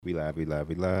We live, we live,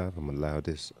 we live. I'm gonna loud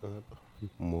this up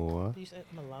more. You said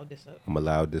I'm gonna loud this up. I'm gonna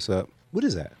loud this up. What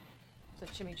is that?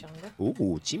 It's a chimichanga.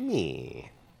 Ooh,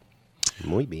 Jimmy.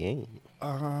 Muy bien.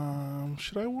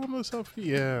 Should I warm this up?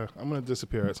 Yeah, I'm gonna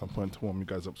disappear at some point to warm you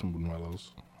guys up some buñuelos.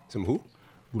 Some who?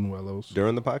 Buñuelos.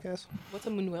 During the podcast? What's a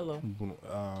munuelo?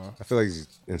 I feel like he's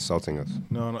insulting us.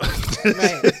 No.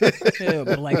 Right. Yeah,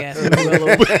 black ass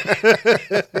munuelo.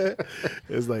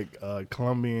 It's like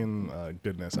Colombian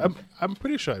goodness. I'm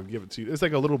pretty sure I give it to you. It's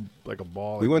like a little like a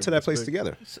ball. We like went to that this place big.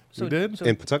 together. We did? So,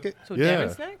 In Pawtucket? so Yeah.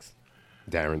 Darren Snacks?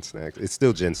 Darren Snacks. It's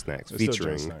still Jen Snacks. It's still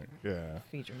Featuring. just like- yeah.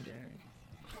 Featuring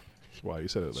Darren. Wow, you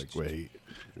said it like wait.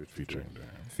 Featuring Darren.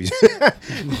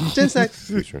 Jen Snacks.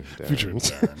 Featuring Darren. Featuring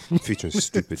Darren. Featuring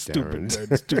stupid Stupid, Darren.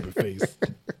 Darren, stupid face.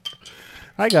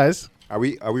 Hi guys. Are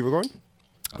we recording?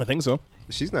 I think so.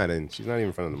 She's not in. She's not even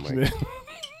in front of the mic.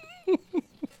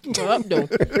 What up, though?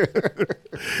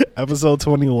 Episode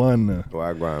 21.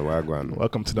 Wagwan.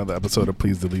 Welcome to another episode of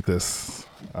Please Delete This.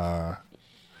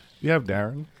 You have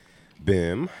Darren.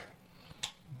 Bim.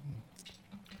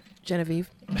 Genevieve.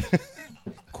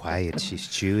 Quiet, she's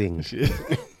chewing.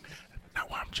 Not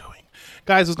what I'm chewing.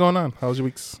 Guys, what's going on? How's your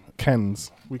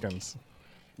weekends?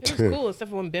 It was cool,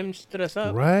 except for when Bim stood us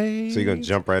up. Right. So you're gonna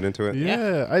jump right into it?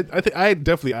 Yeah. I think I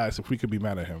definitely asked if we could be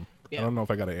mad at him. Yeah. I don't know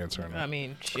if I got an answer or not. I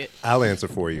mean, shit. I'll answer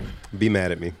for you. Be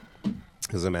mad at me,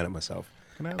 because I'm mad at myself.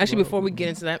 Can I- Actually, before we get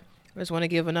into that, I just want to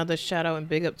give another shout out and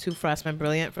big up to Frostman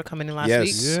Brilliant for coming in last week.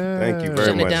 Yes, Yeah. thank you very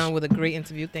Shutting it much. down with a great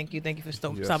interview. Thank you for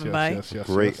stopping by.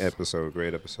 Great episode.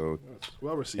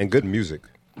 Well received. And good music,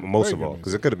 most Very of good all,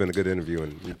 because it could have been a good interview.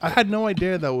 And I had no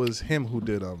idea that was him who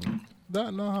did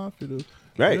Don't Know How to Do.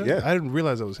 Right, yeah. I didn't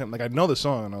realize that was him. Like I know the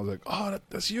song and I was like, oh,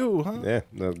 that's you, huh? yeah,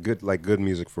 no, good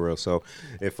music for real. So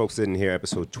if folks didn't hear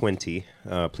episode 20,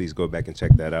 please go back and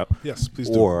check that out. Yes, please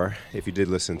do. Or if you did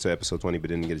listen to episode 20 but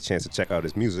didn't get a chance to check out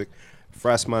his music,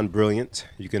 Frostman Brilliant,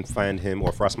 you can find him,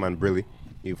 or Frostman Brilly.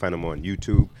 You can find him on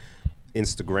YouTube,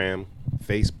 Instagram,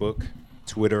 Facebook,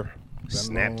 Twitter,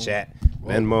 Snapchat,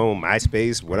 Venmo,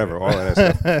 MySpace, whatever, all of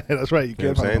that stuff. That's right. You You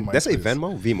know can't what I'm find saying? him on That's a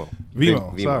MySpace. Venmo?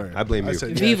 Vimo, sorry. I blame I you.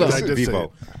 said Vivo. I just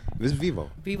Vivo. said- This is Vivo.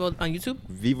 Vivo on YouTube?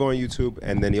 Vivo on YouTube,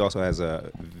 and then he also has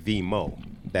a Vimo,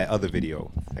 that other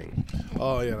video thing.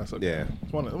 Oh yeah, that's okay. Yeah.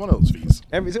 It's one of those fees.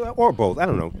 Or both. I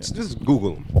don't know. Just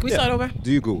Google them. Can we start over?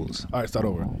 Do your Googles. All right, start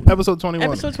over. Episode 21.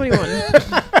 Episode 21.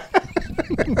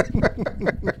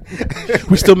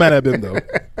 We're still mad at him though.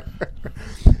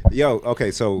 Yo,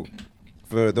 okay, so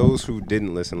for those who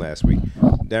didn't listen last week,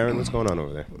 Darren, what's going on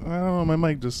over there? I don't know. My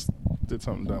mic just did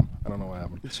something dumb. I don't know what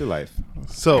happened. It's your life.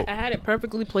 So I had it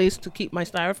perfectly placed to keep my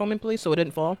styrofoam in place so it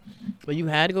didn't fall, but you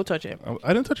had to go touch it.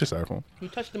 I didn't touch your styrofoam. You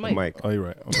touched the mic. Mike. Oh, you're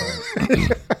right.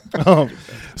 I'm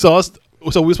sorry.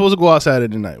 So we're supposed to go out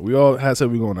Saturday night. We all had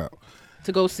said we going out.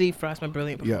 To go see Frostman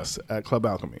Brilliant. perform. Yes, at Club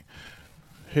Alchemy.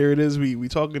 Here it is. We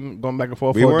talking, going back and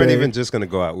forth. We for a weren't day. even just going to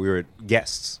go out. We were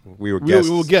guests. We were We guests,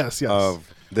 were guests, yes. of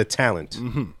the talent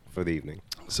for the evening.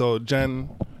 So Jen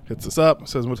hits us up,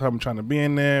 says what time I'm trying to be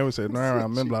in there. We said, no,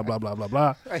 I'm in, blah, blah, blah, blah,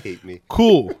 blah. I hate me.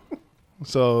 Cool.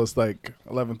 So it's like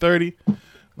 11:30.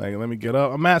 Like, let me get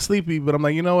up. I'm mad sleepy, but I'm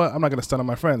like, you know what? I'm not going to stun on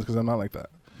my friends because I'm not like that.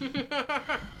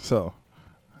 So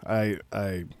I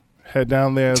head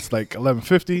down there. It's like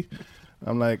 11:50.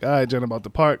 I'm like, all right, Jen, about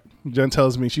to park. Jen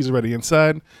tells me she's already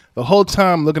inside. The whole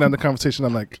time looking at the conversation,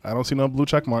 I'm like, I don't see no blue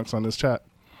check marks on this chat.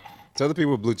 Tell the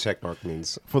people what blue check mark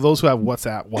means. For those who have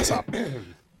WhatsApp,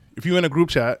 if you're in a group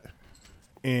chat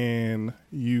and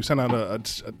you send out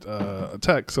a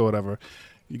text or whatever,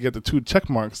 you get the 2 check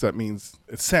marks. That means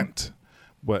it's sent.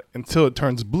 But until it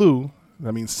turns blue,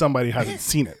 that means somebody hasn't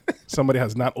seen it. Somebody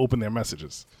has not opened their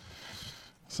messages.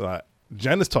 So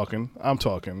Jen is talking, I'm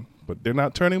talking, but they're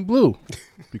not turning blue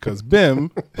because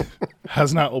Bim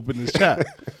has not opened his chat.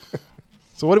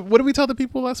 So what did we tell the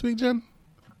people last week, Jen?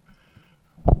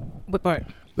 What part?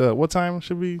 What time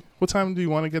do you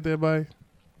want to get there by?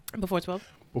 Before 12?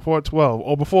 Before 12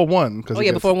 or before 1. Oh,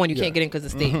 yeah, before 1 you can't get in because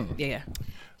of state. Yeah.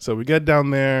 So we get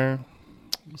down there,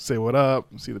 say what up,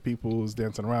 see the people who's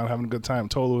dancing around, having a good time.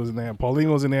 Tola was in there.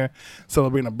 Pauline was in there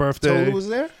celebrating a birthday. Tola was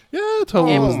there? Yeah,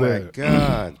 Tola Oh, was my there.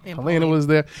 God. And Paulina was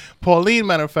there. Pauline,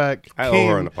 matter of fact, I owe came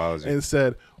her an apology. and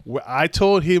said, I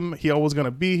told him he was going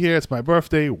to be here. It's my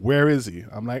birthday. Where is he?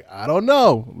 I'm like, I don't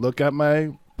know.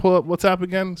 Pull up WhatsApp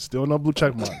again. Still no blue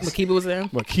check marks. Makiba was there.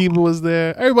 Makiba was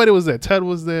there. Everybody was there. Ted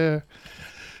was there.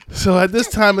 So at this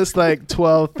time, it's like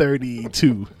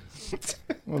 12:32.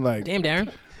 I'm like, Damn,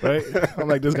 Darren. right? I'm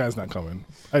like, this guy's not coming.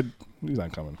 He's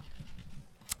not coming.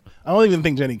 I don't even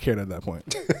think Jenny cared at that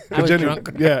point. I was Jenny, drunk.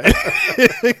 Yeah,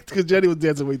 because Jenny was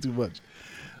dancing way too much.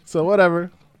 So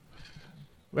whatever.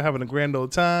 We're having a grand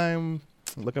old time.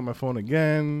 Look at my phone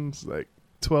again. It's like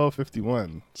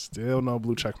 12:51. Still no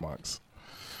blue check marks.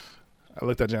 I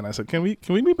looked at Jen. I said, "Can we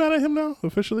be mad at him now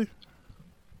officially?"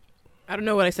 I don't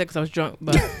know what I said because I was drunk,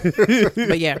 but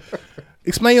but yeah.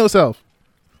 Explain yourself.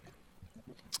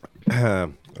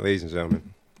 Ladies and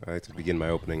gentlemen, I like to begin my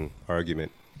opening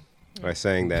argument by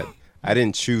saying that I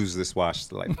didn't choose this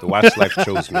watch life. The watch life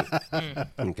chose me.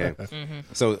 Okay.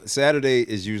 So Saturday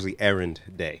is usually errand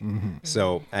day.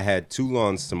 So I had 2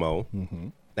 lawns to mow.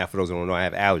 Now, for those who don't know, I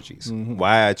have allergies.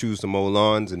 Why I choose to mow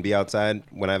lawns and be outside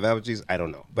when I have allergies, I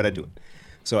don't know, but I do it.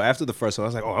 So after the first one, I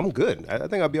was like, oh, I'm good. I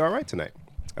think I'll be all right tonight.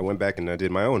 I went back and I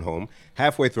did my own home.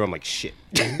 Halfway through, I'm like, shit.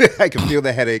 I can feel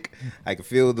the headache. I can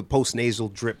feel the post-nasal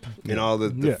drip and all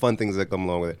the fun things that come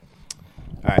along with it.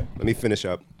 All right, let me finish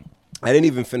up. I didn't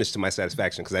even finish to my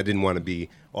satisfaction because I didn't want to be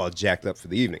all jacked up for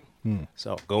the evening.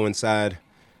 So go inside,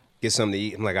 get something to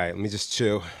eat. I'm like, all right, let me just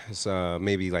chill. It's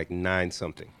maybe like 9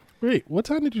 something. Wait, what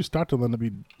time did you start the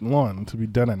lawn to be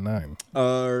done at 9?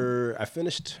 I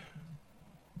finished.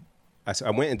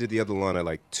 I went and did the other lawn at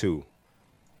like 2.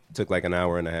 Took like an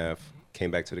hour and a half.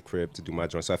 Came back to the crib to do my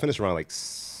joint. So I finished around like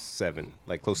 7,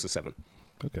 like close to 7.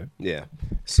 Okay. Yeah.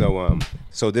 So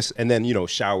so this, and then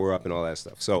shower up and all that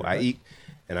stuff. So I eat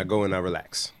and I go and I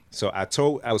relax. So I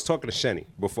was talking to Shenny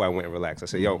before I went and relaxed. I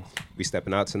said, yo, we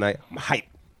stepping out tonight. I'm hype.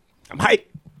 I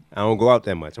don't go out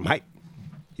that much. I'm hype.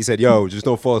 He said, yo, just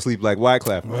don't fall asleep like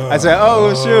Wyclef. I said,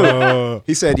 oh, shoot.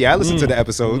 He said, yeah, I listened to the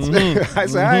episodes. I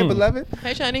said, all right, beloved.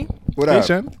 Hey, Shani. What up? Hey,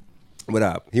 Shen. What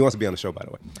up? He wants to be on the show, by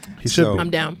the way. He should be.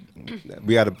 I'm down.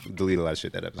 We got to delete a lot of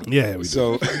shit that episode. Yeah, we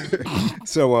do.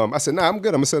 So I said, nah, I'm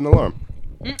good. I'm going to set an alarm.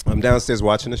 I'm downstairs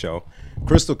watching the show.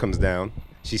 Crystal comes down.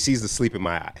 She sees the sleep in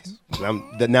my eyes.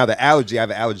 Now the allergy, I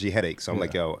have an allergy headache. So I'm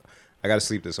like, yo, I got to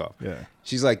sleep this off. Yeah.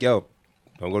 She's like, yo,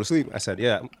 don't go to sleep. I said,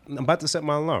 yeah, I'm about to set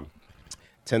my alarm.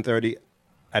 10:30,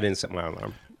 I didn't set my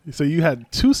alarm. So you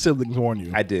had 2 siblings warn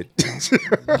you. I did.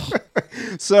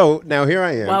 So now here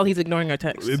I am. While he's ignoring our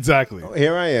text. Exactly.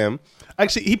 Here I am.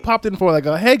 Actually, he popped in for like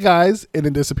a, hey, guys, and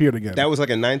then disappeared again. That was like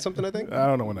a 9 something, I think. I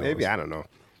don't know when that Maybe, was. I don't know.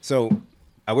 So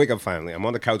I wake up finally. I'm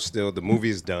on the couch still. The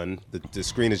movie is done. The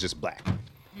screen is just black.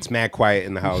 It's mad quiet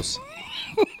in the house.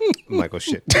 I'm like, oh,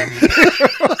 shit.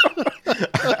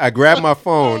 I grab my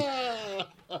phone,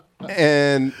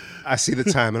 and I see the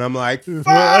time, and I'm like,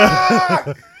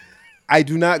 fuck! I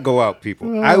do not go out,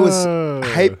 people. I was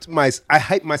hyped. I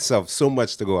hyped myself so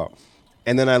much to go out.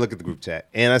 And then I look at the group chat,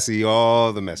 and I see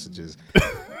all the messages.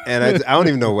 And I don't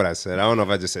even know what I said. I don't know if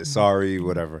I just said sorry,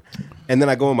 whatever. And then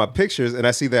I go on my pictures, and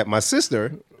I see that my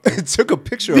sister took a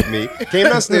picture of me, came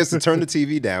downstairs to turn the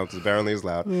TV down because apparently it was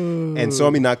loud, and saw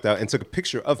me knocked out, and took a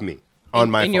picture of me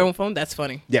on my phone. In your own phone? That's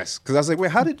funny. Yes, because I was like,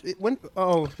 wait, how did it, when?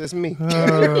 Oh, that's me.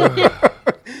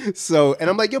 So, and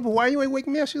I'm like, yo, but why you ain't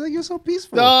waking me up? She's like, you're so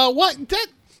peaceful. What?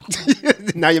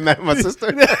 Now you're mad at my sister?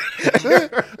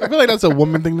 I feel like that's a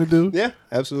woman thing to do. Yeah,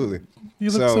 absolutely. You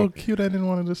look so cute. I didn't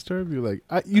want to disturb you. Like,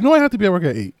 I have to be at work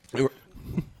at 8.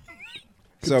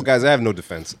 So, guys, I have no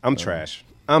defense. I'm trash.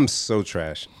 I'm so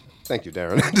trash. Thank you,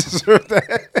 Darren. I deserve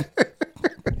that.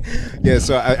 Yeah,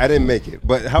 so I didn't make it.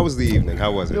 But how was the evening?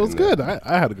 How was it? It was good.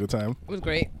 I had a good time. It was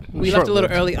great. We left a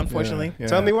little early, unfortunately. Yeah.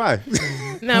 Tell me why.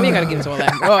 No, we ain't got to get into all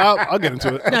that. Well, I'll get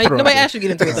into it. No, nobody asked you to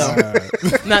get into it,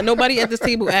 though. Not nobody at this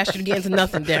table asked you to get into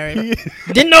nothing, Darren.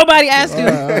 Didn't nobody ask you?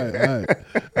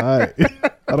 All right.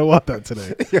 I don't want that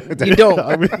today. You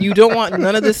don't. You don't want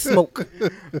none of this smoke.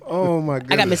 Oh, my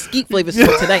God. I got mesquite flavored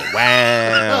smoke tonight.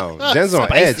 Wow. Jen's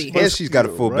on edge. Spicy. And she's got a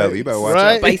full belly. You better watch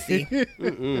Right. out.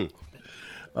 Spicy.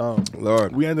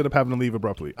 Lord. We ended up having to leave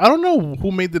abruptly. I don't know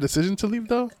who made the decision to leave,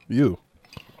 though. You.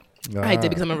 I did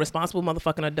because I'm a responsible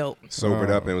motherfucking adult. Sobered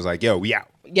up and was like, yo, we out.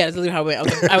 Yeah, that's literally how it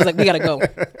went. I was like, we gotta go.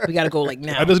 We gotta go like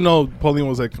now. I just know Pauline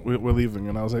was like, we're leaving.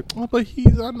 And I was like, oh, but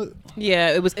he's on the... Yeah,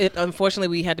 it was. Unfortunately,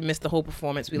 we had to miss the whole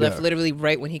performance. We left literally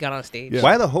right when he got on stage. Yeah.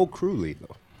 Why the whole crew leave,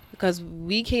 though? Because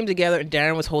we came together and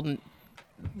Darren was holding.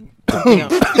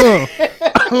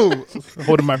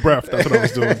 Holding my breath. That's what I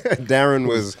was doing. Darren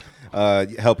was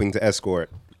helping to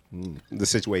escort the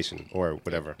situation or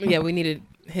whatever. Yeah, we needed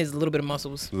his little bit of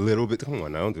muscles. Little bit. Come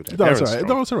on, now, don't do that. No, it's Darren's all right.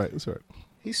 strong. No, it's all right. It's all right.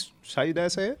 He's how your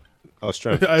dad say it? Oh,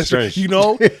 strength. Strength. You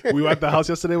know, we were at the house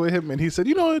yesterday with him, and he said,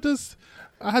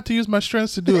 I had to use my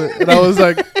strengths to do it. And I was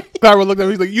like, Kyra looked at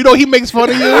me, he's like, he makes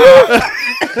fun of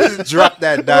you? Drop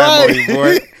that dime on you,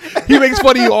 boy. He makes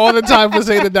fun of you all the time for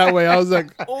saying it that way. I was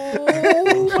like, Oh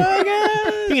my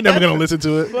god, he ain't never going to listen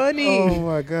to it. funny. Oh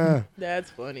my God. That's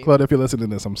funny. Claude, if you're listening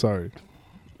to this, I'm sorry.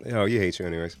 Oh, you hate you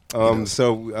anyways.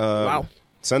 So Wow.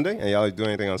 Sunday, and y'all do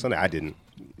anything on Sunday? I didn't.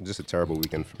 Just a terrible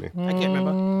weekend for me. I can't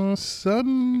remember.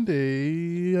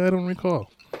 Sunday, I don't recall.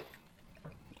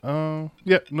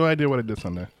 Yeah, no idea what I did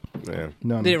Sunday. Yeah.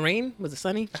 No. Did it rain? Was it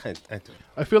sunny?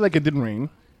 I feel like it didn't rain.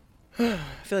 I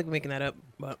feel like we're making that up,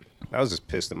 but I was just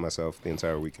pissed at myself the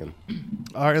entire weekend.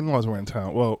 Our in-laws were in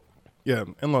town. Well, yeah,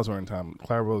 in-laws were in town.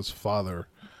 Clara's father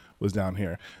was down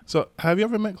here. So, have you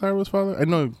ever met Clara's father? I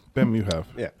know, Ben, you have.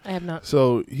 Yeah. I have not.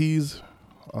 So, his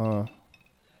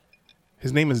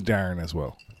name is Darren as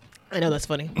well. I know that's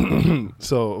funny.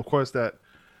 So, of course, that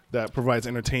provides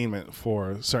entertainment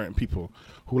for certain people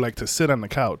who like to sit on the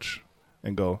couch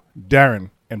and go, Darren.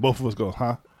 And both of us go,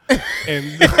 huh?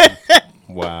 And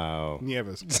Wow.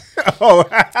 Nieves. Oh.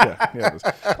 Yeah, Nieves.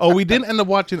 Oh, we didn't end up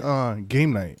watching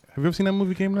Game Night. Have you ever seen that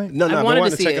movie, Game Night? No, I I've wanted been wanting to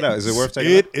to see check it. it out. Is it worth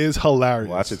checking It out? is hilarious.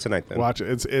 Watch it tonight then. Watch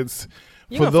it. It's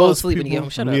You're for gonna fall those asleep when you people.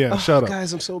 get home. Shut up. Yeah, shut up.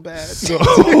 Guys, I'm so bad. So,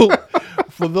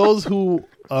 for those who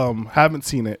haven't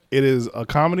seen it, it is a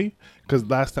comedy. Because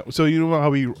last time, so you know how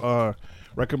we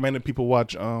recommended people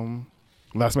watch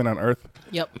Last Man on Earth?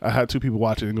 Yep. I had two people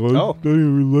watch it and go, Oh. I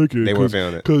didn't really like it. They weren't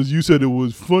feeling it. Because you said it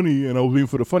was funny, and I was waiting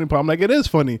for the funny part. I'm like, it is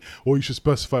funny. Or you should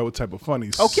specify what type of funny.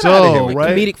 Oh, get so, outta here with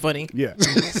right? Comedic funny. Yeah.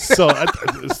 So,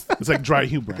 it's like dry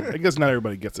humor. I guess not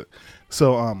everybody gets it.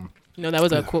 So, No, that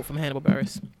was a quote from Hannibal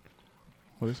Buress.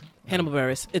 what is it? Hannibal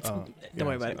Buress. It's don't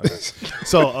worry about it.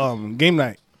 So, Game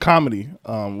Night comedy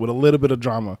with a little bit of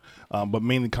drama, but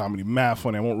mainly comedy. Mad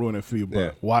funny. I won't ruin it for you, but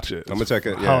Yeah. watch it. I'm gonna check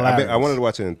it. It's Yeah, hilarious. I wanted to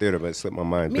watch it in theater, but it slipped my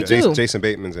mind. Me But too. Jason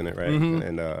Bateman's in it, right?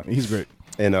 And He's great.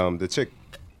 the chick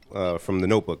from The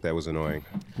Notebook that was annoying.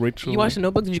 Rachel. You watched The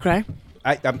Notebook? Did you cry?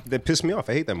 That pissed me off.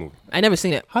 I hate that movie. I never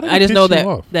seen it. How did I it just piss know you that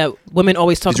off? that women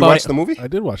always talk Did you about watch it. the movie? I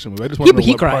did watch the movie. I just want to know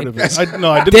He what cried. part of it. I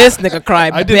didn't. This nigga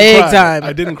cried I didn't big cry. time.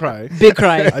 I didn't cry. Big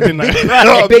cry. I didn't. Big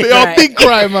Big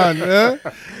cry. cry, man. Yeah?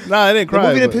 Nah, I didn't The cry.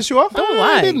 movie didn't but- piss you off? Don't It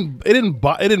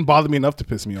lie. didn't bother me enough to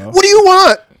piss me off. What do you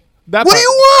want? That What part- do you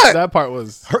want? That part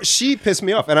was. She pissed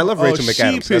me off, and I love Rachel she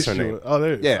McAdams. That's pissed her you. name. Oh,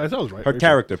 there. Yeah, I thought it was right. Her Rachel.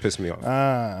 character pissed me off.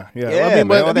 Yeah. Yeah, I mean,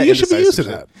 man, all but that you should be used to indecisive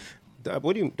that. shit.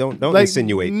 What do you don't Like,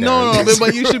 insinuate? No, Darren.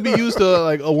 but you should be used to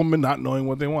like a woman not knowing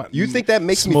what they want. You think that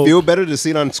makes me Smoke. feel better to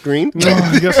see it on screen? No,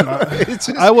 I guess not. It's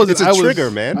just- I wasn't. it's a I was, trigger,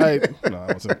 man. No,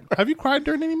 I wasn't. Have you cried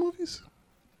during any movies?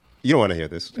 You don't want to hear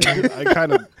this. I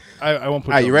kind of. I won't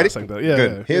put. Are you ready? Like that. Yeah.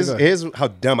 Good. Yeah. Here's how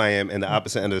dumb I am in the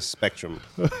opposite end of the spectrum.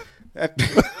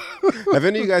 Have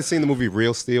any of you guys seen the movie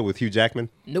Real Steel with Hugh Jackman?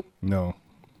 Nope. No.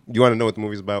 You want to know what the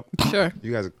movie's about? Sure.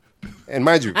 You guys, and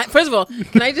mind you, First of all,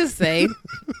 can I just say,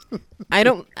 I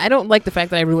don't like the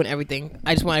fact that I ruin everything.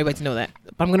 I just want everybody to know that.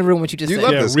 But I'm gonna ruin what you just you said.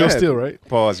 love Yeah, this. Real Go ahead. Steel, right?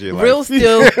 Pause your life. Real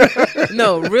Steel,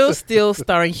 no, Real Steel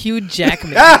starring Hugh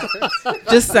Jackman.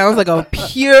 Just sounds like a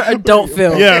pure adult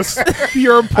film. Yes.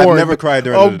 Pure porn. I've never cried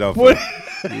during Oh, an adult boy.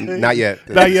 film. Not yet.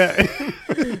 Not yet.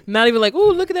 Not even like,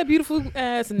 ooh, look at that beautiful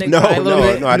ass, and then No, cry a little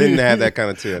bit. no, I didn't have that kind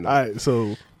of tear. No. All right.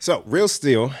 So. So, Real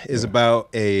Steel is about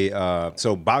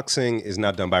so boxing is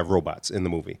not done by robots in the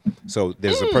movie. So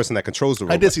there's a person that controls the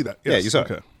robot. I did see that. Yeah, Yes. you saw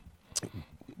Okay. it.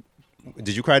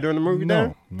 Did you cry during the movie,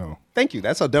 Darren? No. Thank you.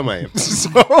 That's how dumb I am.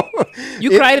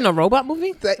 You cried in a robot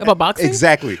movie about boxing?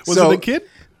 Exactly. Was it a kid?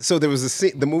 So there was a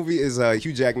scene. The movie is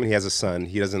Hugh Jackman. He has a son.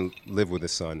 He doesn't live with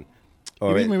his son. He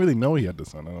Or didn't even really know he had the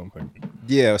son. I don't think.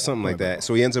 yeah, or something like that.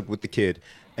 So he ends up with the kid,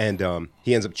 and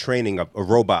he ends up training a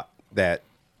robot that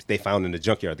they found in the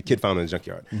junkyard. The kid found in the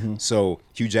junkyard. So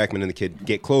Hugh Jackman and the kid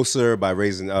get closer by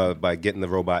getting the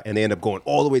robot, and they end up going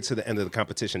all the way to the end of the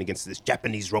competition against this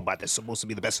Japanese robot that's supposed to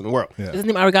be the best in the world. Yeah. Is his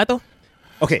name Arigato?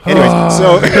 Okay.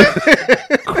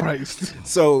 Anyways, Christ.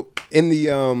 so in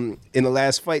the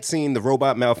last fight scene, the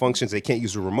robot malfunctions. They can't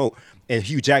use the remote, and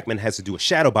Hugh Jackman has to do a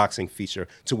shadow boxing feature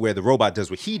to where the robot does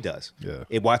what he does. Yeah.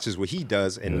 It watches what he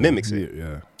does and mimics it.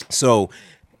 Yeah. So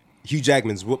Hugh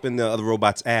Jackman's whooping the other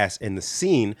robot's ass. In the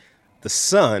scene, the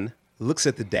son looks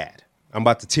at the dad. I'm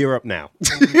about to tear up now.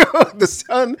 The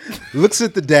son looks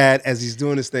at the dad as he's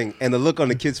doing this thing, and the look on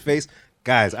the kid's face,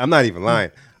 guys, I'm not even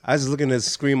lying. I was just looking at the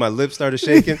screen, my lips started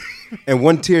shaking, and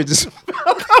one tear just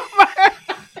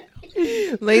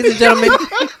Ladies and gentlemen,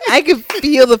 I can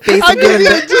feel the face I of can giving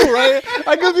feel it too, right?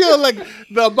 I can feel like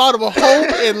the amount of hope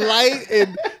and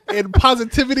light and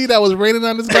positivity that was raining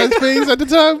on this guy's face at the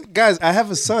time. guys, I have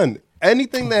a son.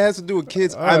 Anything that has to do with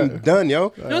kids, I'm done,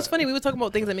 yo. You know what's funny? We were talking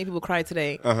about things that make people cry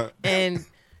today, Uh-huh. and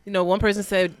one person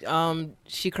said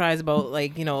she cries about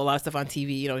like a lot of stuff on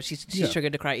TV. She's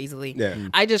triggered to cry easily. Yeah.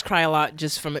 I just cry a lot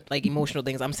just from like emotional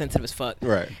things. I'm sensitive as fuck.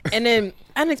 Right. And then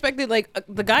unexpected, like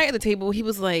the guy at the table, he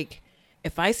was like,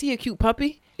 "If I see a cute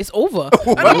puppy, it's over."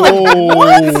 And I'm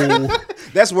like,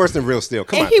 That's worse than Real Steel.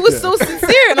 Come and on. he was so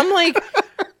sincere, and I'm like,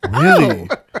 Really?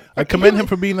 oh. I commend him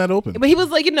for being that open. But he was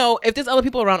like, if there's other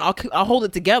people around, I'll hold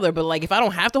it together. But like, if I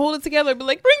don't have to hold it together, but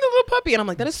like, bring the little puppy, and I'm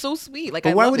like, that is so sweet. Like,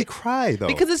 But I why love would he it. cry though?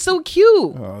 Because it's so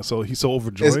cute. So he's so is,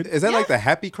 overjoyed. is that like the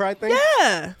happy cry thing?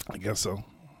 Yeah. I guess so.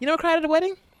 You never cried at a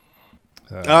wedding?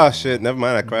 Oh shit! Never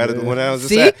mind. I cried at the one I was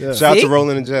just See? at. Yeah. Shout out See? to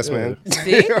Roland and Jess, man.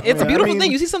 See, it's a beautiful mean- thing.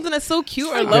 You see something that's so cute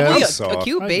or lovely, I'm a soft.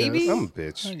 cute I baby. guess. I'm a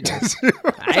bitch.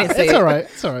 I didn't say It's it. all right.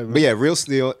 It's all right. Man. But yeah, Real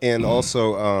Steel and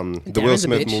also the Will Darren's a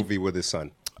Smith bitch. movie with his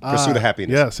son, Pursuit of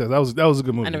Happiness. Yes, that was a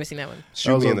good movie. I never seen that one.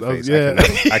 Shoot me in the that face.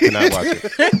 was- yeah. I cannot watch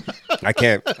it. I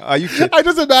can't. Are you kidding? I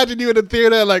just imagine you in the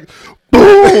theater like,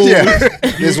 boom. Yeah.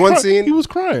 There's one He scene. was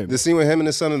crying. The scene with him and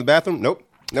his son in the bathroom. Nope.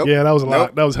 Yeah, that was a lot.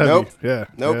 Nope. That was heavy. Nope. Yeah.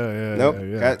 Nope. Yeah. Nope.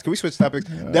 Yeah. God, can we switch topics?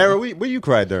 Darren, where you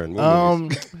cried during? What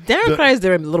movies? Darren cries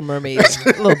during Little Mermaid.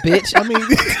 Little bitch. I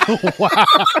mean,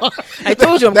 wow. I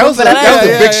told you I'm that coming was for that that was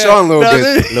ass. a Big Sean little No,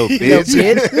 bitch. Little Little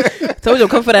bitch. bitch. Told you I'm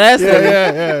coming for that ass.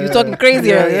 Yeah. You was talking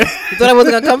crazy earlier. You thought I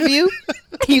wasn't gonna come for you?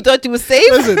 You thought you was safe?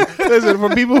 Listen.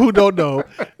 For people who don't know,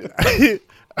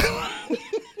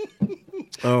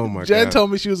 Oh my Jen god.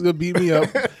 told me she was gonna beat me up.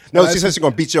 No, she said she's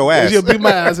gonna beat your ass. She'll beat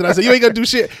my ass, and I said, "You ain't gonna do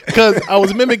shit," because I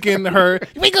was mimicking her.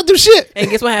 You ain't gonna do shit. And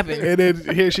guess what happened? And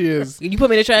then here she is. You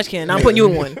put me in the trash can. Now I'm putting you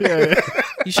in one. Yeah,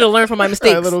 You should have learned from my my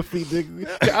mistakes. little feet.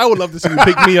 I would love to see you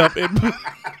pick me up. And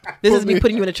This is me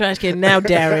putting you in the trash can now,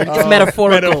 Darren. It's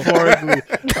metaphorical. Metaphorically,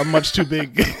 I'm much too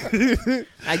big.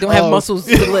 I don't have muscles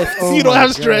to lift. You don't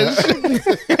have strength.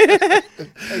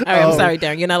 All right, I'm sorry,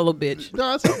 Darren. You're not a little bitch.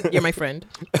 No, that's okay. You're my friend.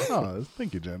 Oh,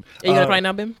 thank you, Jen. Are you gonna cry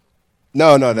now, Bim?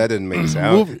 No, that didn't make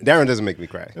sense. Darren doesn't make me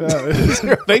cry.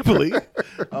 Thankfully,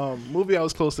 movie I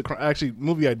was close to cry. Actually,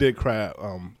 movie I did cry at.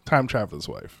 Time Traveler's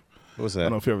Wife. What's I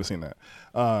don't know that? if you've ever seen that.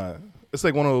 It's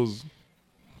like one of those.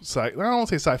 I don't want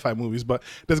to say sci-fi movies, but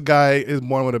this guy is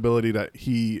born with ability that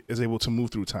he is able to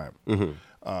move through time.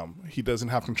 He doesn't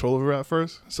have control over it at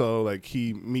first, so like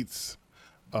he meets.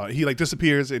 He like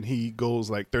disappears and he goes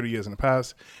like 30 years in the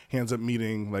past. He ends up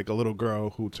meeting like a little girl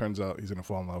who turns out he's gonna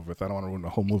fall in love with. I don't want to ruin the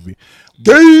whole movie,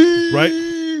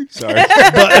 right? Sorry.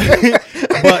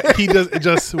 But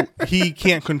he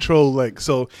can't control, like,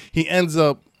 so he ends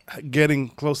up getting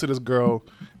close to this girl.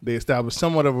 They establish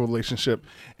somewhat of a relationship,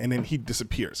 and then he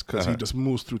disappears because he just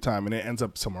moves through time, and it ends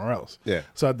up somewhere else. Yeah.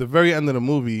 So at the very end of the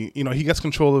movie, he gets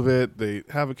control of it. They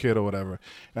have a kid or whatever.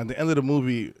 And at the end of the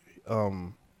movie,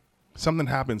 something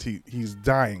happens. He's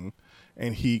dying,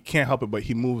 and he can't help it, but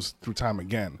he moves through time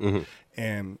again.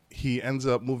 And he ends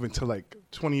up moving to like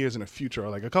 20 years in the future, or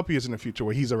like a couple years in the future,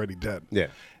 where he's already dead. Yeah.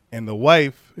 And the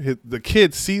wife, the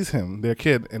kid sees him, their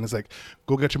kid, and is like,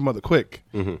 "Go get your mother quick."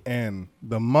 And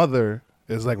the mother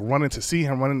is like running to see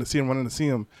him,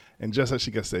 and just as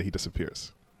she gets there, he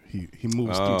disappears. He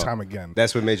moves through time again.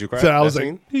 That's what made you cry. So I was that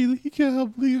like, scene? he can't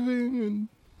help leaving. And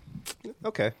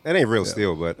Okay, that ain't Real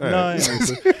Steel, but all no,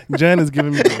 right. Jen is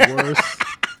giving me the worst.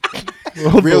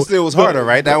 Real Steel was harder,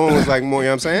 right? That one was like more. You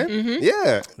know what I'm saying?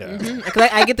 Yeah. Because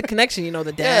I get the connection,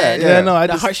 the dad. Yeah, no, I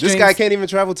the just- heartstrings. This guy can't even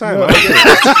travel time.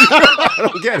 I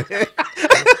don't get it.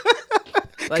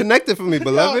 Like- Connected for me,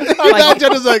 beloved. Now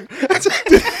Jen is like,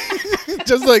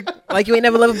 just like, Like you ain't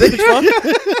never left a bitch before.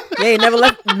 You ain't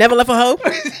never left a hoe.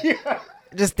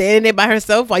 Just standing there by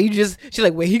herself while she's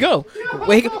like, where he go?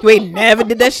 You ain't never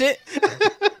did that shit.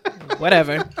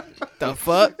 Whatever. The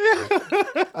fuck?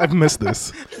 I've missed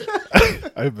this.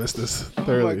 I've missed this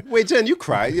thoroughly. Like, wait, Jen, you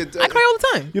cry. I cry all the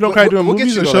time. You don't cry during What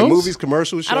movies gets you or though? shows? Like movies,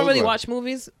 commercials, shows? I don't really what? watch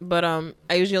movies, but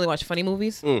I usually only watch funny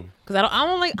movies because I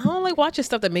don't like watching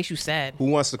stuff that makes you sad. Who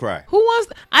wants to cry? Who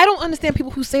wants? I don't understand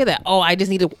people who say that. Oh, I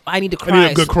need to cry. I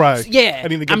need a good cry. Yeah, I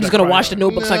need to get I'm just that gonna cry watch out. The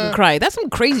Notebook so I can cry. That's some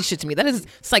crazy shit to me. That is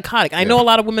psychotic. I know a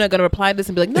lot of women are gonna reply to this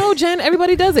and be like, "No, Jen,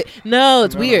 everybody does it." No,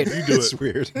 it's weird. You do It's it.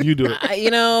 weird. You do it.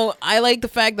 I like the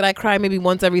fact that I cry maybe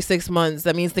once every 6 months.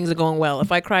 That means things are going well.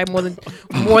 If I cry more than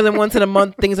once in a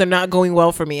month, things are not going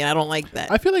well for me. I don't like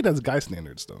that. I feel like that's guy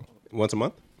standards though. Once a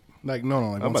month? Like no,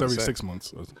 like I'm once about every to say. 6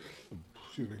 months.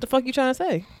 The fuck you trying to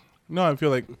say? No, I feel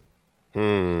like.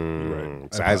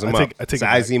 Right. Size him I up. take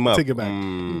Size it him back. up. Take it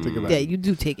back. Take it back. Yeah, you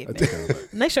do take it. Man.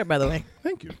 Nice shirt, by the way.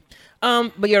 Thank you.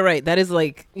 But you're right. That is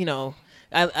like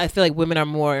I feel like women are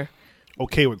more.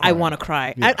 Okay with. I crying. want to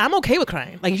cry. Yeah. I'm okay with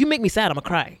crying. Like if you make me sad, I'm gonna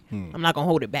cry. I'm not gonna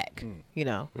hold it back.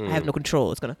 I have no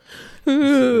control. It's gonna. Do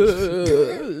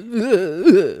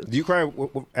you cry?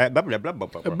 At blah, blah, blah, blah,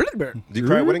 blah, blah. Do you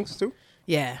cry at weddings too?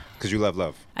 Yeah, Because you love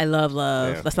love. I love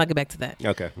love. Yeah. Let's not get back to that.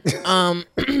 Okay.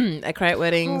 I cry at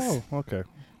weddings. Oh, okay.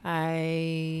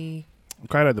 I. I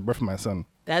cried at the birth of my son.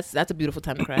 That's a beautiful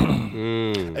time to cry.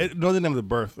 No, the name of the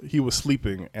birth. He was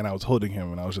sleeping, and I was holding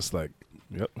him, and I was just like,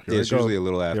 "Yep, here Yeah, it's we go. usually a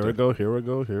little after. Here we go. Here we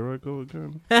go. Here we go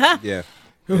again." Yeah.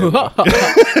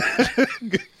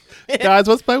 Guys,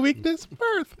 what's my weakness?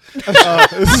 Birth.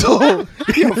 So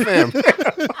Yo, fam.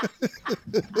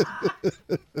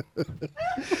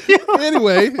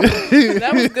 anyway,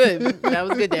 That was good. That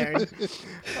was good, Darren.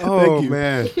 Oh you.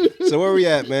 man. So where we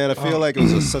at, man? I feel like it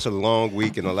was such a long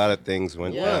week and a lot of things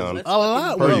went Yeah, down. let's- a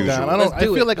lot Per went usual. down. I Let's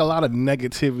do feel it. like a lot of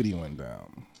negativity went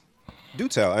down. Do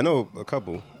tell. I know a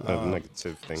couple of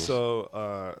negative things.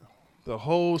 So the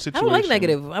whole I situation. don't like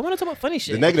negative. I want to talk about funny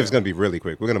shit. The negative is going to be really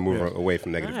quick. We're going to move away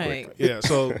from negative All quick. right. Yeah.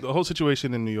 So the whole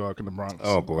situation in New York in the Bronx.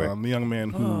 Oh, boy. The young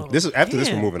man who. Oh. This is after this.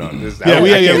 We're Yeah. moving on. This, Yeah, we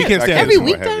can't stand Every do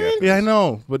week, more heavy, Darren? Yeah, I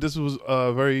know, but this was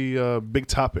a very big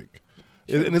topic,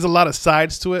 and there's a lot of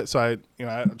sides to it. So I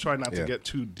try not to Yeah. get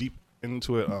too deep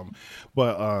into it.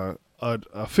 But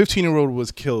a 15-year-old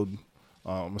was killed,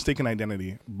 mistaken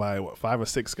identity by 5 or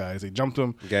 6 guys. They jumped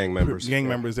him. Gang members. Gang Yeah.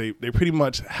 members. They pretty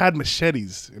much had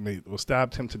machetes and they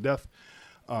stabbed him to death.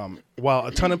 While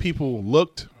a ton of people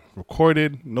looked,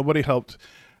 recorded, nobody helped.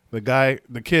 The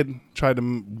kid tried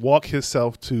to walk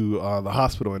himself to the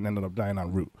hospital and ended up dying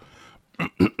en route.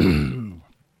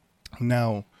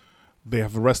 Now, they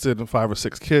have arrested 5 or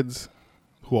 6 kids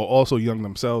who are also young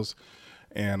themselves,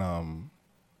 and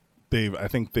I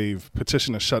think they've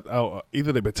petitioned to shut out.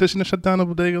 Either they petitioned to shut down the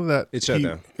bodega that It's shut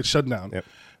down. It's shut down. Yep.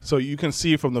 So you can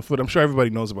see from the footage. I'm sure everybody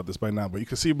knows about this by now, but you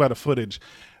can see by the footage.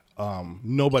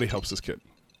 Nobody helps this kid.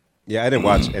 Yeah, I didn't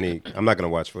watch any. I'm not going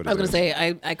to watch footage. I was gonna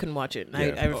say I couldn't watch it.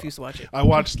 Yeah. I refused to watch it. I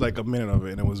watched like a minute of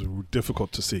it, and it was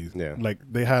difficult to see. Yeah. Like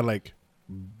they had like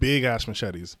big ass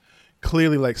machetes,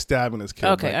 clearly like stabbing this kid.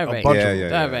 Okay, like, all a right. bunch Yeah, of them.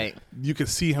 yeah. All right. You could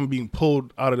see him being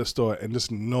pulled out of the store, and just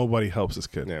nobody helps this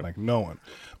kid. Yeah. Like no one.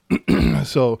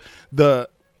 So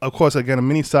of course, again,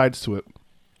 many sides to it,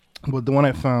 but the one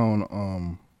I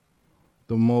found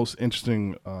the most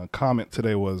interesting comment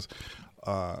today was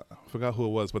I forgot who it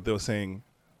was, but they were saying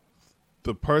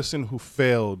the person who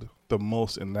failed the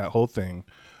most in that whole thing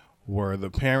were the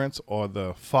parents or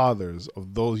the fathers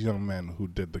of those young men who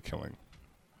did the killing.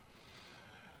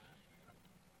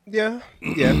 Yeah,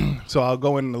 yeah. So I'll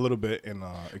go in a little bit and We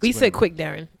explain. said quick,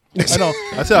 Darren. I know.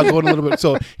 I said I'll go in a little bit.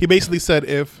 So he basically said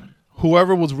if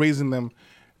whoever was raising them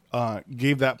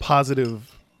gave that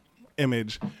positive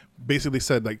image, basically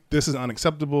said like this is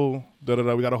unacceptable. We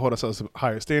got to hold ourselves to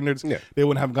higher standards. Yeah. They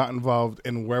wouldn't have gotten involved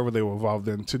in wherever they were involved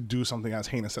in to do something as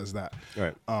heinous as that.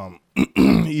 Right.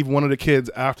 Even one of the kids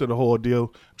after the whole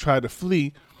ordeal tried to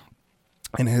flee,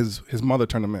 and his mother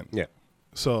turned him in. Yeah.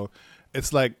 So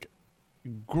it's like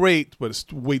great, but it's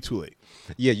way too late.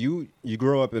 Yeah, you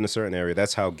grow up in a certain area.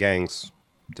 That's how gangs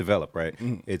develop, right?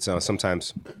 It's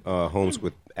sometimes homes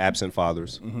with absent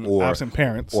fathers or Absent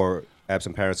parents. or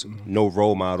absent parents, no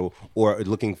role model, or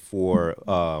looking for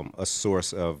a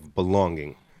source of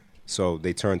belonging. So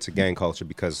they turn to gang culture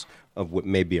because of what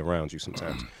may be around you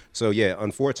sometimes. So yeah,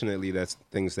 unfortunately, that's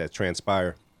things that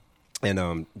transpire,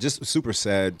 and just super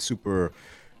sad, super.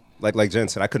 Like Jen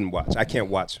said, I couldn't watch. I can't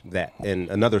watch that. And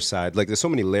another side, like there's so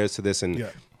many layers to this, and Yeah.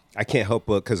 I can't help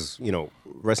but because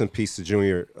rest in peace to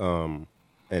Junior,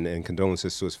 and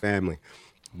condolences to his family.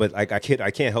 But I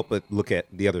can't help but look at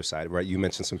the other side, right? You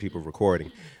mentioned some people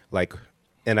recording,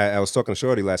 and I was talking to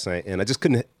Shorty last night, and I just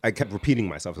couldn't. I kept repeating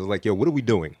myself. I was like, "Yo, what are we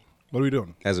doing What are we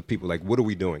doing as a people? Like, what are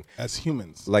we doing?" as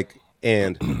humans? Like,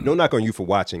 and no knock on you for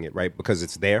watching it, right? Because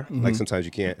it's there. Like sometimes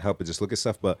you can't help but just look at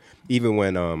stuff. But even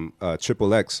when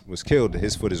Triple X was killed,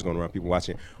 his footage is going around, people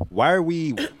watching it. Why are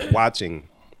we watching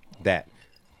that?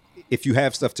 If you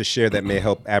have stuff to share that may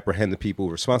help apprehend the people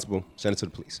responsible, send it to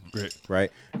the police. Great.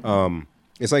 Right?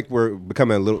 It's like we're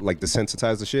becoming a little like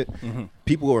desensitized to shit.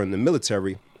 People who are in the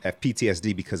military have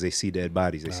PTSD because they see dead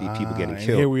bodies. They see people getting and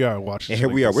killed. here we are watching. And shit here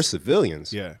like we are. this. We're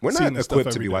civilians. Yeah. We're Seeing not this stuff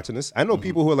equipped to every be day. watching this. I know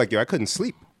people who are like, yo, I couldn't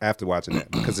sleep after watching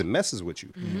that because it messes with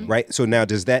you. Right? So now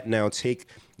does that now take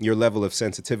your level of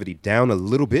sensitivity down a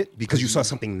little bit because you saw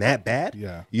something that bad?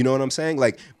 Yeah. You know what I'm saying?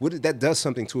 Like that does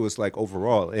something to us like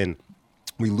overall. And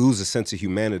we lose a sense of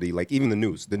humanity. Like even the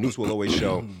news will always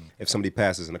show if somebody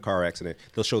passes in a car accident,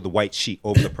 they'll show the white sheet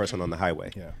over the person on the highway.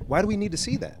 Yeah. Why do we need to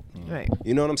see that? Right.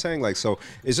 You know what I'm saying? Like, so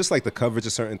it's just like the coverage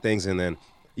of certain things, and then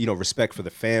respect for the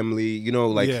family.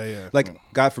 Like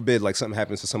God forbid, like something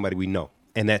happens to somebody we know,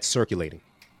 and that's circulating,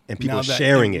 and people Now are that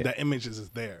sharing it, The images is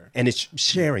there. and it's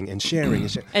sharing and sharing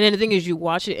and sharing. And then the thing is, you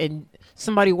watch it, and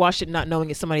somebody watched it not knowing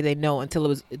it's somebody they know until it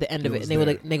was the end of it, was and they were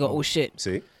there. like, they go, "Oh shit,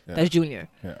 See, that's Junior."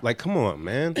 like, come on,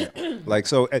 man. Like,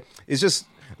 so it's just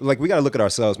like we got to look at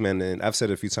ourselves, man. And I've said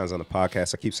it a few times on the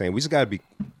podcast. I keep saying we just got to be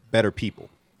better people.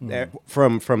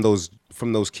 From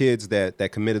those kids that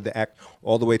committed the act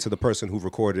all the way to the person who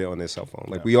recorded it on their cell phone.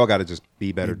 Like we all got to just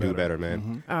be better, do better, man.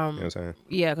 You know what I'm saying?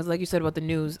 Yeah, because like you said about the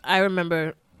news, I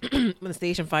remember when the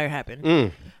station fire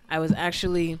happened. I was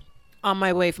actually on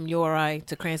my way from URI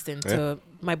to Cranston to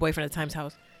my boyfriend at the time's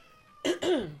house.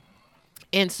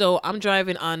 And so I'm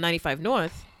driving on 95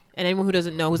 North. And anyone who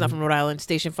doesn't know, who's not from Rhode Island,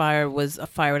 Station Fire was a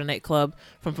fire at a nightclub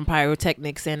from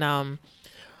pyrotechnics. And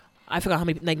I forgot how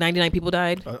many, like 99 people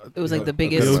died. It was like the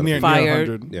biggest it was near fire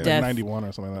 100, death. 91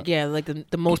 or something like that. Yeah, like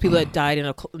the most people that died in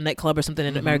a nightclub or something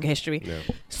in American history. Yeah.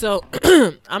 So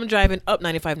I'm driving up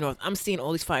 95 North. I'm seeing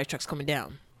all these fire trucks coming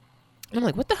down. And I'm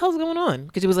like, what the hell's going on?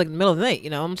 Because it was like the middle of the night, you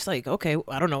know. I'm just like, okay,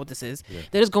 I don't know what this is. Yeah.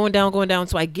 They're just going down.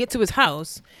 So I get to his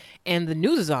house, and the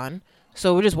news is on.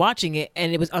 So we're just watching it,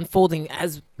 and it was unfolding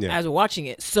as we're watching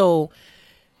it. So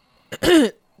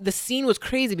the scene was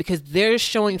crazy because they're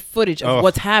showing footage of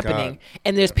what's happening,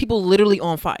 and there's people literally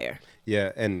on fire.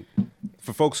 Yeah, and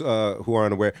for folks who are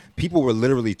unaware, people were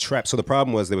literally trapped. So the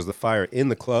problem was there was the fire in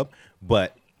the club,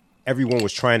 but everyone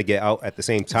was trying to get out at the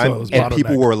same time, So and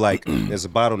people were like, "There's a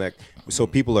bottleneck." So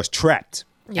people are trapped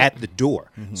at the door.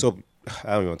 So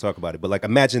I don't even want to talk about it, but like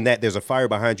imagine that there's a fire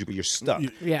behind you, but you're stuck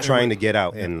trying to get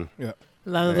out. And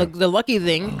the lucky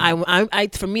thing, I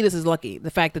for me this is lucky,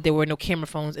 the fact that there were no camera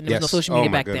phones and there was no social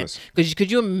media back then. Because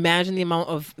could you imagine the amount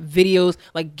of videos,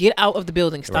 like get out of the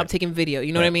building, stop taking video,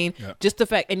 you know what I mean? Just the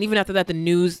fact, and even after that, the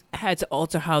news had to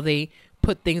alter how they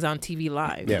put things on TV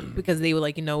live because they were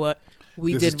like, you know what?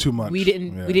 This is too much. We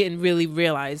didn't really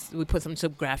realize we put some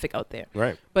graphic out there.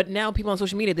 Right. But now people on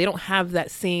social media, they don't have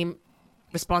that same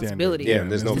responsibility. Yeah,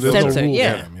 there's no censor. rules.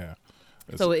 Yeah.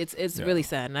 It's, So it's really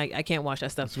sad, and I can't watch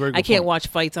that stuff. It's a very good I can't point. watch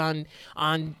fights on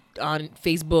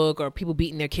Facebook or people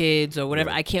beating their kids or whatever.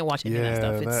 I can't watch any of that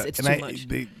stuff. It's too much.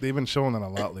 They've been showing that a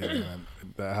lot lately, and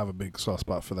I have a big soft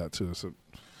spot for that too. So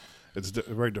it's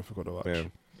very difficult to watch. Yeah.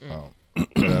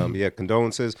 But,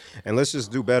 condolences, and let's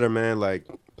just do better, man. Like,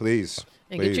 please.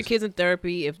 Get your kids in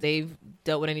therapy if they've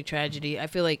dealt with any tragedy. I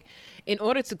feel like in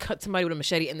order to cut somebody with a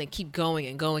machete and then keep going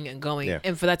and going and going,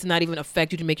 and for that to not even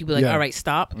affect you, to make you be like, all right,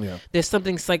 stop. There's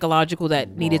something psychological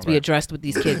that needed to be addressed with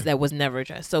these kids that was never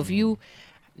addressed. So if you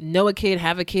know a kid,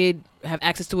 have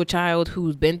access to a child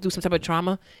who's been through some type of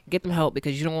trauma, get them help,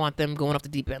 because you don't want them going off the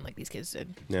deep end like these kids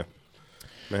did. Yeah.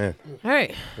 Man. All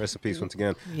right. Rest in peace once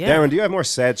again. Yeah. Darren, do you have more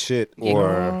sad shit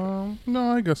or?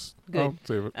 No, I guess Good. I'll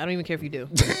save it. I don't even care if you do.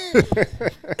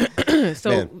 So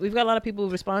Man. we've got a lot of people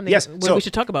responding. Yes. What So we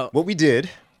should talk about. What we did,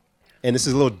 and this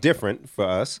is a little different for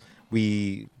us,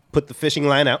 we put the fishing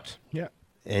line out, Yeah.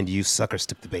 and you suckers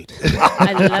took the bait.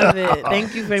 I love it.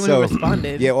 Thank you for anyone who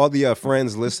responded. Yeah, all the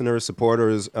friends, listeners,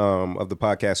 supporters of the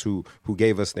podcast who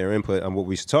gave us their input on what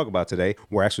we should talk about today,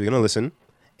 we're actually going to listen,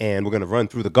 and we're going to run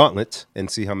through the gauntlet and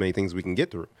see how many things we can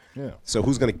get through. Yeah. So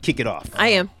who's going to kick it off? I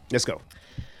am. Let's go.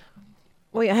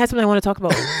 Wait, I had something I want to talk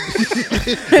about.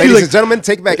 Ladies and gentlemen,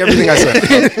 take back everything I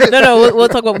said. No, we'll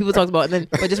talk about what people talked about. And then,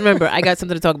 but just remember, I got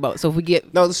something to talk about. So if we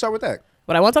get... No, let's start with that.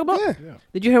 What I want to talk about? Yeah.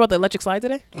 Did you hear about the electric slide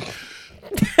today?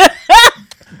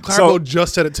 Clarbo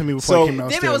just said it to me before I came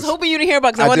downstairs. Damn, I was hoping you didn't hear about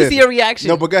it because I wanted to see your reaction.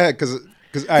 No, but go ahead, because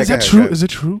is that true? Is it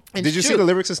true? It's Did you see true. the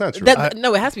lyrics? It's not true.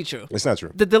 No, it has to be true. It's not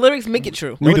true. The lyrics make it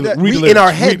true. Read the We lyrics. in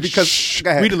our head Read- because shh,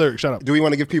 go ahead. read the lyrics. Shut up. Do we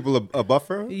want to give people a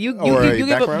buffer? You or a give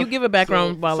background? a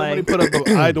background while Somebody I... put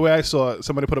up the way I saw it.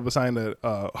 Somebody put up a sign that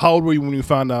how old were you when you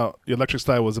found out your electric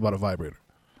slide was about a vibrator?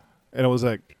 And it was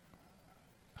like,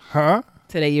 huh?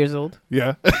 Today years old.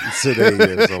 Yeah. Today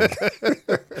years old.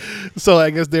 So I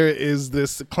guess there is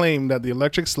this claim that the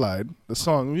electric slide, the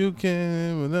song "You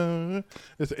Can,"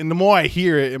 and the more I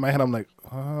hear it in my head, I'm like,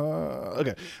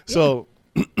 okay. So,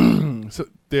 so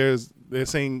they're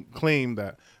saying claim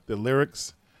that the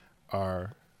lyrics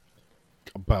are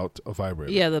about a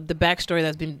vibrator. Yeah, the backstory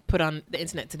that's been put on the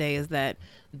internet today is that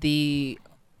the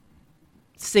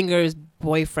singer's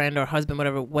boyfriend or husband,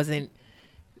 whatever, wasn't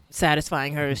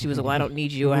satisfying her. She was like, well, I don't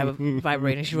need you. I have a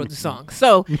vibrator. And she wrote the song.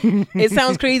 So it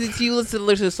sounds crazy to you. Listen to the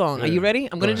lyrics of the song. Are you ready?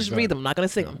 I'm going to just read them. I'm not going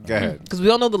to sing them. Go ahead. Because we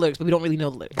all know the lyrics, but we don't really know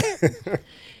the lyrics.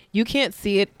 You can't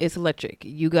see it. It's electric.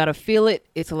 You got to feel it.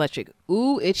 It's electric.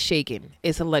 Ooh, it's shaking.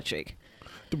 It's electric.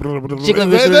 Is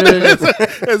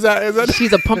that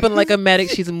She's a pumping like a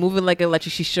medic. She's a moving like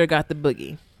electric. She sure got the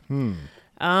boogie.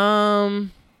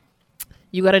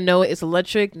 You got to know it. It's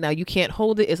electric. Now, you can't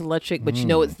hold it. It's electric, but you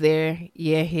know it's there.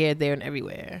 Yeah, here, there, and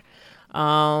everywhere.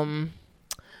 I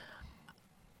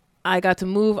got to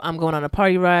move. I'm going on a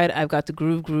party ride. I've got to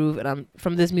groove. And I'm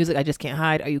from this music. I just can't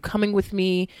hide. Are you coming with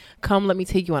me? Come, let me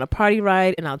take you on a party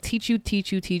ride, and I'll teach you.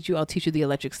 I'll teach you the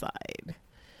electric slide.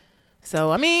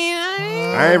 So, I mean,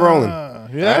 I ain't rolling.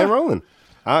 Yeah. I ain't rolling.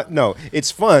 No,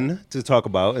 it's fun to talk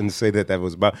about and say that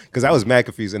was about, because I was mad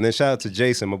confused. And then shout out to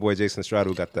Jason, my boy Jason Estrada,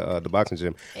 who got the boxing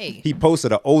gym. Hey. He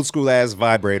posted an old school ass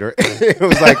vibrator. It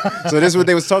was like, so this is what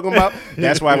they was talking about.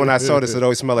 That's why when I saw this, it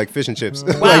always smelled like fish and chips.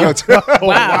 Wow. Like,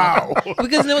 Wow.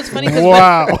 Because you know what's funny? Because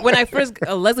Wow. when I first,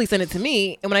 Leslie sent it to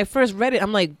me, and when I first read it,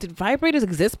 I'm like, did vibrators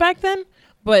exist back then?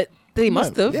 But they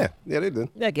must have. yeah, they did.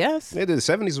 I guess. They did. The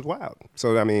 70s was wild.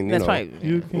 So I mean, That's know, right.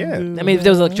 Yeah. I mean, if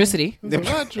there was electricity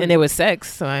and there was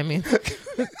sex, so I mean,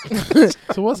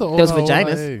 So what's a Those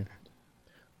vaginas.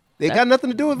 They got nothing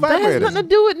to do with that has vibrators. nothing to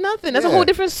do with nothing. That's a Yeah. whole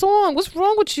different song. What's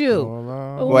wrong with you?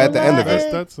 Well, at the end of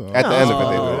it. That's At the end of it,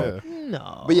 they No. did.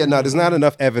 No, But yeah, no, there's not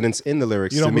enough evidence in the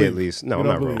lyrics You to don't me, at believe? least. No, You I'm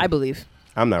don't not believe? wrong. I believe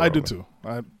I'm not. I wrong. do too.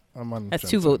 I'm on. that's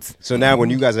Jen's 2 side. votes. So now, when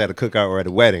you guys are at a cookout or at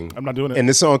a wedding, I'm not doing it. and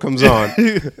this song comes on,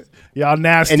 Y'all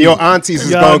nasty. and your aunties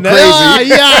is Y'all going crazy.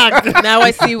 Yeah. Now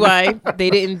I see why they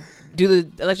didn't do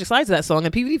the electric slides to that song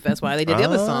at PVD Fest. Why they did the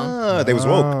other song. Ah, they was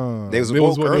woke. They was They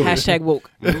was woke woke. early. Hashtag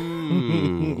woke.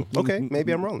 Okay,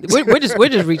 maybe I'm wrong. We're just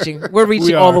reaching. We're reaching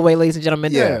We all are. the way, ladies and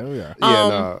gentlemen. Yeah, we are. Yeah,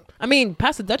 no. I mean,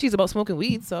 Pastor Dutchie's about smoking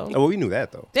weed, so Oh, well, we knew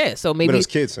that though. yeah. So But maybe it was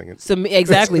kids singing.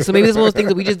 exactly. So maybe this is one of those things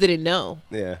that we just didn't know.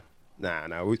 Yeah. Nah.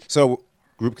 So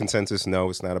group consensus,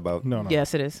 no, it's not about. No.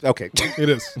 Yes, it is. Okay. It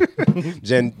is.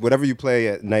 Jen, whatever you play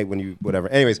at night when you whatever.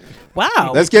 Anyways,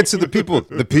 Wow. let's get to the people.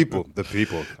 The people.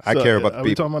 I So, care about Are the we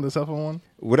people. talking about the cell phone one?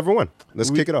 Whatever one. Let's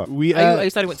kick it off. We Are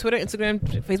you starting with Twitter, Instagram,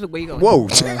 Facebook? Where you going? Whoa.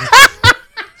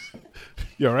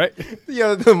 You all right?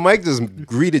 Yeah, the mic just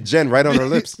greeted Jen right on her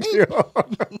lips. Boogie,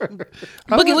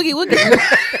 woogie.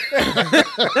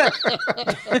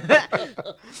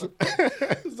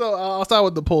 So I'll start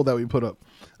with the poll that we put up.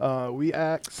 We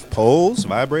asked. Polls,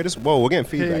 vibrators. Whoa, we're getting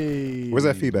feedback. Hey. Where's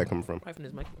that feedback coming from? Right from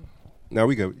this microphone. No,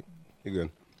 we good. You good.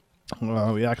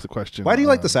 We asked a question. Why do you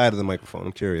like the side of the microphone?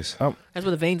 I'm curious. That's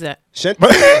where the veins at.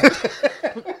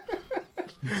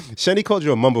 Shenny called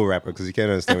you a mumble rapper because he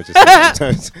can't understand what you're saying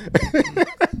sometimes.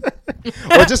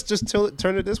 Or just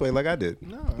turn it this way like I did.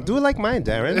 No. Do it like mine,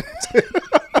 Darren.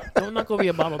 Don't knock over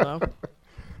your bottle, though.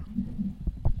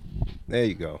 There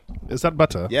you go. Is that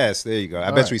better? Yes, there you go. I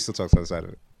bet right. you he still talks on the side of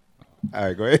it. All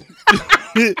right, go ahead.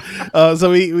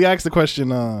 So we asked the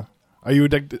question. Are you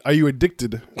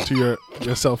addicted to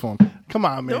your cell phone? Come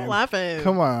on, man. Don't laugh at him.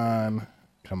 Come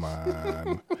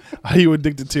on. Are you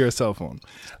addicted to your cell phone?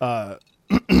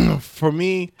 For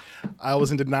me, I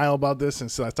was in denial about this, and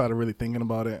so I started really thinking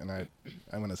about it, and I'm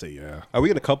gonna say yeah. Are we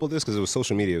going to couple this? Because it was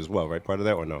social media as well, right? Part of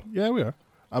that or no? Yeah, we are.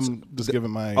 I'm just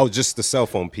giving my. Oh, just the cell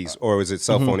phone piece, or is it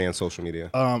cell phone and social media?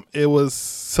 It was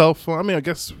cell phone. I mean, I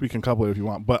guess we can couple it if you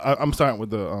want, but I'm starting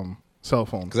with the cell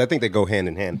phone. Because I think they go hand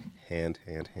in hand.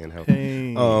 Handheld.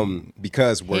 Hey.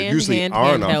 Because we're usually on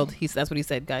our handheld. That's what he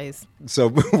said, guys. so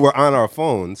we're on our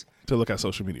phones To look at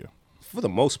social media. for the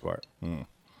most part.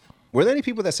 Were there any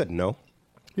people that said no?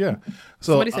 Yeah.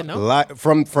 So Somebody said no.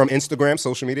 From Instagram,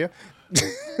 social media?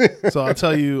 So I'll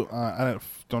tell you, I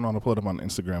don't know how to pull it up on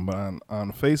Instagram, but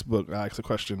on Facebook, I asked a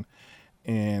question,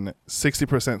 and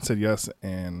 60% said yes,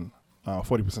 and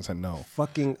 40% said no.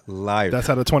 Fucking liar. That's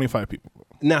out of 25 people.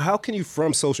 Now, how can you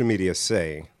from social media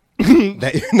say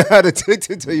that you're not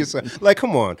addicted to yourself? Like,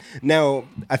 come on. Now,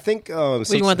 I think... What,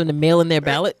 you want them to mail in their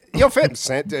ballot? Yo, fam,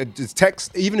 just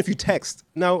text. Even if you text.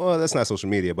 No, that's not social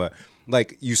media, but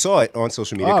like you saw it on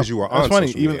social media because you were on That's funny.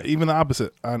 social media. Even the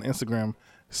opposite on Instagram,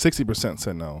 60%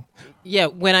 said no. Yeah,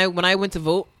 when I went to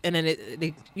vote, and then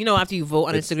it after you vote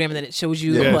on Instagram, and then it shows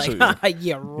you, Yeah, I'm it like, shows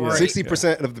yeah, right.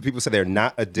 60% of the people said they're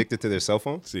not addicted to their cell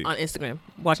phone See, On Instagram,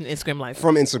 watching Instagram Live.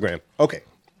 from Instagram. Okay,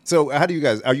 so how do you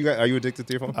guys? Are you addicted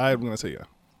to your phone? I'm gonna say yeah.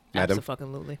 Madam?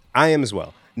 Absolutely. I am as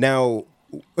well. Now,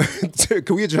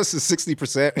 can we address the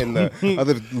 60% and the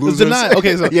other losers? Deny.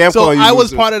 Okay, so, yeah, I'm so calling you I was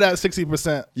losers. part of that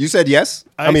 60%. You said yes.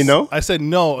 I mean no. I said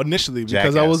no initially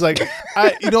because I Jackass. was like,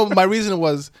 my reason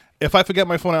was if I forget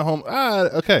my phone at home,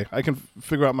 okay, I can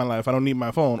figure out my life. I don't need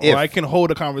my phone, If- or I can hold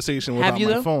a conversation without you,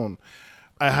 my though? phone.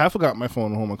 I have forgot my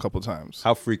phone at home a couple times.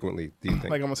 How frequently do you think?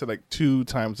 Like I'm gonna say like 2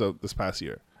 times of this past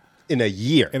year in a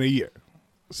year. in a year.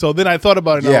 So then I thought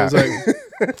about it and I was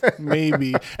like,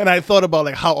 maybe. And I thought about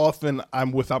like how often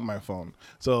I'm without my phone.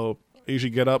 So I usually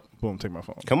get up, boom, take my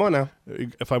phone. Come on now.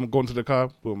 If I'm going to the car,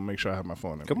 boom, make sure I have my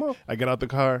phone. Come on. I get out the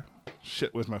car,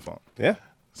 shit, where's my phone? Yeah.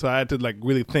 So I had to like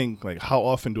really think like how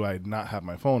often do I not have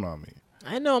my phone on me?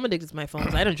 I know I'm addicted to my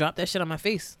phone. I done dropped that shit on my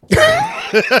face.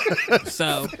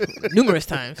 So numerous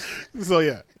times. So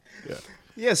yeah.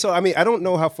 Yeah, so I mean, I don't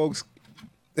know how folks,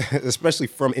 especially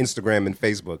from Instagram and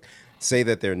Facebook, say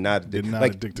that they're not addicted. They're not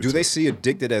Like, addicted do to they it. see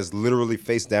addicted as literally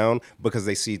face down because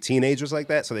they see teenagers like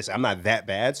that? So they say, I'm not that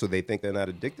bad, so they think they're not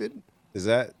addicted? Is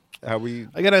that how we...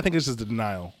 Again, I think it's just the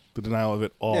denial. the denial of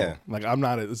it all. Yeah. Like I'm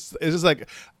not. It's just like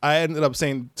I ended up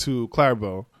saying to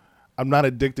Clarabelle, I'm not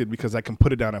addicted because I can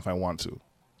put it down if I want to.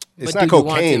 It's But not do you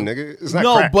want cocaine, to? nigga. It's not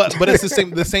No, crack. but it's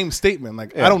the same statement.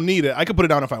 Like Yeah. I don't need it. I can put it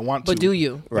down if I want to. But do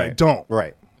you? I right. don't.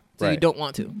 Right. So right. you don't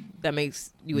want to. That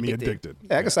makes you Me addicted. addicted.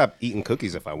 Yeah, I can stop eating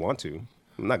cookies if I want to.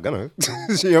 I'm not gonna. You know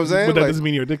what I'm saying? But that Like, doesn't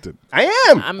mean you're addicted. I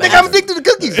am. I'm I'm addicted to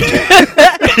cookies.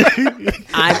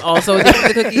 I'm also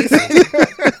addicted to cookies.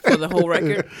 For the whole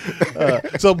record.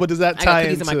 So, but does that I got tie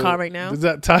cookies into in my car right now. Does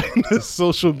that tie into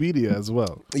social media as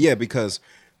well? Yeah, because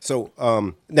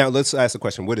now let's ask the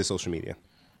question: what is social media?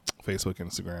 Facebook,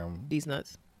 Instagram, These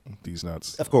nuts. these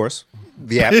nuts. Of course,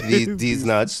 the app, these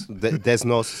nuts, there's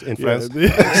no in France.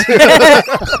 Good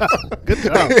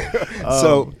job.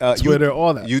 So Twitter,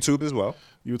 all that. YouTube as well,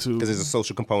 YouTube. because there's a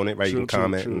social component, right? True, You can true,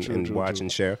 comment true, and, true, and true, watch true.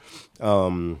 and share.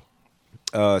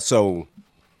 So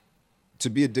to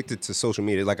be addicted to social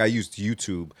media, like I used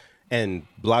YouTube and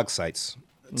blog sites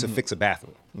to fix a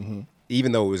bathroom,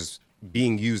 even though it was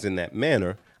being used in that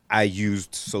manner. I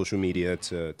used social media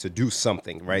to do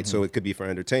something, right? So it could be for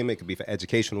entertainment, it could be for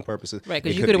educational purposes. Right,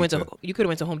 because It you could could have be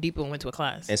went to Home Depot and went to a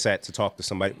class. and sat to talk to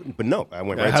somebody, but no, I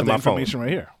went I right have to the my phone. information right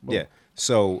here. Boom. Yeah,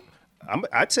 so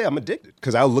I'd say I'm addicted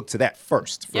because I'll look to that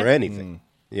first for Yeah. anything.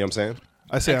 You know what I'm saying?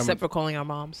 I say Except for calling our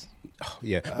moms.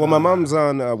 Yeah. Well, my mom's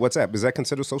on WhatsApp. Is that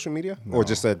considered social media or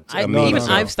just a Even meme? no.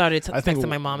 I've started I think- texting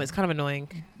my mom. It's kind of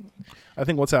annoying. I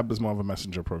think WhatsApp is more of a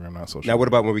messenger program, not social. Now, what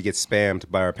about when we get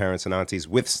spammed by our parents and aunties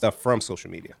with stuff from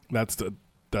social media?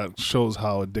 That shows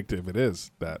how addictive it is.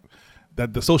 That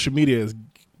the social media is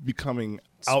becoming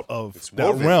out of that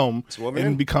woven. realm It's woven in.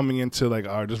 and becoming into like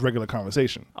our just regular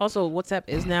conversation. Also, WhatsApp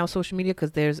is now social media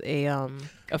because there's a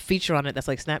feature on it that's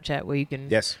like Snapchat where you can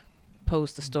Yes.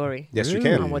 post a story. Yes, you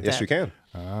Really? can. On WhatsApp. Yes, you can.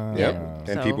 Ah. Yep. And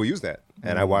So- people use that.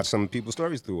 And I watch some people's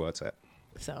stories through WhatsApp.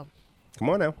 So Come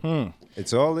on now.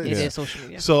 It's all it it is is. social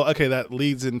media. So okay, that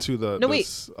leads into the. No, wait.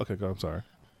 Okay, go. I'm sorry.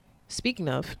 Speaking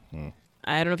of,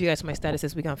 I don't know if you guys saw my status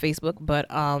this week on Facebook, but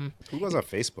Who was on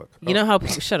Facebook? you know how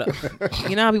people shut up.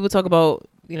 You know how people talk about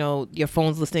your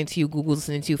phone's listening to you, Google's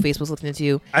listening to you, Facebook's listening to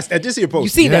you, I did see your post. You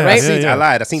seen that, Yeah, right? I seen it. yeah. I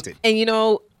lied. I seen it.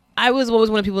 and I was always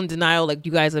one of the people in denial. Like,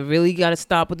 you guys have really got to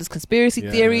stop with this conspiracy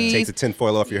Yeah. theories. Take the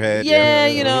tinfoil off your head. Yeah,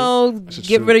 That's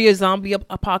get true. rid of your zombie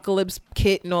apocalypse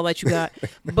kit and all that you got.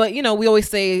 But, we always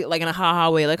say, like, in a ha-ha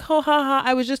way, like, oh, ha-ha,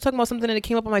 I was just talking about something and it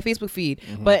came up on my Facebook feed.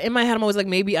 But in my head, I'm always like,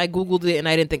 maybe I Googled it and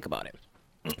I didn't think about it.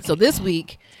 So this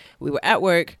week, we were at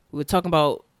work. We were talking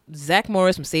about Zach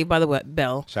Morris from Saved by the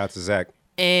Bell. Shout out to Zach.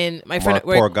 And my friend Mark at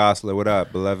work Poor Gosler. What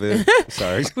up, beloved?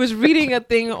 Sorry. was reading a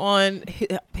thing on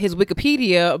his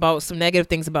Wikipedia about some negative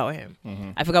things about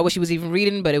him. I forgot what she was even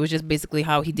reading, but it was just basically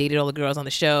how he dated all the girls on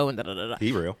the show and da-da-da-da.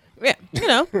 He real. Yeah,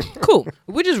 cool.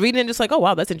 We're just reading it just like, oh,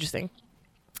 wow, that's interesting.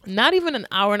 Not even an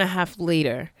hour and a half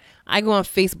later, I go on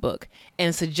Facebook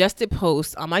and suggested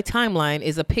post on my timeline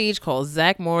is a page called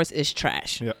Zach Morris is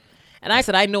Trash. Yeah. And I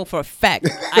said, I know for a fact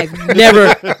I've never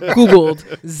Googled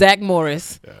Zach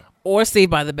Morris or Saved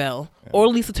by the Bell or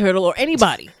Lisa Turtle or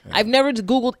anybody. I've never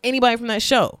Googled anybody from that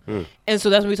show. And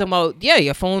so that's what we're talking about. Yeah,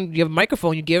 your phone, you have a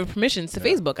microphone, you give permissions to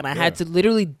Facebook. And I had to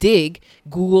literally dig,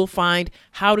 Google, find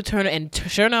how to turn it. And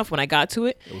sure enough, when I got to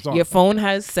it, was on. your phone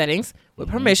has settings with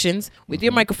permissions with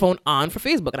your microphone on for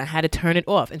Facebook. And I had to turn it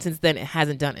off. And since then, it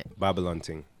hasn't done it. Babylon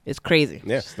ting. It's crazy.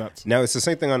 Yeah. nuts. Now it's the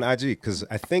same thing on IG because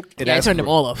I think it Yeah, I asks turned for, them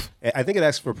all off. I think it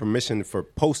asks for permission for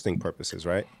posting purposes,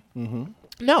 right?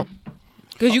 No.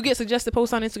 Because you get suggested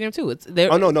posts on Instagram too. It's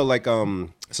there. Oh no, like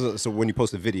so when you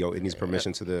post a video, it needs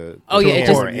permission to the Oh, yeah, it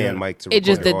camera just- and mic to It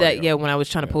just record did the that, audio. yeah, when I was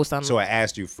trying to post on So I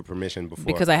asked you for permission before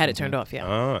because I had it turned off,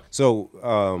 yeah. So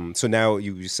now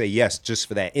you say yes just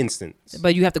for that instance.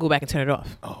 But you have to go back and turn it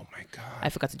off. Oh my god! I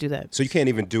forgot to do that. So you can't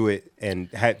even do it and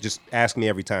just ask me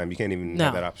every time. You can't even No.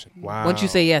 have that option. Wow. Once you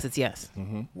say yes, it's yes.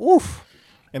 Woof.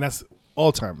 And that's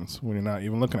all times when you're not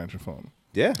even looking at your phone.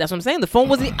 Yeah. That's what I'm saying. The phone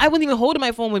wasn't. I wasn't even holding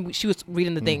my phone when she was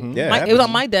reading the thing. Yeah, it it was happens.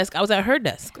 on my desk. I was at her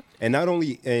desk. And not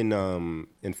only in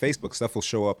Facebook, stuff will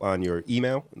show up on your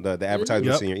email, the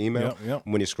advertisements Yep, in your email, yep, yep.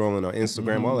 when you're scrolling on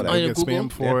Instagram, all of On that. your Get Google? spam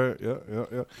for it.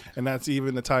 Yeah. And that's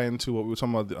even to tie into what we were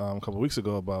talking about a couple of weeks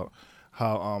ago about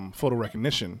how photo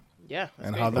recognition Yeah.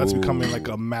 and how that's becoming like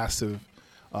a massive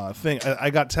thing.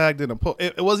 I got tagged in a post.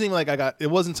 It wasn't even like it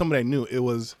wasn't somebody I knew. It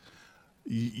was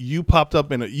you popped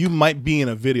up you might be in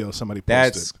a video somebody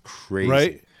posted. That's crazy.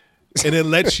 Right? And it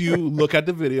lets you look at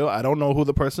the video. I don't know who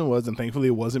the person was, and thankfully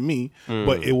it wasn't me,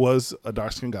 but it was a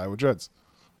dark-skinned guy with dreads.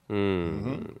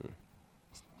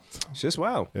 It's just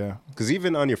wow. Yeah. Because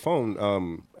even on your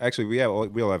phone, actually we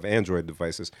all have Android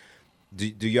devices.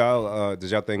 Do y'all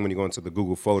does y'all think when you go into the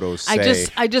Google Photos say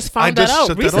I just found that just out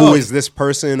shut that recently. who is this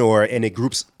person, or and it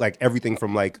groups like everything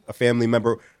from like a family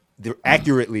member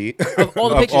accurately Of all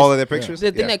the pictures. all of their pictures.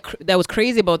 The thing that was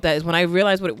crazy about that is when I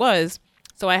realized what it was.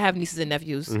 So I have nieces and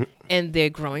nephews, Mm-hmm. and they're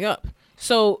growing up.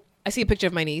 So I see a picture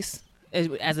of my niece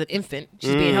as an infant.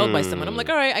 She's being held by someone. I'm like,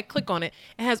 all right. I click on it.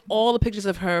 It has all the pictures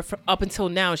of her up until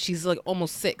now. She's like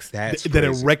almost 6. That's that it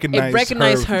crazy. recognized, It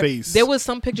recognized her her. face. There was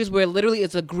some pictures where literally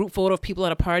it's a group photo of people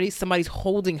at a party. Somebody's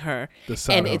holding her, The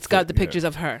side and of her it's got the face, yeah. pictures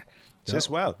of her. Just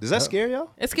wow. Does that scare y'all?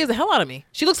 It scares the hell out of me.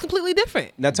 She looks completely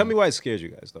different. Now tell me why it scares you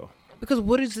guys though. Because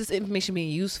what is this information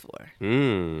being used for?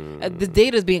 Mm. The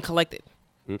data is being collected.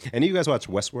 And you guys watch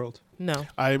Westworld? No.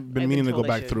 I've been I've meaning been to go told I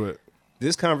back should. through it.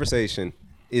 This conversation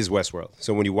is Westworld.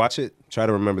 So when you watch it, try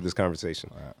to remember this conversation.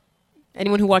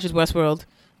 Anyone who watches Westworld,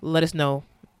 let us know.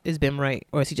 Is Bim right,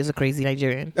 or is he just a crazy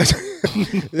Nigerian?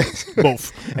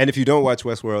 Both. And if you don't watch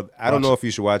Westworld, I don't Watch know it. if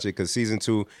you should watch it because season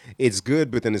 2, it's good,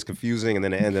 but then it's confusing, and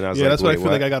then the end, and I was Yeah, like, that's why I wait, feel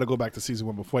what? like I got to go back to season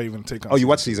 1 before I even take on. Oh, you season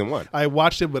watched two. season 1? I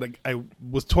watched it, but I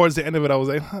was towards the end of it. I was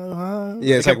like,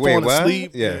 Yeah, it's I kept like, wait, falling what?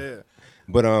 asleep. Yeah.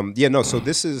 But yeah, no. So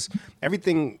this is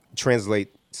everything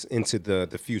translates into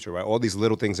the future, right? All these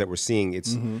little things that we're seeing,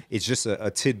 it's just a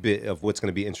tidbit of what's going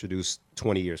to be introduced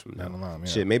 20 years from now. Down the line, yeah.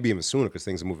 Shit, maybe even sooner because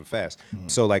things are moving fast.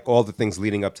 So like all the things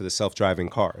leading up to the self-driving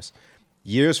cars,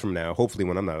 years from now, hopefully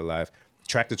when I'm not alive,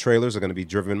 tractor trailers are going to be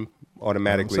driven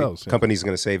automatically. themselves, yeah. Companies are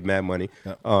going to save mad money.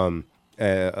 Yeah.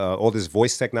 All this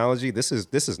voice technology, this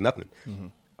is nothing.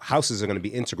 Houses are going to be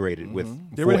integrated with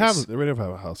They already voice.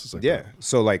 have houses like Yeah. that.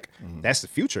 So like that's the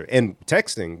future. And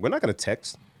texting, we're not gonna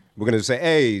text. We're gonna say,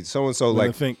 hey, so and so gonna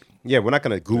like think. Yeah, we're not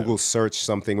gonna Google search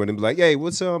something. We're gonna be like, hey,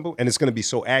 what's up? And it's gonna be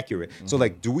so accurate. So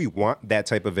like, do we want that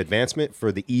type of advancement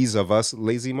for the ease of us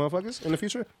lazy motherfuckers in the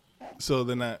future? So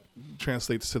then that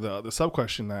translates to the sub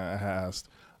question that I asked.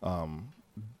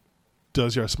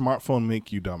 Does your smartphone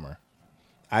make you dumber?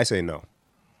 I say no.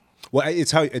 Well,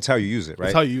 it's how you use it, right?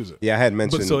 It's how you use it. Yeah, I had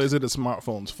mentioned. But so is it a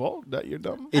smartphone's fault that you're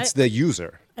dumb? it's the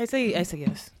user. I say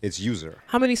yes. It's user.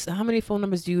 How many phone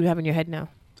numbers do you have in your head now?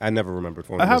 I never remembered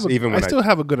phone I numbers, have. even when I still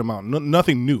have a good amount.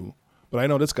 Nothing new, but I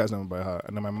know this guy's number by heart.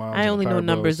 And then my mom. I only know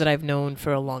numbers that I've known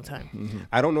for a long time.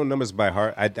 I don't know numbers by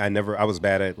heart. I was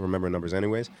bad at remembering numbers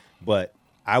anyways, but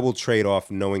I will trade off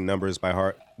knowing numbers by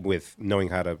heart with knowing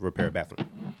how to repair a bathroom.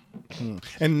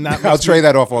 And that I'll makes trade me-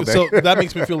 that off all day. So that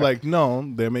makes me feel like no,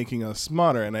 they're making us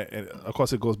smarter, and of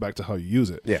course it goes back to how you use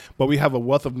it. Yeah. But we have a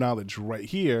wealth of knowledge right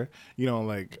here. You know,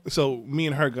 like so. Me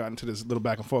and her got into this little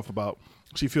back and forth about.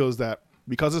 She feels that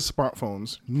because of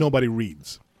smartphones, nobody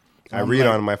reads. I I'm read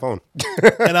like- on my phone.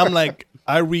 and I'm like,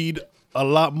 I read a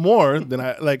lot more than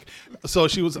I like. So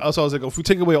she was. Also, I was like, if we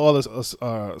take away all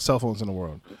the cell phones in the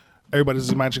world,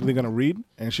 everybody's magically going to read.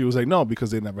 And she was like, no,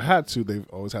 because they never had to. They've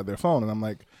always had their phone. And I'm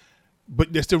like,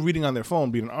 but they're still reading on their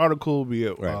phone, be it an article, be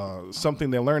it Right. something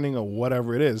they're learning or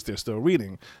whatever it is. They're still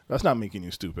reading. That's not making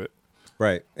you stupid.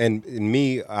 Right. And in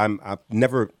me, I've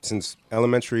never since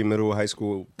elementary, middle, high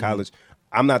school, college.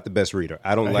 I'm not the best reader.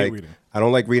 I don't I hate like reading. I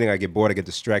don't like reading. I get bored. I get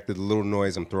distracted. A little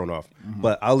noise, I'm thrown off.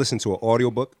 But I'll listen to an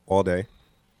audiobook all day.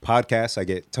 Podcasts, I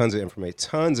get tons of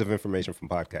information from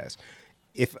podcasts.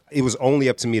 If it was only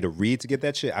up to me to read to get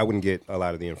that shit, I wouldn't get a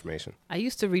lot of the information. I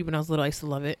used to read when I was little. I used to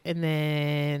love it, and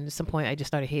then at some point I just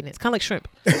started hating it. It's kind of like shrimp.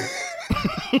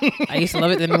 I used to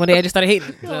love it, then one day I just started hating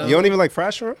it. So. You don't even like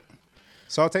fried shrimp?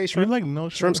 Sauteed You shrimp? like no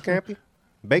Shrimp scampi?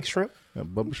 Baked shrimp?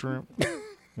 bubble shrimp.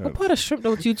 What part of shrimp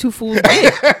don't you two fools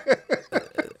make?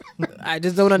 I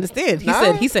just don't understand.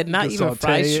 He said not You even can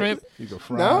fried saute it. shrimp. You can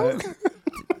fry No? it.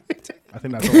 I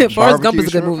think that's all. Forrest Gump Barbecue is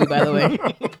a good shrimp? movie, by the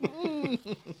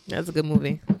way. That's a good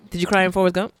movie. Did you cry in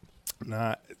Forrest Gump?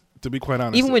 Nah, to be quite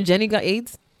honest. Even when Jenny got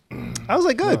AIDS? I was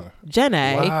like, good.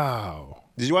 Jenny. Wow.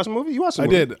 Did you watch the movie? You watched the I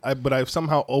movie. did, but I've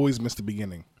somehow always missed the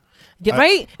beginning. Yeah,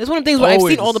 right? It's one of the things where I've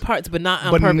Always. seen all the parts, but not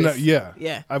on But purpose. yeah,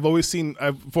 Yeah. I've always seen.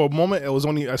 For a moment, it was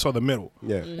only I saw the middle.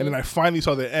 Yeah. and then I finally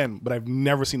saw the end, but I've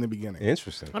never seen the beginning.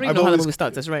 Interesting. I don't even I've know how the always- movie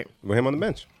starts. That's right. With him on the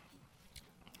bench.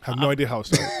 Have no idea how it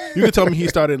started. You could tell me he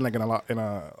started in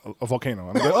a volcano.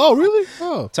 I'm like, oh really?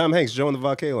 Oh, Tom Hanks, Joe and the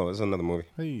Volcano. It's another movie.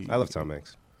 Hey. I love Tom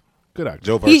Hanks. good actor.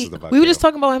 Joe versus the Volcano. We were just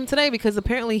talking about him today because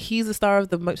apparently he's the star of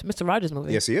the Mr. Rogers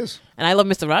movie. Yes, he is. And I love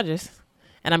Mr. Rogers.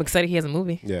 And I'm excited he has a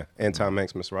movie. Yeah, and Tom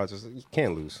Hanks, Mr. Rogers. You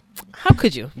can't lose. How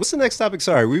could you? What's the next topic?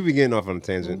 Sorry, we be getting off on a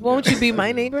tangent. Won't you be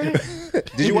my neighbor?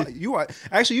 Did you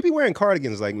actually you be wearing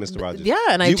cardigans like Mr. Rogers? Yeah,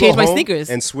 and Do I you go changed my home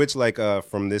sneakers. and switch like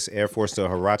from this Air Force to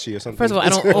Hirachi or something. First of all, I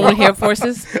don't own Air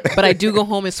Forces, but I do go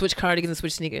home and switch cardigans and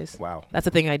switch sneakers. Wow. That's the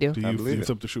thing I do. Do I you believe it.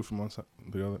 flip the shoe from one side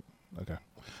to the other? Okay.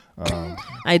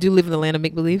 I do live in the land of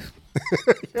make believe.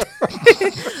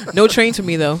 No trains for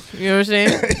me though. You know what I'm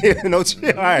saying? No, all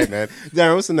right, man.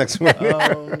 Darren, what's the next one?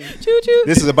 Choo choo.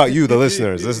 This is about you, the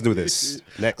listeners. Let's do this.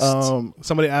 Next.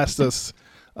 Somebody asked us,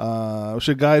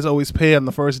 should guys always pay on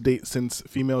the first date since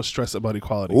females stress about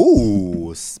equality?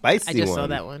 Ooh, spicy I just one. saw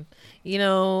that one. You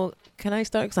know, can I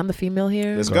start? Because I'm the female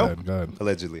here. Let's Go go. ahead, go ahead.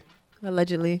 Allegedly.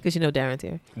 Allegedly, because you know Darren's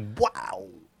here. Wow.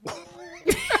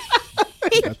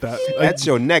 That's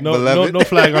your neck, no, beloved. No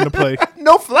flag on the play.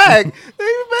 No flag.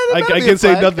 I can't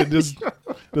say nothing. Just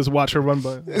watch her run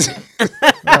by.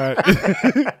 All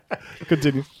right.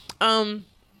 Continue.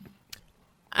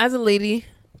 As a lady,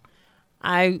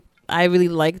 I really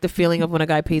like the feeling of when a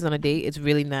guy pays on a date. It's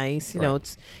really nice. You know,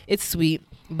 it's sweet.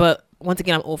 But once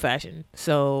again, I'm old fashioned.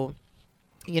 So,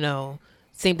 you know,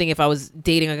 same thing if I was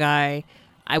dating a guy,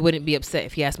 I wouldn't be upset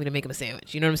if he asked me to make him a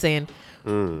sandwich. You know what I'm saying?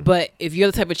 But if you're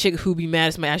the type of chick who be mad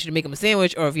if somebody asks you to make him a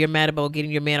sandwich, or if you're mad about getting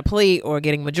your man a plate or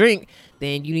getting him a drink,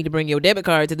 then you need to bring your debit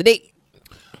card to the date.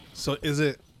 So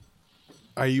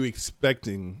are you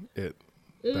expecting it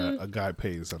that a guy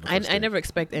pays on the first I date? never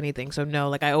expect anything. So no,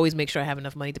 like I always make sure I have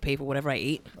enough money to pay for whatever I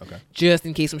eat. Okay. Just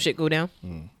in case some shit go down.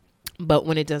 But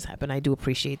when it does happen, I do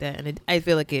appreciate that. And I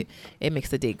feel like it makes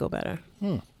the date go better.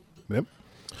 Yep. Okay.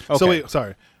 So wait,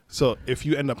 sorry. So if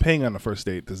you end up paying on the first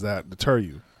date, does that deter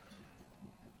you?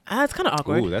 It's kind of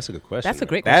awkward. Ooh, that's a good question. That's a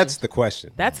great That's question. the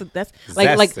question. That's That's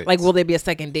it. like will there be a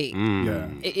second date? Yeah.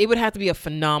 It would have to be a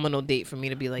phenomenal date for me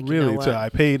to be like, you know Really? what? So I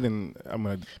paid and I'm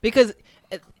gonna. Because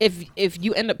if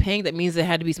you end up paying, that means there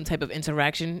had to be some type of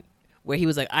interaction where he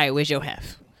was like, all right, where's your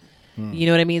half? You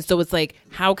know what I mean? So it's like,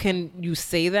 how can you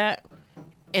say that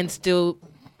and still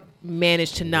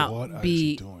manage to not What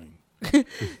be are you doing?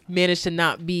 manage to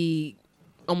not be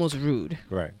almost rude?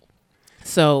 Right.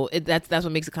 So that's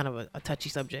what makes it kind of a touchy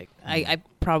subject. I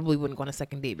probably wouldn't go on a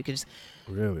second date because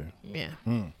Really? yeah.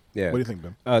 Yeah. What do you think,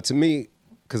 Ben? To me,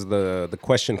 because the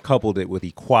question coupled it with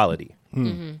equality.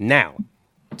 Now,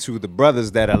 to the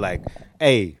brothers that are like,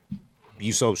 hey,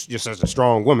 you're such a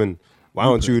strong woman. Why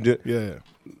don't you do? Yeah.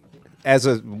 As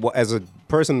a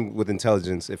person with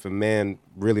intelligence, if a man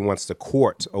really wants to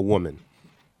court a woman,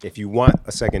 if you want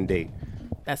a second date,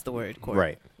 That's the word. Court.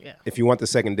 right? Yeah. If you want the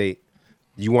second date,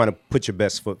 you want to put your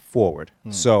best foot forward.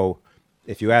 So,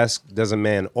 if you ask, does a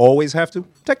man always have to?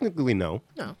 Technically, no.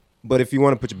 No. But if you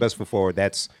want to put your best foot forward,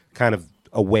 that's kind of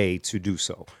a way to do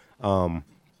so.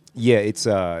 Yeah, it's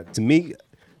to me,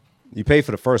 you pay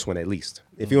for the first one at least.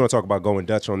 If you want to talk about going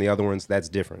Dutch on the other ones, that's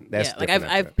different. That's yeah. Like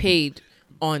different I've paid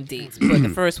on dates, but the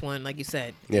first one, like you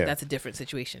said, Yeah. that's a different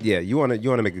situation. Yeah, you want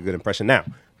to make a good impression. Now,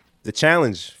 the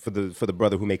challenge for the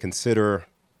brother who may consider,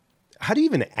 how do you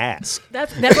even ask?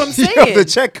 That's what I'm saying. Yo, the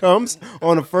check comes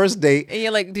on a first date. And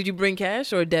you're like, did you bring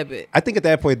cash or debit? I think at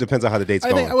that point it depends on how the date's I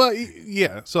going. think. Well,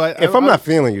 yeah. So If I'm not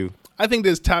feeling you, I think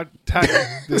there's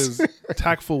there's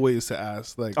tactful ways to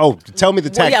ask. Like, oh, tell me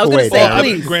the Well, yeah, I tactful was way. gonna say, Dad.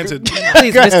 please. granted,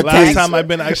 Please, Go ahead, Mr. last please. time I've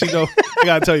been actually though, I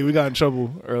gotta tell you, we got in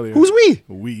trouble earlier. Who's we?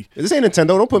 We. This ain't Nintendo.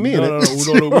 Don't put me in it.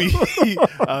 No, we.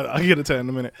 I'll get into that in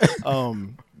a minute.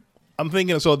 I'm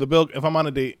thinking. So the bill. If I'm on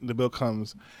a date, the bill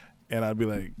comes, and I'd be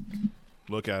like,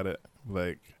 look at it,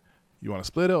 like, you want to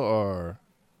split it or,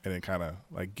 and then kind of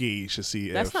like gauge to see.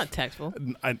 That's if, not tactful.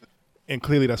 And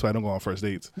clearly that's why I don't go on first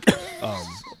dates.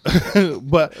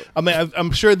 But I mean,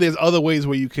 I'm sure there's other ways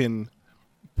where you can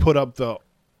put up the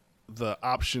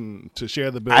option to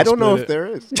share the bill. I don't know if split there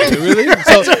is. it. Really?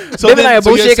 So Babe and I are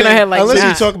both you're shaking our saying- head like, Unless nah.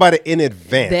 you talk about it in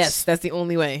advance. That's the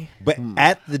only way. But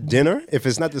at the dinner, if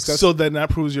it's not discussed, So then that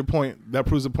proves your point. That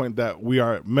proves the point that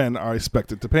men are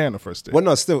expected to pay on the first date. well,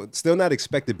 no, still not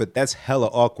expected. But that's hella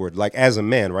awkward. Like as a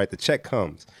man, right? The check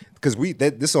comes because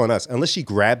this is on us. Unless she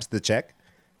grabs the check,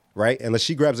 right? Unless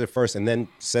she grabs it first and then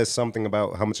says something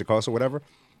about how much it costs or whatever,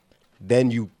 then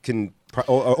you can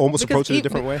almost approach it a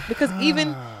different way. Because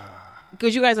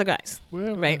because you guys are guys,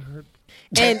 right?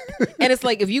 And it's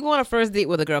like if you go on a first date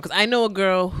with a girl, because I know a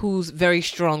girl who's very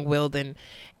strong-willed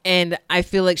and I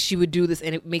feel like she would do this,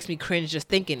 and it makes me cringe just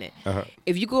thinking it.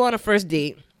 If you go on a first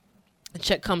date, the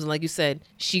check comes, and like you said,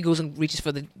 she goes and reaches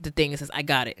for the thing and says, "I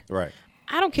got it." Right.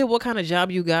 I don't care what kind of job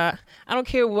you got. I don't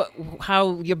care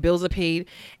how your bills are paid.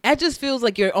 It just feels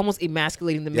like you're almost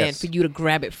emasculating the man Yes. for you to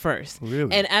grab it first.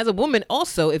 Really? And as a woman,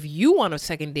 also, if you want a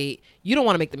second date, you don't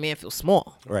want to make the man feel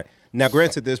small. Right. Now,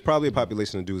 granted, there's probably a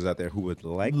population of dudes out there who would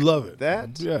Love it.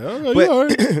 that. Yeah. Okay, But, yeah, all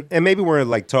right. and maybe we're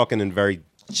like talking in very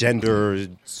gender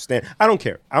stand. I don't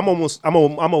care. I'm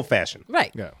old fashioned,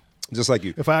 Right. Yeah. just like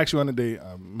you. If I ask you on a date,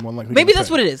 I'm more likely. Maybe to that's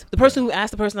pay. what it is. The person who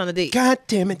asked the person on the date. God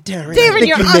damn it, Darren! Darren, I think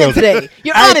you're you on it nailed today.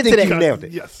 You're I on it think today. You nailed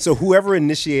it. Yes. So whoever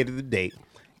initiated the date,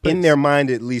 in their mind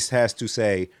at least has to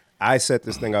say, "I set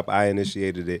this thing up. I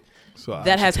initiated it. So I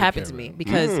that should has take happened care to of me it.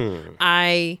 because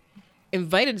I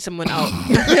invited someone out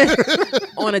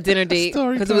on a dinner date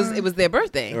Story because time. it was their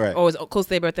birthday Right. or it was close to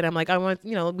their birthday. And I'm like, I want,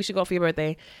 we should go for your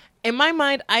birthday. In my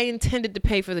mind, I intended to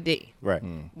pay for the date. Right.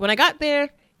 When I got there,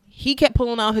 he kept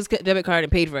pulling out his debit card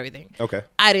and paid for everything. Okay.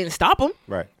 I didn't stop him.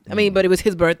 Right. I mean, but it was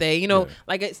his birthday, Yeah.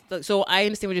 so I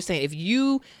understand what you're saying. If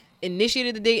you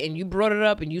initiated the date and you brought it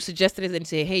up and you suggested it and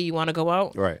say, hey, you want to go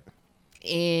out? Right.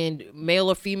 And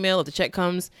male or female, if the check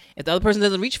comes, if the other person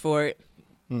doesn't reach for it,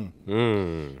 but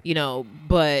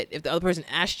if the other person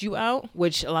asked you out,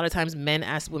 which a lot of times men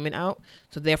ask women out,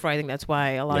 so therefore I think that's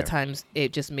why a lot of Yeah. times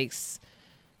it just makes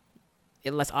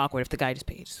it less awkward if the guy just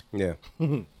pays. Yeah.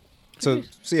 So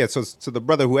the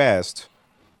brother who asked,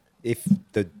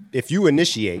 if you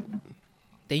initiate,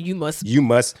 Then you must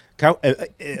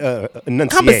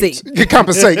enunciate.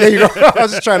 Compensate. There you go. I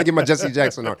was just trying to get my Jesse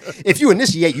Jackson on. If you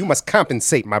initiate, you must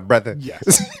compensate, my brother.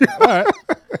 Yes. All right.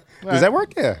 Does that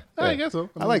work? Yeah. I Yeah. guess so.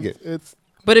 I like it. It's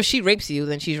But if she rapes you,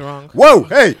 then she's wrong. Whoa!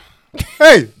 Hey!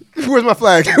 Where's my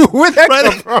flag? Where'd that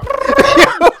come from?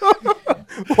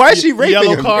 Why is she raping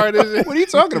yellow him? card, is it? What are you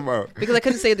talking about? Because I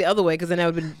couldn't say it the other way because then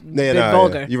that would have been Yeah,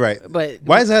 vulgar. You're right. But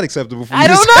why is that acceptable for you? I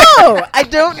to don't say? know. I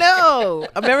don't know.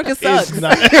 America sucks. it's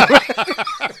not.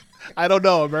 I don't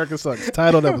know. America sucks.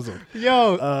 Titled episode.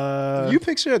 Yo, you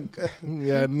picture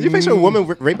Yeah. a woman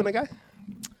raping a guy?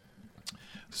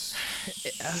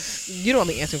 You don't want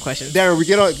me answering questions. Darren, we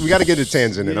got to get a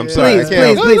tangent in. I'm Yeah. sorry. I Please,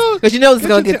 can't- please, please. Because you know this is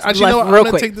going to get Actually, left no, real I'm gonna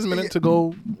quick. take this minute to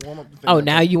go warm up the thing. Oh,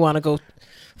 now you want to go.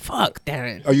 Fuck,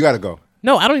 Darren. Oh, you got to go.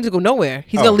 No, I don't need to go nowhere.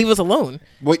 He's Oh. going to leave us alone.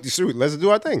 Wait, shoot, let's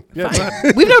do our thing. Yeah, go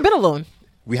ahead. We've never been alone.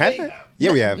 We haven't?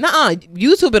 Yeah, we have. Nuh-uh.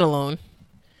 You two been alone.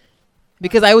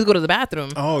 Because I always go to the bathroom.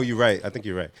 Oh, you're right. I think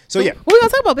you're right. So, yeah. What are we going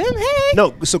to talk about, Ben? Hey.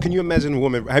 No, so can you imagine a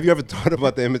woman? Have you ever thought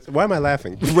about the image? Why am I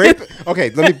laughing? Rape. Okay,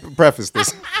 let me preface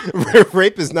this.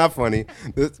 Rape is not funny.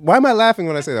 Why am I laughing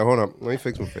when I say that? Hold on, let me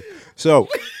fix my face. So,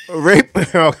 rape.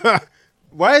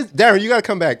 Why is Darren? You gotta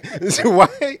come back. So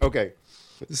why? Okay.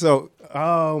 So,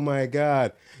 oh my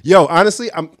God, yo, honestly,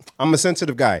 I'm a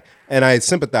sensitive guy, and I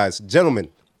sympathize, gentlemen.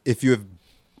 If you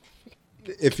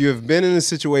have been in a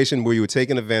situation where you were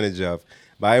taken advantage of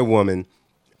by a woman,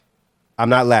 I'm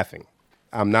not laughing.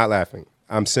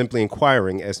 I'm simply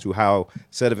inquiring as to how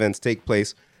said events take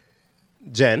place.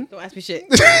 Jen, Don't ask me shit.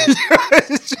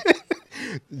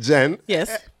 Jen,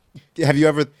 Yes. have you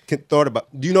ever thought about,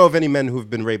 do you know of any men who have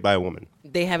been raped by a woman?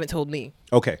 They haven't told me.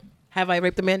 Okay. Have I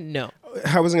raped a man? No.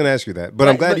 I wasn't going to ask you that, but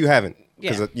I'm Right, glad but- you haven't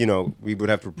because, Yeah. we would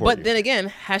have to report But you. then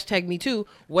again, hashtag me too.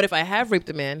 What if I have raped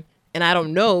a man and I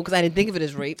don't know because I didn't think of it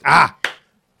as rape?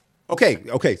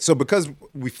 Okay. So because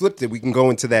we flipped it, we can go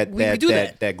into that We could do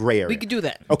that. that gray area. We could do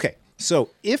that. Okay. So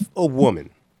if a woman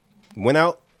went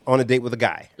out on a date with a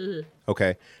guy,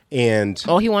 okay, and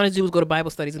All he wanted to do was go to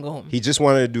Bible studies and go home. he just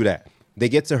wanted to do that. They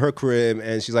get to her crib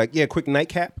and she's like, yeah, quick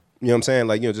nightcap. You know what I'm saying?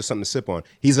 Like, just something to sip on.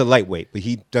 He's a lightweight, but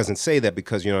he doesn't say that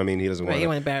because, you know what I mean? He doesn't Right, want he to,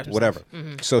 don't embarrass whatever.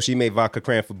 himself. So she made vodka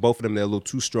cran for both of them. They're a little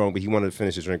too strong, but he wanted to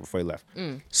finish his drink before he left.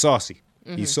 Saucy.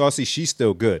 He's saucy. She's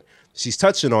still good. She's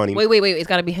touching on him. Wait. It's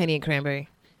got to be Henny and cranberry.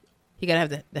 You got to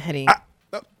have the Henny.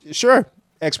 Sure.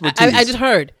 Expertise. I just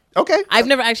heard. Okay. I've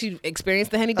never actually experienced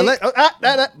the Henny date,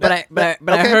 But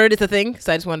I heard it's a thing,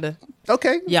 so I just wanted to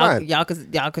Okay. y'all Fine.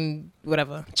 y'all can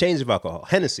whatever. Change of alcohol.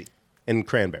 Hennessy and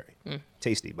cranberry.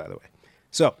 Tasty, by the way.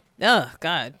 So, Oh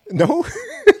God. no?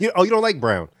 you don't like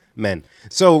brown men.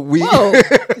 So we. Whoa.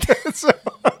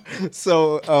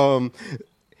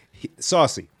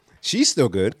 Saucy. She's still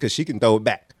good because she can throw it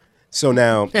back. So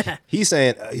now he's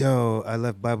saying, yo, I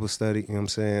left Bible study. You know what I'm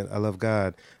saying? I love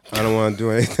God. I don't want to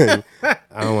do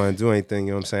anything.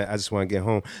 You know what I'm saying? I just want to get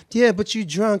home. Yeah, but you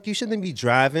drunk. You shouldn't be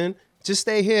driving. Just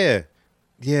stay here.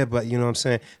 Yeah, but you know what I'm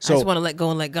saying? So I just want to let go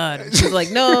and let God. She's like,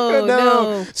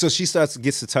 no. So she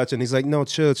gets to touch and he's like, no,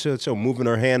 chill, moving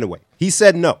her hand away. He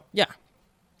said no. Yeah.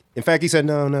 In fact, he said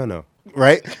no.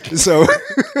 Right? So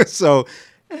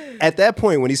at that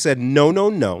point when he said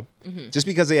no, just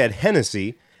because they had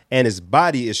Hennessy and his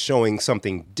body is showing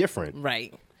something different,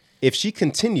 Right. if she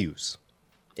continues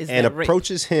Is and that rape?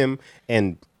 approaches him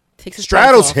and Takes his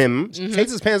straddles pants off. him,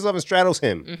 takes his pants off and straddles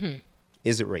him,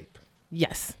 is it rape?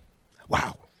 Yes.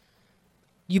 Wow.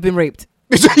 You've been raped.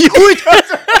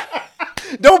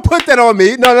 Don't put that on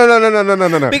me.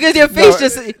 No. Because your face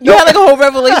you had like a whole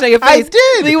revelation on your I face.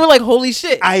 did. So you were like, holy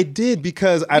shit. I did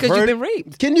because I've Because heard. you've been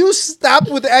raped. Can you stop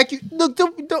with the Look,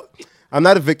 don't. I'm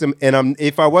not a victim, and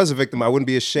if I was a victim, I wouldn't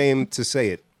be ashamed to say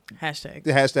it. Hashtag.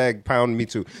 The hashtag pound me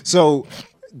too. So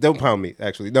don't pound me.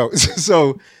 Actually, no.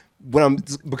 So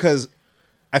because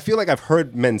I feel like I've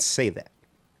heard men say that.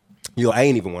 I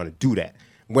ain't even want to do that.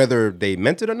 Whether they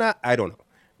meant it or not, I don't know.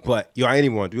 But yo, I didn't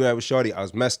even want to do that with Shorty. I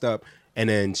was messed up, and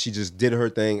then she just did her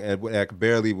thing and like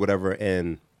barely whatever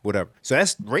and whatever. So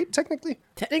that's rape technically.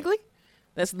 Technically,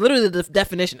 that's literally the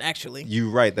definition. Actually, You're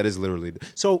right. That is literally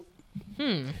so.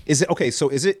 Is it okay? So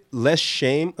is it less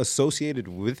shame associated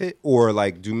with it, or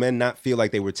like do men not feel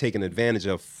like they were taken advantage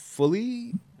of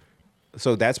fully?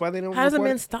 So that's why they don't. how does a report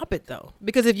man it? stop it though?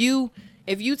 Because if you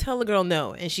tell a girl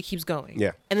no and she keeps going,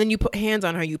 Yeah. and then you put hands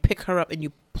on her, you pick her up and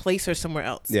you place her somewhere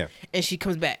else, Yeah. and she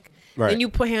comes back. Right. Then you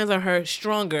put hands on her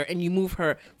stronger and you move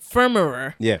her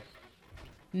firmer. Yeah.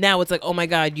 Now it's like, oh my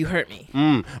God, you hurt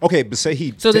me. Okay, but say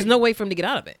he. So there's no way for him to get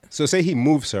out of it. So say he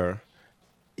moves her,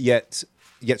 yet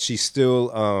she's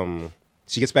still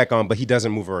she gets back on, but he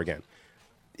doesn't move her again.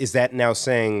 Is that now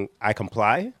saying I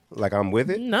comply? Like I'm with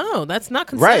it? No, that's not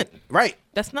consent. Right.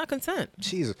 That's not consent.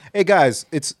 Jesus. Hey guys,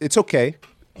 it's okay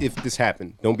if this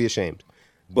happened. Don't be ashamed.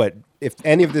 But if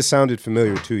any of this sounded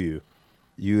familiar to you,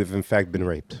 you have in fact been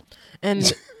raped.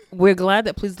 And we're glad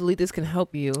that Please Delete This can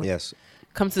help you Yes.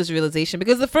 come to this realization,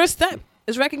 because the first step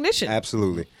is recognition.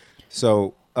 Absolutely.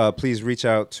 So please reach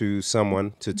out to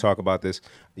someone to talk about this.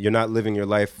 You're not living your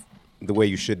life the way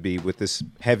you should be with this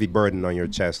heavy burden on your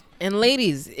chest. And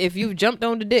ladies, if you've jumped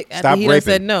on the dick after Stop he done raping.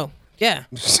 said no, yeah.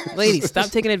 Ladies, stop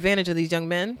taking advantage of these young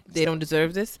men. They don't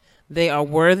deserve this. They are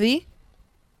worthy.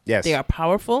 Yes. They are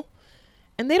powerful.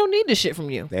 And they don't need this shit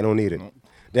from you. They don't need it.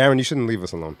 Darren, you shouldn't leave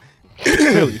us alone.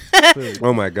 Clearly.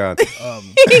 Oh my God.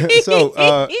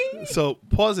 So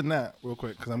pausing that real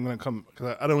quick because I'm gonna come.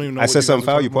 Cause I don't even know. I what said guys something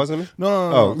are foul. You talking pausing me?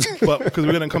 about. No. But because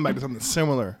we're gonna come back to something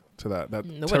similar to that No,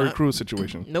 we're Terry not. Crews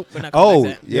situation. Nope, we're not going Oh,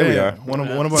 back to that. yeah, we are.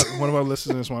 One of our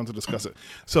listeners wanted to discuss it.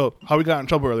 So how we got in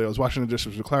trouble earlier? I was watching the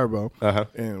Dishes with Clarabelle,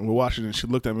 and we're watching it. She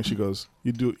looked at me. She goes,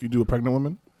 "You do a pregnant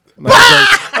woman?" And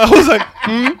I was like,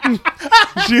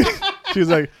 She was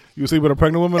like, "You sleep with a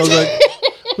pregnant woman?" I was like,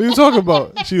 "What are you talking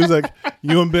about?" She was like,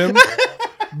 "You and Bim."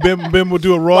 Bim will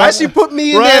do a raw. Why she put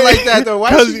me in there like that though?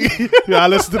 Why she? Yeah, I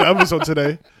listened to the episode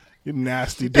today. You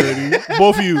nasty, dirty.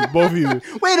 Both of you.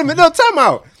 Wait a minute. No, time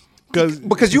out.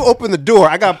 Because you opened the door,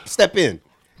 I got to step in.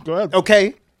 Go ahead.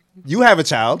 Okay. You have a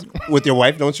child with your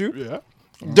wife, don't you? Yeah.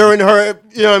 During her,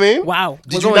 you know what I mean? Wow.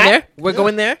 Did We're you going not? there? We're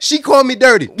going there? She called me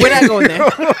dirty. We're not going there.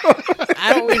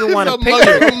 I don't even want to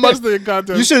picture. Mustard in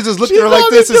context. You should have just looked at her like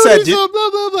this and said, blah, blah,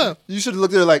 blah, blah. you should have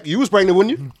looked at her like, you was pregnant,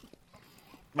 wouldn't you?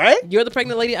 Right? You're the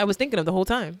pregnant lady I was thinking of the whole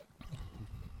time.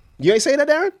 You ain't say that,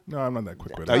 Darren? No, I'm not that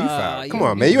quick with Oh, it. you foul. Come you-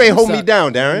 on, man. you You ain't hold me suck.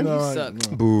 down, Darren. No, You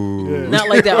suck. Boo. Not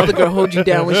like that other girl hold you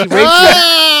down when she raped you.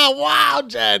 Ah, wow,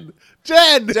 Jen.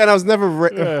 Jen, I was never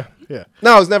raped. Yeah.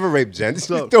 No, I was never raped, Jen.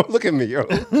 So- Don't look at me, yo.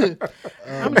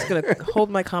 I'm just going to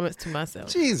hold my comments to myself.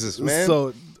 Jesus, man.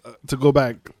 So to go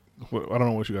back, I don't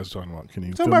know what you guys are talking about. Can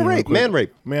you Talking fill about me in real rape, quick? man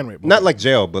rape. Man rape. Not like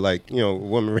jail, but like, you know, a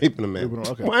woman raping a man.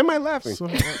 Okay. Why am I laughing? So-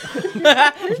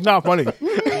 it's not funny.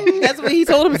 That's what he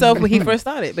told himself when he first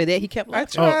started, but then he kept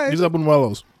laughing. Oh, these are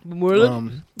Buñuelos.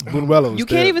 Buñuelos. You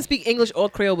can't even speak English or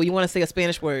Creole, but you want to say a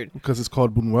Spanish word. because it's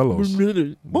called Buñuelos.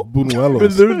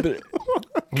 Buñuelos.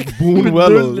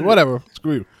 Buñuelos. Whatever.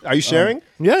 Screw you. Are you sharing?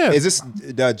 Yeah. Is this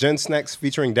Jen Snacks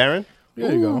featuring Darren?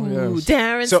 There you go. Ooh, Yes.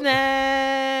 Darren So-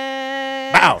 Snacks.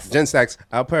 Wow, Jen Snacks.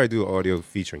 I'll probably do an audio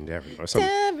featuring Darren or something.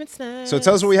 Darren Snacks. So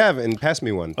tell us what we have and pass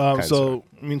me one. kind sir. So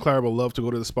me and Clara will love to go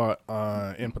to the spot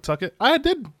in Pawtucket. I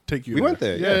did take you. We went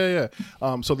there,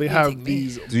 Yeah. So they have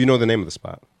these. Do you know the name of the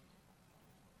spot?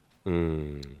 They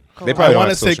on. probably I don't want to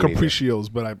have say social media.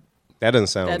 Capriccios, but I. That doesn't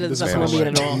sound. That doesn't Spanish.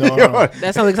 sound Colombian at all. No.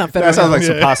 That sounds like something That sounds like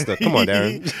some Yeah. pasta. Come on,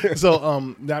 Darren.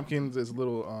 So napkins is a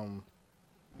little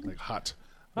like hot.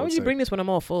 Why would you bring this when I'm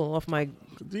all full off my...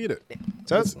 Eat it.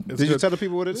 Tell us- It's did you good. tell the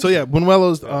people what it is? So yeah,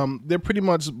 Buñuelos. They're pretty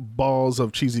much balls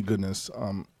of cheesy goodness.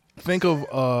 Think of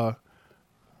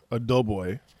a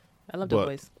doughboy. I love but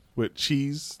Doughboys. with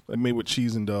cheese, like made with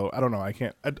cheese and dough. I don't know. I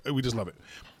can't. We just love it.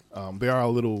 They are a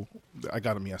little. I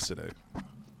got them yesterday.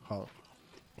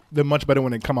 They're much better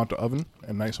when they come out the oven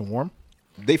and nice and warm.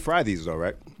 They fry these though,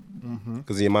 right?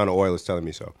 Because the amount of oil is telling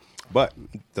me so. But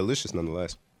delicious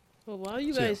nonetheless. Well, while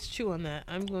you guys chew on that,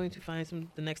 I'm going to find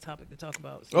the next topic to talk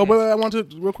about. So Oh, you but guys- I want to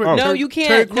real quick. Oh. No, Terry- you can't.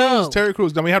 Terry Crews. No. Terry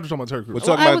Crews. Then we have to talk about Terry Crews. We're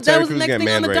talking I about was- that Terry was the Crews next getting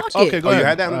thing on man the raped. docket. Okay, go Oh, you ahead.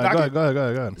 had that on the docket?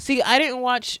 Go ahead. See, I didn't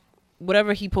watch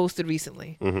whatever he posted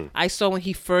recently. I saw when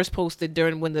he first posted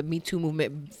during when the Me Too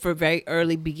movement for very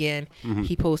early began.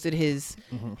 He posted his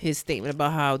statement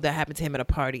about how that happened to him at a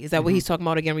party. Is that what he's talking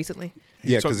about again recently?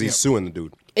 Yeah, because he's suing the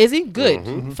dude. Is he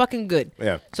good? Fucking good.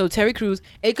 Yeah. So Terry Crews,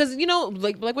 because you know,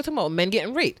 like we're talking about men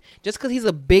getting raped. Just because he's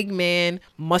a big man,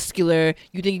 muscular,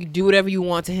 you think you can do whatever you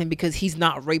want to him because he's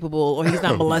not rapeable or he's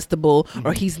not molestable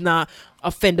or he's not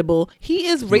offendable. He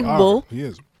is rapeable. He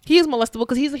is. he is molestable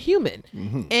because he's a human.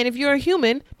 Mm-hmm. And if you're a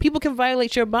human, people can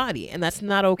violate your body, and that's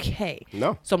not okay.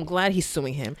 No. So I'm glad he's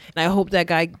suing him, and I hope that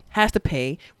guy has to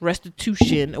pay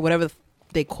restitution or whatever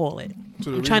they call it.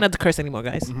 So the I'm trying not to curse anymore,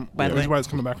 guys. By The the reason way, why it's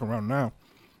coming back around now.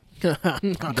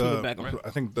 I'm not coming back around. I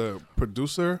think the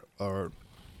producer or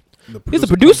the He's the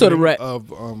producer of the company rap.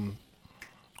 of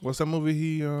what's that movie?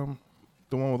 He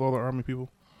the one with all the army people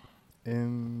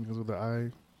and because of the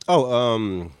eye.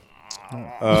 Oh,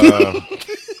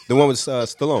 the one with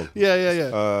Stallone.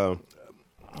 Yeah.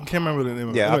 I can't remember the name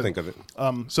of it. Yeah, I'll think of it.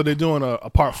 So they're doing a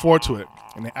part 4 to it,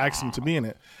 and they asked him to be in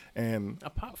it, and A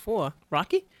part 4,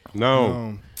 Rocky,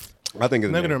 No, I think it's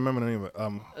I'm not gonna remember the name of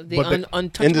it. the but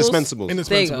Untouchables, Indispensable.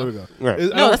 Indispensable. There There you we go.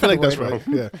 Right. I No, that's feel not like the that's word.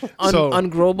 right. Yeah. So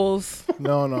Ungrowables.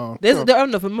 no. There are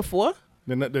number 4.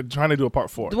 They're trying to do a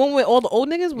part 4. The one with all the old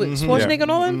niggas with Schwarzenegger Yeah.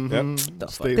 and all them. Yep. The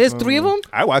fuck? There's 3 of them.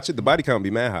 I watch it. The body count be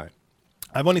mad high.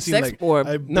 I've only seen Sex like or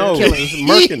No, Killing.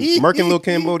 it's Merkin little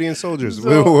Cambodian soldiers,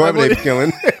 So, whoever I've they be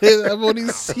killing. I've only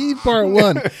seen part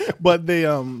 1, but they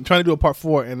trying to do a part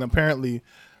 4, and apparently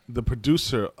the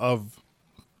producer of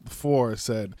 4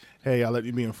 said, "Hey, I'll let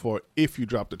you be in 4 if you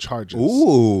drop the charges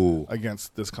Ooh,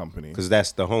 against this company." because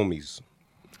that's the homies.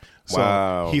 So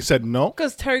Wow. he said no.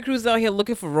 Because Terry Crews out here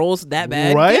looking for roles that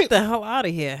bad. Right? Get the hell out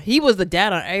of here. He was the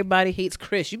dad on Everybody Hates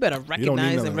Chris. You better You don't need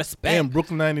recognize none and of- respect. And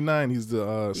Brooklyn 99, he's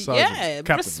the sergeant, Yeah,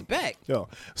 captain. respect. Yo,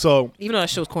 so Even though that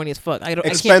show's corny as fuck. I can't.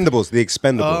 Expendables, the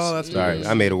Expendables. Oh, that's Sorry, nice.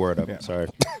 I made a word up. Sorry.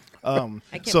 I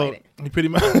can't so write it. he pretty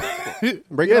much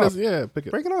Break yeah, it off. yeah, pick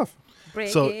it. Break it off. Break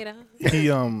So it up. he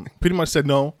pretty much said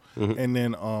no, Mm-hmm. and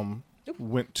then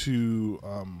went to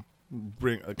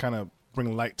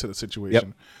bring light to the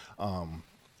situation.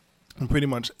 And pretty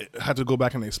much had to go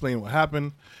back and explain what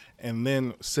happened, and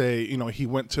then say, he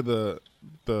went to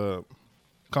the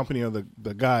company or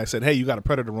the guy, said, "Hey, you got a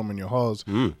predator room in your halls.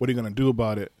 Mm. What are you gonna do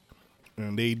about it?"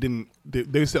 And they didn't.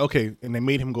 They said okay, and they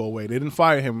made him go away. They didn't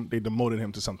fire him. They demoted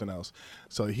him to something else.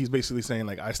 So he's basically saying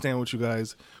like, "I stand with you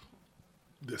guys.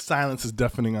 The silence is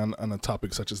deafening on a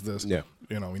topic such as this. Yeah.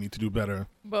 We need to do better."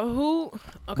 But who?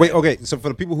 Okay. Wait, okay. So for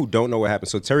the people who don't know what happened,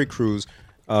 so Terry Crews,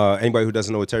 anybody who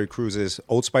doesn't know what Terry Crews is,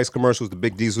 Old Spice commercials, the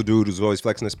big diesel dude who's always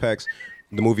flexing his pecs.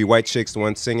 The movie White Chicks, the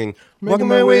one singing, "Walking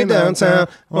my way downtown,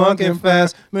 walking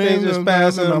fast, things just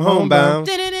pass and I'm homebound."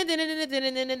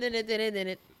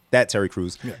 That Terry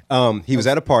Crews. He was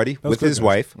at a party with good, his guys.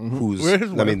 wife, who's Where's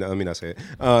his let me not say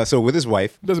it. So with his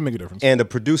wife Doesn't make a difference. and a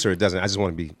producer. It doesn't. I just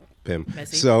want to be him.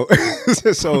 Messy. So,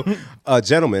 so a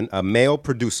gentleman, a male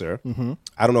producer.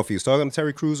 I don't know if he was talking to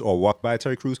Terry Crews or walked by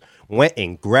Terry Crews, went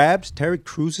and grabbed Terry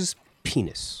Crews's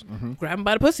penis. Grab him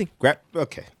by the pussy.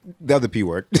 Okay, the other P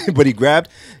word, but he grabbed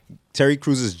Terry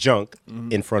Crews's junk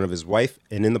in front of his wife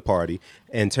and in the party,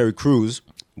 and Terry Crews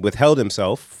withheld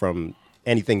himself from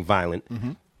anything violent.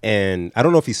 And I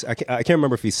don't know if I can't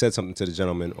remember if he said something to the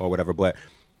gentleman or whatever, but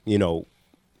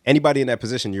anybody in that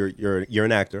position, you're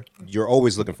an actor. You're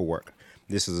always looking for work.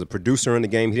 This is a producer in the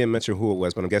game. He didn't mention who it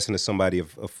was, but I'm guessing it's somebody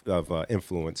of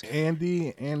influence.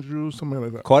 Andrew, something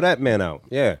like that. Call that man out.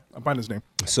 Yeah. I'll find his name.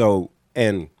 So,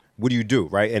 and what do you do,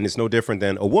 right? And it's no different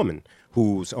than a woman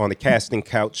who's on the casting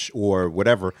couch or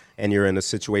whatever, and you're in a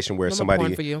situation where No more somebody.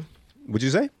 porn for you. Would you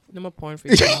say? No more porn for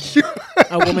you.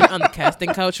 A woman on the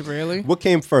casting couch, really? What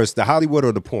came first, the Hollywood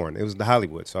or the porn? It was the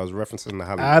Hollywood, so I was referencing the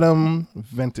Hollywood. Adam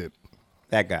Vented.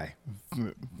 That guy,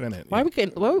 Bennett. Why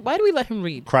do we let him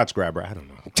read? crotch grabber. I don't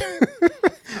know.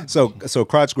 So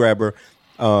crotch grabber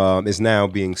is now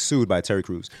being sued by Terry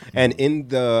Crews, and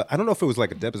I don't know if it was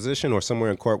like a deposition or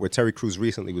somewhere in court where Terry Crews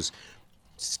recently was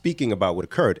speaking about what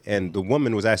occurred, and the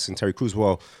woman was asking Terry Crews,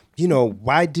 well,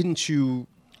 why didn't you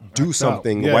do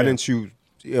something? Yeah, Why yeah. didn't you,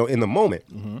 in the moment?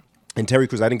 And Terry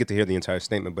Crews, I didn't get to hear the entire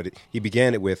statement, but he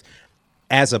began it with,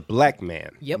 "As a black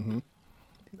man." Yep.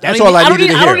 That's all I needed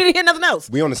to I don't hear. need to hear nothing else.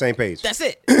 We on the same page. That's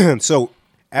it. So,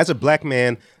 as a black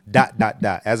man, ...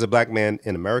 As a black man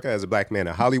in America, as a black man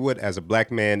in Hollywood, as a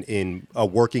black man in a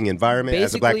working environment,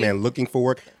 as a black Basically- man looking for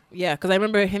work. Yeah, because I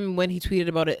remember him when he tweeted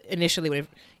about it initially when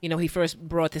he first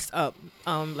brought this up.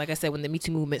 Like I said, when the Me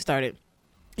Too movement started,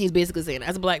 he's basically saying,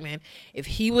 as a black man, if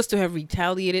he was to have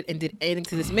retaliated and did anything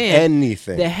to this man,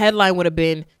 Anything. the headline would have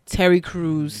been Terry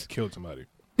Crews, Killed somebody.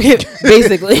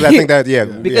 basically. 'Cause I think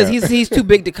that, because he's too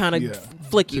big to kind of Yeah.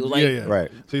 flick you. Like, yeah.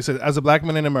 Right. So he said, as a black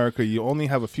man in America, you only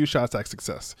have a few shots at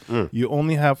success. You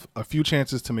only have a few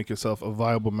chances to make yourself a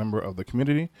viable member of the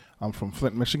community. I'm from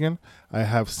Flint, Michigan. I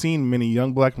have seen many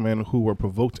young black men who were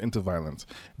provoked into violence.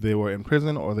 They were in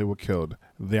prison or they were killed.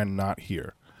 They're not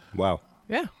here. Wow.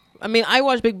 Yeah. I mean, I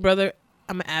watched Big Brother.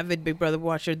 I'm an avid Big Brother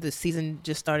watcher. The season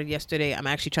just started yesterday. I'm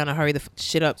actually trying to hurry the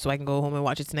shit up so I can go home and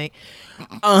watch it tonight.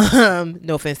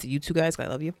 No offense to you two guys, 'cause I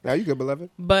love you. Now you good, beloved.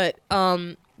 But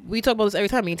we talk about this every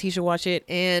time. Me and Tisha watch it,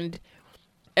 and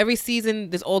every season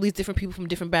there's all these different people from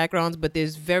different backgrounds, but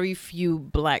there's very few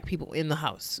black people in the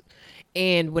house.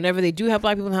 And whenever they do have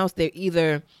black people in the house, they're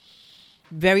either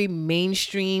very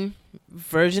mainstream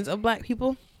versions of black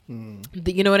people.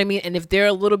 You know what I mean? And if they're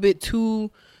a little bit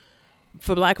too,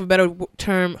 for lack of a better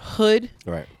term, hood,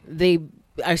 Right. they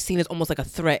are seen as almost like a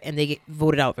threat, and they get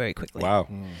voted out very quickly. Wow.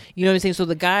 You know what I'm saying? So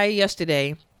the guy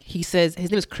yesterday, he says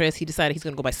his name is Chris. He decided he's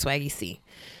gonna go by Swaggy C.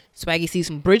 Swaggy C's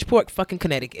from Bridgeport, fucking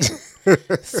Connecticut.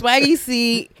 Swaggy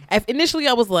C. Initially,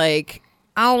 I was like,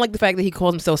 I don't like the fact that he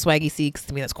calls himself Swaggy C, because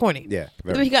to me that's corny. Yeah.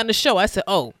 Then when he got in the show, I said,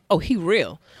 oh, he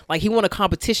real. Like he won a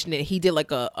competition and he did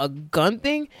like a gun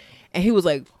thing, and he was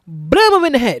like, blam him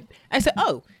in the head. I said,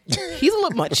 oh, he's a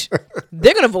little much.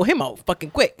 They're gonna vote him out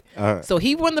fucking quick. So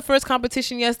he won the first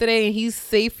competition yesterday, and he's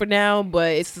safe for now.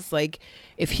 But it's just like,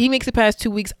 if he makes it past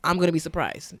 2 weeks, I'm gonna be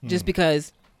surprised, just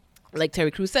because. Like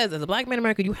Terry Crews says, as a black man in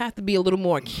America, you have to be a little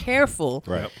more careful,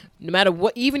 Right. no matter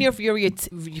what, even if you're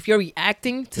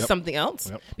reacting to something else,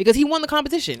 Yep. because he won the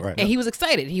competition, Right. and he was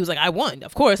excited. He was like, I won.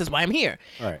 Of course, that's why I'm here.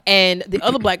 Right. And the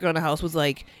other black girl in the house was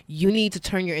like, you need to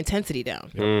turn your intensity down.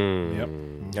 Yep.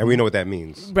 And we know what that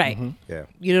means. Right. Yeah.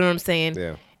 You know what I'm saying?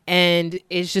 Yeah. And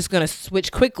it's just going to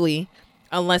switch quickly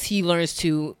unless he learns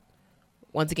to,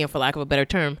 once again, for lack of a better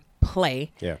term,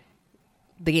 play Yeah.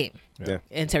 the game. Yeah.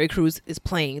 And Terry Crews is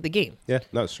playing the game. Yeah.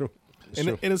 No, it's true. It's And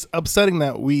true. it is upsetting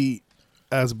that we,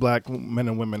 as black men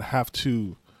and women, have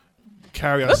to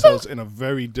carry ourselves in a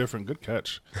very different. Good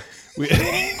catch. We,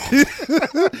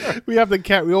 we have to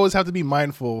carry. We always have to be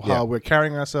mindful of how Yeah. we're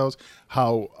carrying ourselves,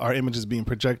 how our image is being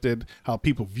projected, how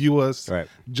people view us. Right.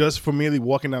 Just for merely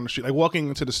walking down the street, like walking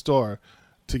into the store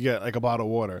to get like a bottle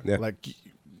of water. Yeah. Like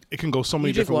it can go so many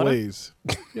You drink different water? ways.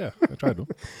 Yeah, I tried to.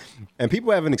 And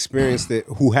people haven't experienced it,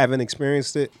 who haven't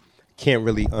experienced it, can't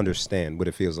really understand what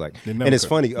it feels like. They never And it's could.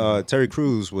 funny, Terry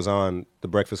Crews was on The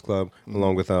Breakfast Club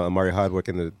along with Amari Hardwick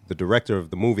and the director of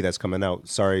the movie that's coming out.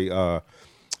 Sorry for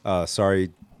the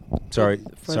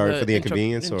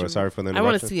inconvenience, or sorry for the interruption. I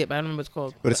want to see it, but I don't remember what it's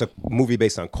called. But it's a movie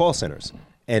based on call centers.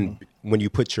 And when you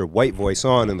put your white voice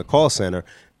on in the call center,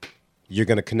 you're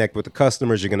going to connect with the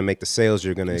customers, you're going to make the sales,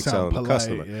 you're going to excel in sound the polite,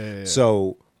 customer. yeah.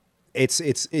 So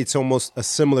it's almost a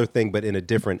similar thing, but in a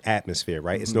different atmosphere,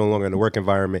 right? It's no longer in a work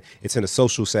environment. It's in a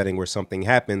social setting where something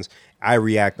happens. I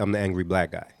react. I'm the angry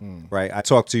black guy, right? I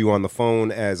talk to you on the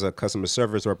phone as a customer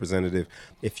service representative.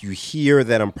 If you hear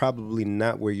that I'm probably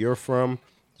not where you're from,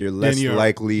 you're less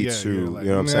likely to, you're like,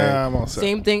 you know what I'm nah, saying? I'm all set.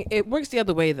 Same thing. It works the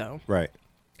other way, though. Right.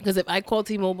 Because if I call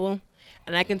T-Mobile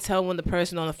and I can tell when the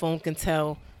person on the phone can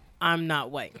tell I'm not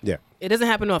white. Yeah. It doesn't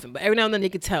happen often, but every now and then they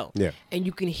can tell. Yeah. And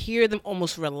you can hear them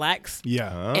almost relax.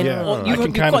 Yeah, And yeah. all- I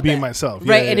can kind of caught be that. myself,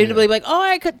 Right. Yeah, And yeah, then they'll be like, oh, all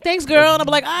right, thanks, girl. And I'm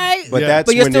like, all right. But Yeah. that's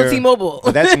But you're when still T-Mobile.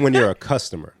 But that's when you're a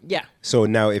customer. Yeah. So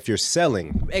now if you're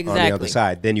selling on the other Exactly.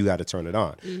 side, then you got to turn it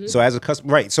on. So as a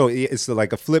customer, right? So it's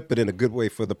like a flip, but in a good way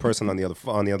for the person on the other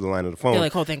line of the phone. They're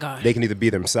like, oh, thank God. They can either be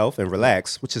themselves and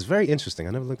relax, which is very interesting. I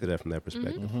never looked at that from that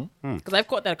perspective. Because I've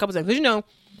caught that a couple times. Because, you know,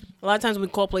 a lot of times when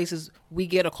we call places, we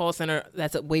get a call center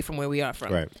that's away from where we are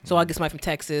from. Right. So I'll get somebody from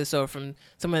Texas or from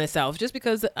somewhere in the South, just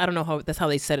because I don't know how that's how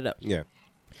they set it up. Yeah.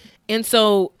 And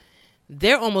so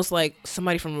they're almost like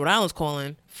somebody from Rhode Island's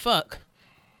calling, fuck.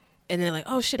 And they're like,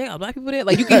 oh, shit, they got black people there?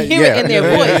 Like, you can hear Yeah. it in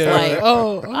their voice. Like,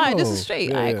 Oh, all right, this is straight.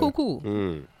 Yeah, All right, yeah.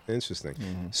 cool. Interesting.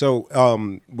 So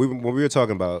when we were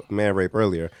talking about man rape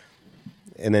earlier,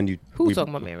 and then Who's we-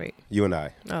 talking about man rape? You and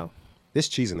I. Oh. There's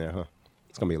cheese in there, huh?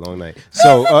 It's gonna be a long night.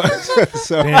 So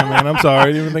so Damn, man, I'm sorry. I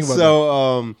didn't even think about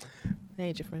so That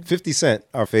ain't your friend. 50 Cent,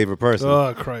 our favorite person, that.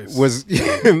 Oh, Christ. was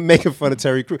making fun of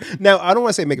Terry Crews. Now, I don't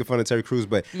want to say making fun of Terry Crews,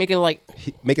 but Make it like,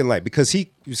 making light, because he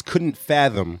just couldn't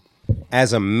fathom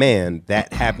as a man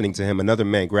that happening to him, another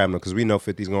man grabbing him, because we know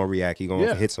 50's going to react. He's going to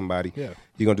Yeah. hit somebody. Yeah.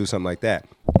 He's going to do something like that.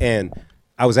 And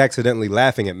I was accidentally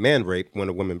laughing at man rape when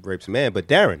a woman rapes a man, but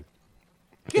Darren,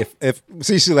 if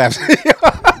see, she laughs.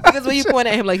 because when you point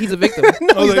at him like he's a victim.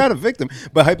 No, he's not a victim,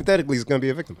 but hypothetically, he's going to be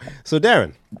a victim. So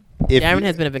Darren, if Darren you-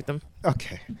 has been a victim.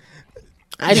 okay.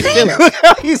 I just feel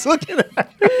it. He's looking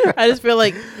at. I just feel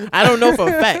like, I don't know for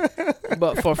a fact,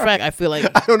 but for a fact, I feel like,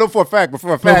 I don't know for a fact, but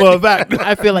for a fact, Well, that.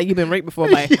 I feel like you've been raped before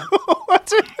by.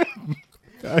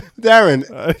 Darren,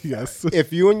 Yes.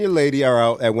 if you and your lady are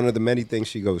out at one of the many things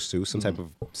she goes to, some type of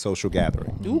social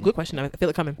gathering, Ooh, good question. I feel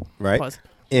it coming. right? Pause.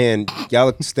 And y'all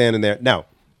are standing there. Now,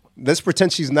 let's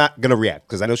pretend she's not gonna react,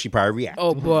 because I know she probably react.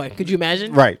 Oh boy, could you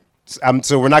imagine? Right.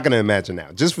 So we're not going to imagine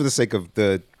now, just for the sake of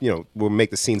we'll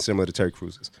make the scene similar to Terry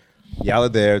Crews's. Y'all are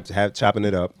there chopping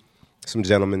it up. Some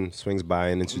gentleman swings by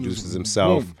and introduces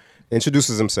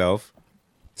himself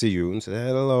to you and says,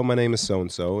 "Hello, my name is so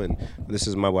and this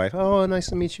is my wife. Oh, nice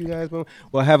to meet you guys.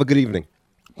 Well, have a good evening."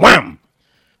 Wham!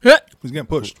 He's getting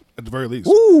pushed at the very least.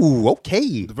 Ooh,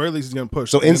 okay. At the very least, he's getting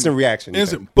pushed. So instant reaction.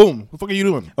 Instant. Boom. What the fuck are you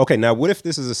doing? Okay, now what if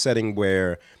this is a setting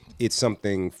where it's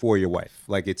something for your wife?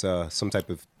 Like it's some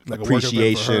type of Like a work event for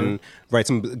appreciation, her. right?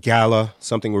 Some gala,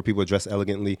 something where people are dressed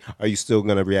elegantly. Are you still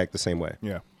going to react the same way?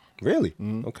 Yeah. Really?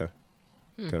 Okay.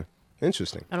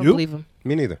 Interesting. I don't You? believe him.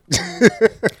 Me neither.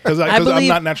 Because I'm believe-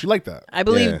 not naturally like that. I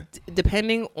believe Yeah.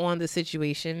 Depending on the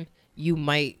situation, you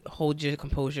might hold your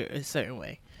composure a certain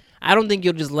way. I don't think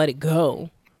you'll just let it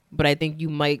go, but I think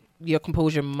your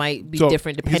composure might be So,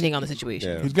 different depending on the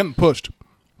situation. Yeah. He's getting pushed.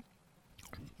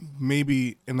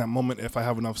 Maybe in that moment, if I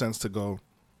have enough sense to go,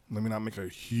 let me not make a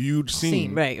huge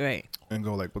scene, Right. and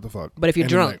go like, what the fuck? But if you're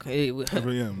And then, drunk,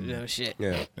 like, no shit.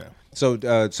 Yeah. yeah. So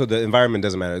the environment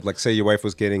doesn't matter. Like, say your wife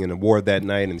was getting an award that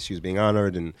night and she was being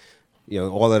honored, and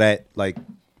all of that. Like,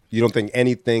 you don't think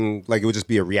anything, like, it would just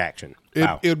be a reaction.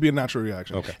 Wow. It would be a natural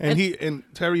reaction. Okay. And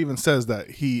Terry even says that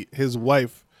his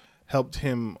wife helped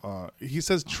him. He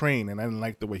says train, and I didn't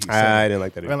like the way he said it. I didn't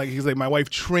like that either. And he's like, my wife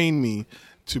trained me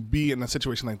to be in a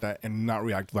situation like that and not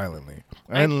react violently.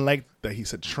 I didn't like that he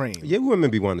said train. Yeah, women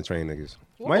be wanting to train niggas.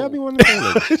 Why Whoa. y'all be wanting to train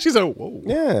niggas? She's like, whoa.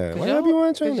 Yeah, why y'all be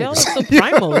wanting to train Y'all are niggas? so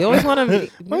primal. You always want to,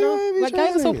 Why y'all be like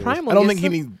guys are so training? primal. I don't You're think he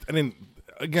so- needs. I didn't.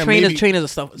 Again, Train maybe,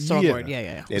 is a strong Yeah. word.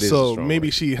 Yeah. It is a so strong maybe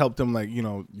word. she helped him. Like,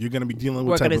 you're gonna be dealing with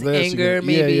Work on type his of this. you're anger,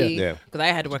 gonna- yeah, maybe. yeah. Yeah. Because I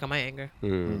had to work on my anger.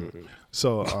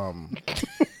 So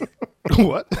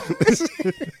what?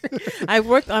 I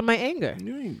worked on my anger.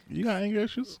 You got anger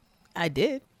issues? I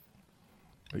did.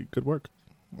 Hey, good work.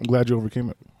 I'm glad you overcame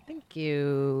it. Thank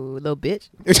you, little bitch.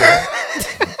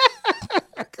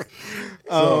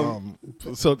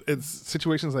 So it's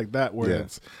situations like that where Yeah.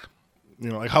 it's,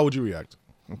 like, how would you react?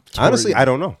 Honestly, I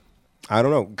don't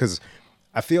know. Because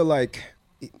I feel like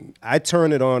I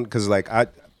turn it on because, like, I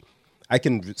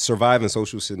can survive in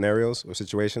social scenarios or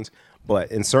situations,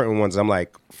 but in certain ones, I'm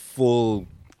like full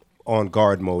on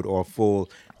guard mode or full.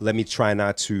 Let me try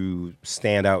not to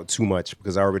stand out too much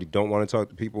because I already don't want to talk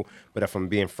to people. But if I'm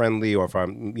being friendly or if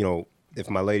I'm, if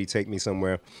my lady take me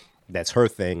somewhere, that's her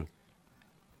thing.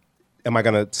 Am I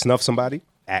gonna snuff somebody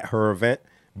at her event?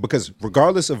 Because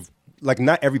regardless of, like,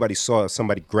 not everybody saw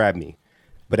somebody grab me,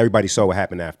 but everybody saw what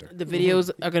happened after. The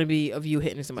videos are going to be of you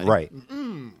hitting somebody. Right.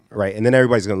 Right. And then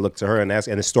everybody's going to look to her and ask,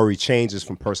 and the story changes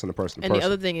from person to person to And person. the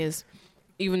other thing is,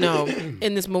 even though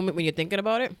in this moment when you're thinking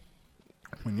about it,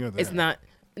 When you're there. it's not.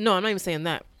 No, I'm not even saying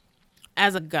that.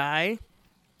 As a guy,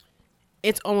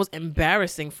 it's almost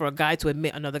embarrassing for a guy to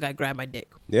admit another guy grabbed my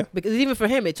dick. Yeah. Because even for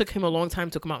him, it took him a long time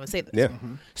to come out and say this. Yeah.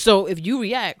 So if you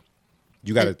react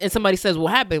You got and somebody says,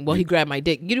 "What happened?" Well, he grabbed my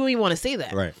dick. You don't even want to say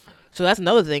that. Right. So that's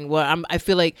another thing where I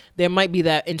feel like there might be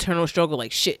that internal struggle.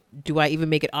 Like, shit, do I even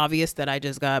make it obvious that I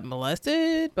just got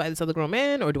molested by this other grown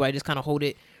man, or do I just kind of hold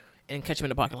it and catch him in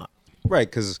the parking lot? Right.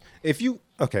 Because if you,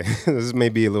 okay, this may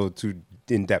be a little too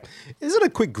in depth. Is it a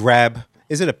quick grab?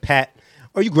 Is it a pat?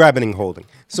 Or are you grabbing and holding?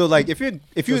 So, like, if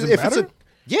Does it it's matter?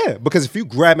 yeah, because if you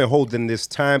grab and hold, then there's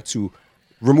time to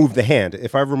remove the hand.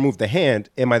 If I remove the hand,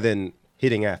 am I then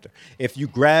hitting after? If you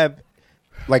grab,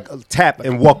 like, tap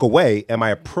and walk away, am I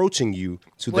approaching you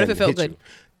to What then if it felt hit good? you?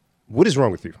 What is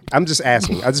wrong with you? I'm just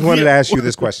asking. I just wanted to ask you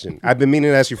this question. I've been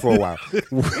meaning to ask you for a while.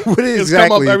 What It's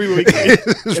come up exactly every week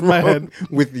is in my wrong head.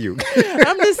 with you?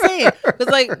 I'm just saying, because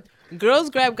like girls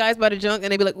grab guys by the junk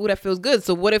and they be like, "Ooh, that feels good."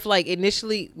 So what if like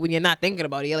initially when you're not thinking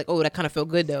about it, you're like, "Oh, that kind of felt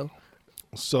good though."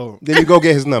 So Then you go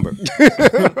get his number. All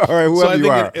right, whoever So I you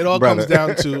think are, it all brother. comes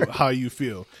down to how you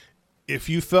feel. If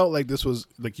you felt like this was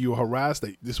like you were harassed,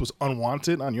 that this was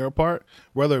unwanted on your part,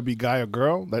 whether it be guy or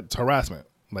girl, that's harassment.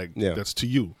 Like Yeah. that's to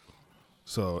you.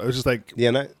 So it was just like Yeah,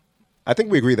 and I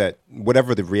think we agree that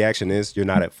whatever the reaction is, you're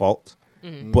not at fault.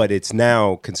 But it's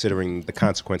now considering the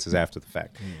consequences after the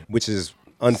fact, which is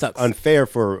Sucks. unfair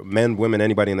for men, women,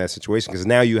 anybody in that situation, because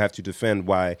now you have to defend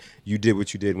why you did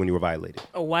what you did when you were violated.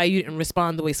 Or why you didn't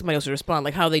respond the way somebody else would respond,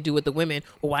 like how they do with the women.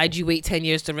 Or why'd you wait 10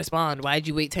 years to respond? Why'd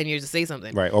you wait 10 years to say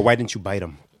something? Right. Or why didn't you bite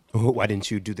him? Why didn't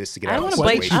you do this to get I out don't of want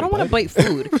the to bite. situation? I don't want to bite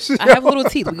food. I have little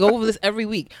teeth. We go over this every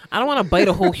week. I don't want to bite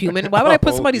a whole human. Why would I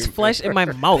put whole somebody's human. flesh in my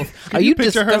mouth? Are you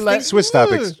picture her disgusting? like- Switch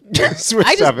topics. Switch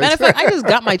I just topics. matter of fact, I just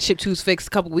got my chip tooth fixed a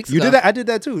couple weeks You ago. did that? I did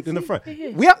that too in the front. Come on,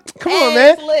 Hey,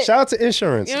 man. it's lit. Shout out to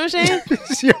insurance. You know what I'm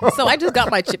saying? So I just got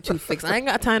my chip tooth fixed. I ain't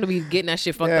got time to be getting that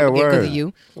shit fucked up again because of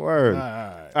you. Word.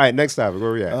 All right, next topic.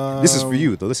 Where we at? This is for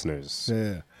you, the listeners.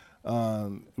 yeah.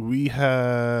 We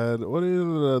had what is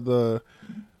the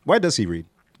Why does he read?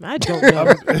 I don't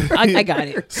know. I got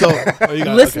it. so oh, you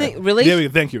got it, Listening, okay. Yeah,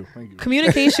 thank you.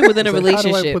 communication within a It's like, how do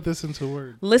I relationship. put this into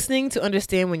words? Listening to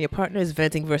understand when your partner is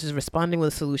venting versus responding with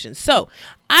a solution. So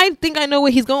I think I know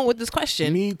where he's going with this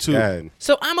question. Me too. God.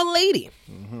 So I'm a lady.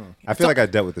 I feel like I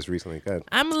dealt with this recently. God.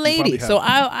 I'm a probably lady, have. so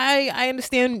I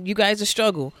understand you guys'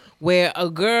 struggle where a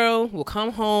girl will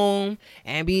come home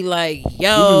and be like,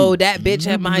 "Yo, that bitch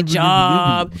at my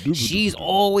job, she's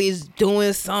always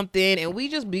doing something," and we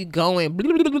just be going,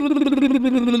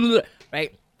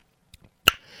 right?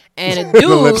 And a The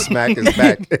lip dude, smack is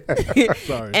back.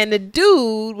 Sorry. and the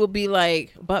dude will be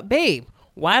like, "But babe,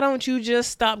 why don't you just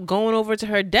stop going over to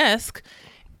her desk?"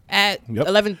 At Yep.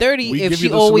 11:30, We if give she you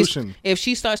the always solution. if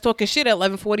she starts talking shit at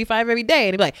 11:45 every day,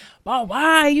 and they be like, "Well, why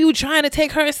are you trying to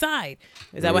take her aside?"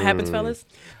 Is that what happens, fellas?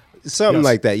 Something Yes.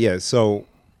 like that, yeah. So,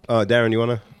 Darren, you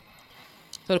want to?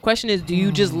 So the question is, do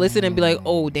you just listen and be like,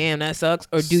 "Oh, damn, that sucks,"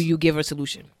 or do you give her a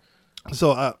solution?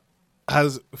 So,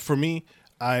 as for me,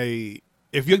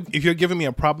 if you're giving me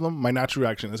a problem, my natural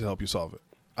reaction is to help you solve it.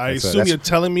 I That's- assume that's- you're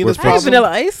telling me we're this Hi, problem. Vanilla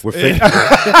Ice. We're fake.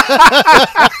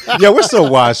 Yeah, we're so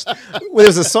washed. Well,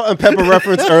 there's a salt and pepper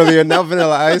reference earlier. Now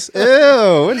Vanilla Ice. Ew,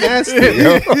 we're nasty.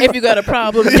 Yo. If you got a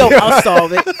problem, yo, I'll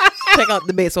solve it. Check out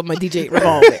the bass on my DJ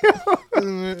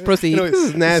Revolve. Proceed. Anyway, This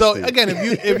is nasty. So again,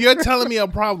 if you're telling me a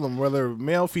problem, whether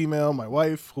male, female, my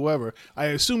wife, whoever, I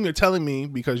assume you're telling me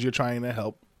because you're trying to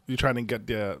help. You're trying to get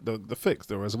the fix,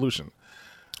 the resolution.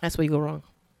 That's where you go wrong.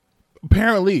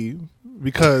 Apparently,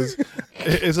 because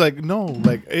it's like no,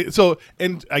 like so,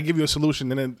 and I give you a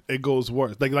solution, and then it goes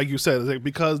worse. Like you said, it's like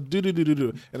because do,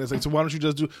 and it's like so why don't you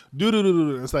just do.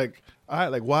 And it's like all right,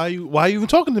 like why are you even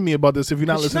talking to me about this if you're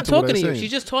not She's listening not to what talking I'm to you. saying?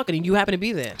 She's just talking, and you happen to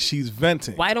be there. She's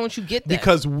venting. Why don't you get that?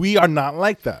 Because we are not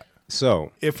like that.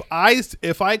 So, If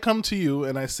I come to you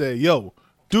and I say, yo,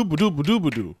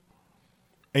 doo,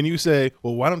 and you say,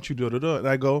 well, why don't you do it? And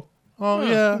I go, oh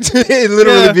yeah, it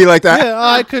literally yeah, be like that.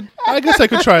 Yeah, I guess I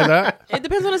could try that. It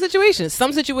depends on the situation.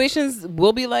 Some situations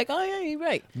will be like, "Oh yeah, you're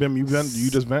right." Bim, you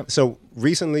just vent. So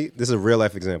recently, this is a real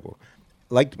life example.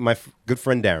 Like my good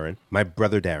friend Darren, my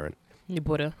brother Darren, You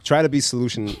Buddha. try to be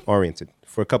solution oriented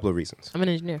for a couple of reasons. I'm an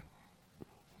engineer.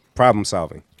 Problem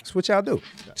solving. That's what y'all do.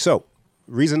 So,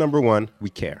 reason number one, we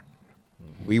care.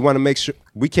 We want to make sure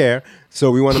we care.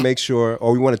 So we want to make sure,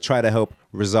 or we want to try to help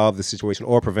resolve the situation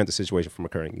or prevent the situation from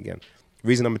occurring again.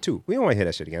 Reason number two, we don't want to hear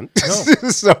that shit again.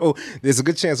 So there's a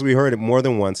good chance we heard it more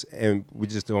than once, and we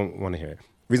just don't want to hear it.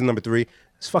 Reason number three,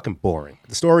 it's fucking boring.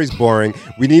 The story's boring.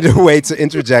 We need a way to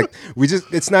interject.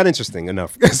 It's not interesting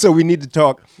enough. So we need to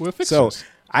talk. We're So fixers.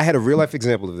 I had a real life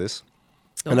example of this.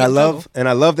 Don't And get I in love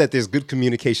trouble. that there's good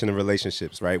communication in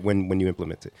relationships, right? When you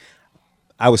implement it.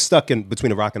 I was stuck in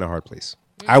between a rock and a hard place.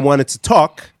 I wanted to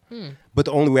talk, but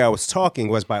the only way I was talking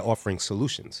was by offering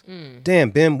solutions. Damn,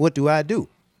 Bim, what do I do?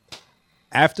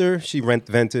 After she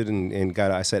vented and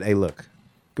got out, I said, hey, look,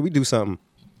 can we do something?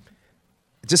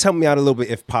 Just help me out a little bit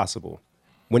if possible.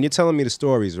 When you're telling me the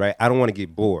stories, right, I don't want to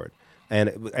get bored and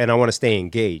I want to stay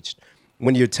engaged.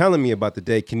 When you're telling me about the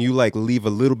day, can you like leave a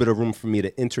little bit of room for me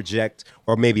to interject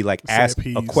or maybe like Say a ask a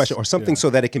piece, question or something yeah. so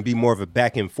that it can be more of a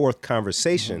back and forth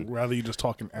conversation Rather you just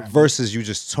talking at me. versus you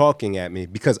just talking at me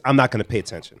because I'm not going to pay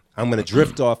attention. I'm going to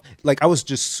drift off. Like I was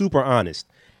just super honest.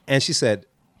 And she said,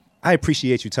 I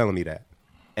appreciate you telling me that.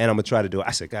 And I'm going to try to do it.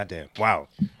 I said, God damn, wow.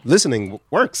 Listening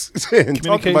works. And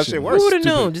talking about shit Communication. works. Who would have Stupid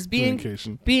known? Just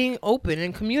communication. being open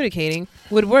and communicating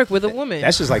would work with a woman.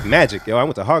 That's just like magic, yo. I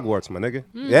went to Hogwarts, my nigga.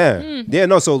 Yeah.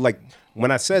 No, so like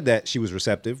when I said that, she was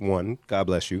receptive, one, God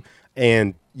bless you.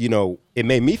 And, you know, it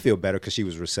made me feel better because she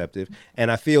was receptive.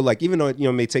 And I feel like even though, you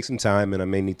know, it may take some time and I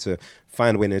may need to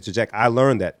find a way to interject, I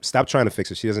learned that. Stop trying to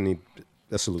fix it. She doesn't need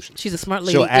a solution. She's a smart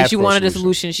lady. She'll If ask she for a wanted a solution.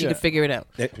 solution, she Yeah. could figure it out.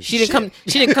 She Shit.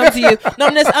 didn't come to you. No,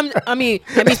 I mean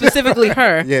specifically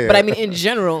her. Yeah, But yeah. I mean in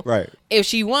general. Right. If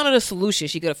she wanted a solution,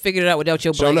 she could have figured it out without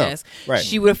your Sure black enough. ass. Right.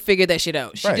 She would have figured that shit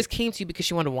out. She Right. just came to you because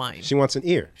she wanted wine. She wants an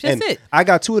ear. That's and it. I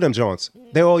got 2 of them joints.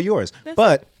 They're all yours.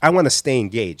 But I want to stay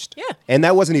engaged. Yeah. And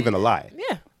that wasn't even a lie.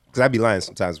 Yeah. Because I'd be lying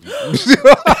sometimes.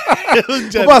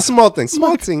 About small things.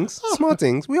 Small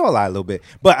things. We all lie a little bit.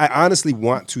 But I honestly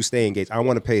want to stay engaged. I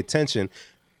want to pay attention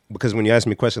because when you ask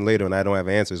me a question later and I don't have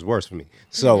an answer, it's worse for me.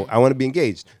 So I want to be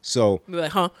engaged. So Be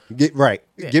like, huh?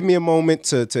 Give me a moment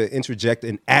to interject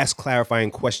and ask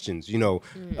clarifying questions. You know,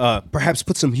 perhaps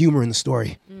put some humor in the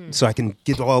story so I can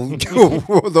get all over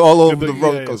the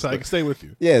roller Yeah, coaster. so I can stay with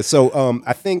you. Yeah, so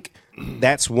I think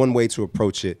that's one way to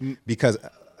approach it because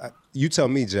you tell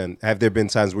me, Jen, have there been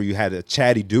times where you had a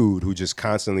chatty dude who just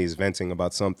constantly is venting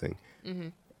about something?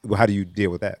 Well, how do you deal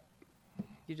with that?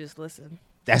 You just listen.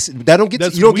 That don't get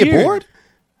That's you don't get weird. bored.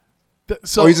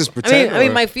 So Or you just pretend. I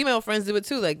mean, or- my female friends do it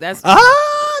too. Like that's that's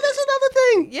another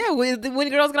thing. yeah. When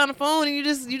girls get on the phone and you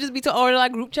just be to order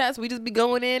like group chats, we just be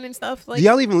going in and stuff. Like Do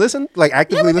y'all even listen? Like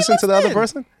actively we listen to the other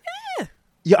listen. person?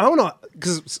 Yeah, I don't know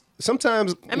because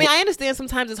sometimes. I mean, I understand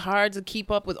sometimes it's hard to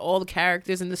keep up with all the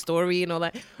characters in the story and all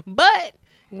that, but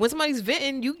when somebody's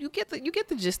venting, you get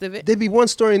the gist of it. there'd be one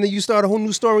story and then you start a whole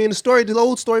new story and the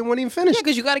old story wasn't even finished. Yeah,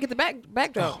 because you got to get the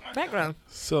background.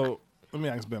 So let me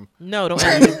ask Bim. No, don't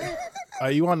ask me.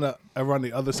 Are you ever on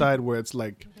the other side where it's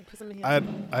like I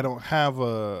don't have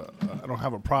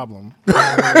a problem. Big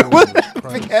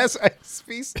ass ice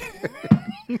piece.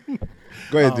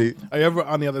 Go ahead, D. Are you ever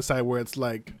on the other side where it's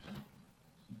like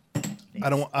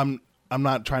I'm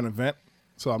not trying to vent,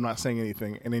 so I'm not saying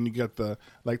anything, and then you get the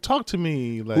like talk to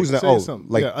me, like Who's that? say Oh, something.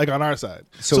 like- Like on our side.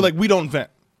 So- So like we don't vent.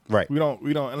 Right. We don't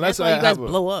unless That's why I you guys have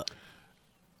blow up.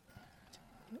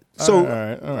 So all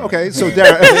right. okay, so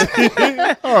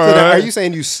Darren, are you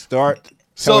saying you start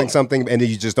telling something and then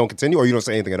you just don't continue, or you don't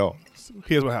say anything at all?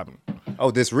 Here's what happened. Oh,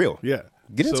 this real? Yeah.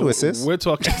 Get into it, sis. We're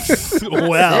talking.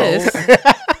 Well, Sis.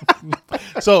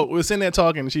 so we're sitting there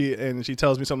talking, and she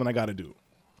tells me something I got to do.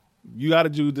 You got to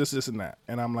do this, and that,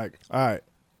 and I'm like, all right,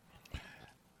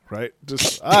 right,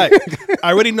 just all right.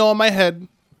 I already know in my head,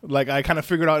 like I kind of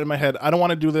figured out in my head, I don't want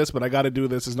to do this, but I got to do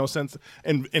this. There's no sense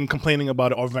in complaining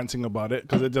about it or venting about it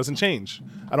because it doesn't change.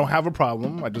 I don't have a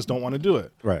problem. I just don't want to do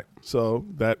it. Right. So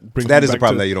that brings That me is the back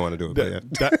problem to that you don't want to do it.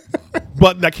 But yeah.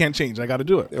 but that can't change. I got to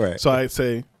do it. Right. So I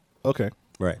say, okay.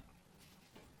 Right.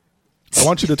 I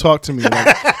want you to talk to me.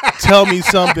 Like, tell me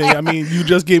something. I mean, you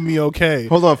just gave me okay.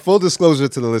 Hold on. Full disclosure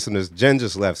to the listeners. Jen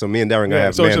just left, so me and Darren gonna Yeah,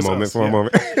 have so it's man just moment us, for a yeah.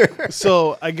 moment.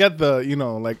 So I get the,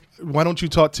 like, why don't you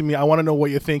talk to me? I want to know what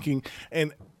you're thinking,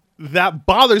 and that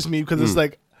bothers me because it's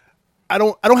like, I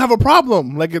don't have a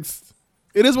problem. Like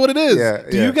it is what it is. Yeah,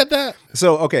 Do yeah. you get that?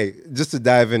 So okay, just to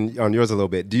dive in on yours a little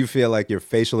bit. Do you feel like your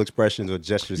facial expressions or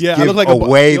gestures Yeah, I give look like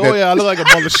away oh that? yeah, I look like a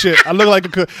ball of shit. I look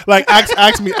like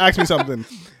ask me something.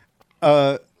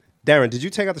 Darren, did you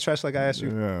take out the trash like I asked you?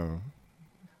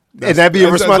 Yeah. And that be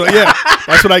a response? Yeah,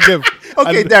 that's what I give.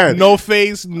 Okay, Darren. No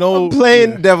face, no.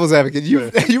 Playing devil's advocate, you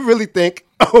really think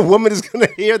a woman is going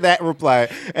to hear that reply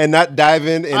and not dive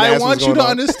in and I ask want what's you going to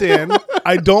on? understand.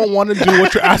 I don't want to do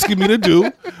what you're asking me to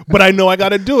do, but I know I got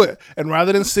to do it. And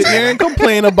rather than sit here and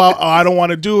complain about, I don't want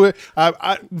to do it,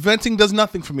 venting does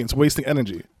nothing for me. It's wasting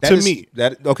energy me.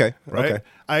 Okay. Right?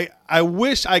 Okay. I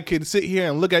wish I could sit here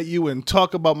and look at you and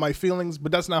talk about my feelings,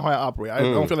 but that's not how I operate. I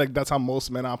don't feel like that's how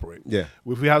most men operate. Yeah.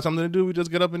 If we have something to do, we just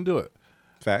get up and do it.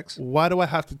 Facts. Why do I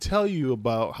have to tell you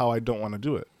about how I don't want to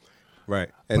do it? Right.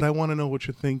 But I want to know what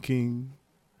you're thinking.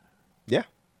 Yeah.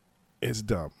 It's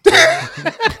dumb.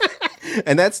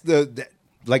 And that's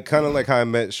like kind of like how I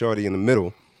met Shorty in the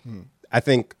middle. I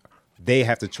think they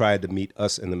have to try to meet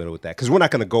us in the middle with that because we're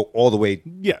not going to go all the way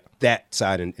Yeah. that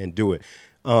side and do it.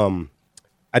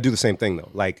 I do the same thing though.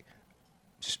 Like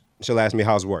she'll ask me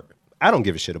how's work. I don't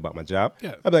give a shit about my job.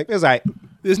 Yeah. I'll be like, it's all right.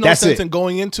 There's no That's sense it. in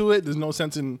going into it. There's no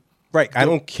sense in. Right. I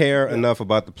don't care enough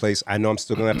about the place. I know I'm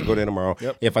still going to have to go there tomorrow.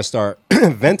 Yep. If I start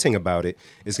venting about it,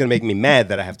 it's going to make me mad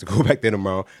that I have to go back there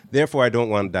tomorrow. Therefore, I don't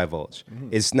want to divulge.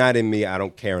 It's not in me. I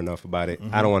don't care enough about it.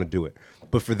 I don't want to do it.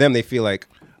 But for them, they feel like,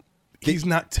 He's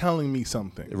not telling me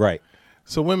something. right.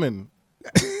 So women,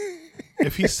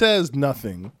 if he says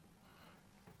nothing,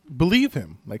 believe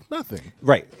him. Like nothing.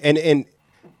 Right. And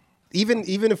even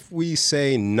if we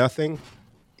say nothing,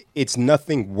 it's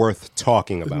nothing worth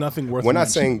talking about. nothing worth We're not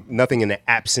mentioning. saying nothing in the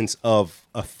absence of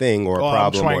a thing or a I'm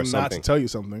problem trying or not to something. tell you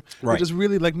something. Right. We just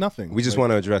really like nothing. We just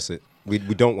want to address it. We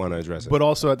don't want to address it. But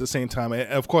also at the same time, and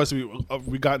of course,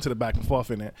 we got into the back and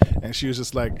forth in it, and she was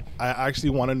just like, "I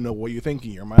actually want to know what you're thinking.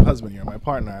 You're my husband. You're my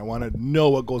partner. I want to know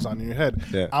what goes on in your head.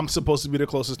 Yeah. I'm supposed to be the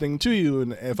closest thing to you,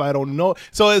 and if I don't know,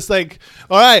 so it's like,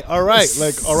 all right,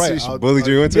 like, all right, She bullied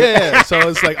you into it? yeah. So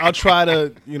it's like I'll try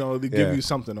to, give Yeah. you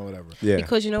something or whatever. yeah.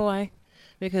 Because you know why?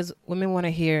 Because women want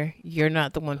to hear you're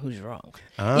not the one who's wrong.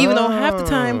 Even though half the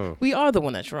time we are the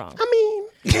one that's wrong. I mean,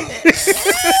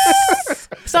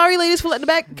 Sorry, ladies, for letting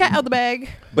the cat out the bag.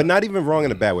 but not even wrong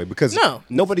in a bad way because No.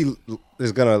 nobody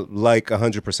is gonna like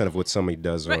 100% of what somebody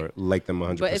does or Right. like them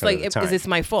 100% But it's like, of the time. is this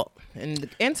my fault? And the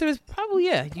answer is probably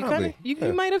yeah. You kind of, Probably,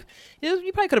 you might have,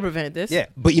 you probably could have prevented this. yeah,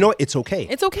 but you know what? It's okay.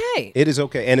 It's okay. It is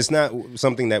okay, and it's not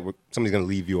something that somebody's gonna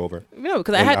leave you over. No,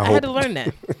 because I And had I I had to hope- learn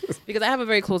that because I have a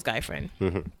very close guy friend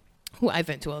who I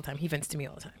vent to all the time. He vents to me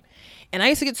all the time, and I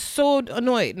used to get so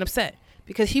annoyed and upset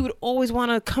because he would always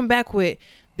want to come back with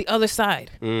the other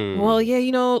side. Well, yeah,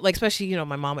 like especially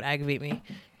my mom would aggravate me.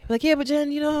 Like, yeah, but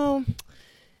Jen,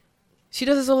 She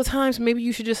does this all the time, so maybe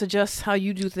you should just adjust how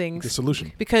you do things. The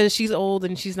solution. Because she's old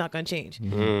and she's not gonna change.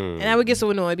 Mm. And I would get so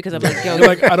annoyed because I'm like, yo, You're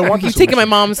like, I don't want he's the taking my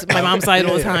solution. mom's side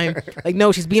all the time. Like,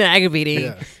 no, she's being aggravating.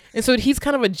 Yeah. And so he's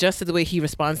kind of adjusted the way he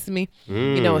responds to me.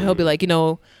 You know, he'll be like, you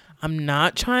know, I'm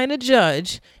not trying to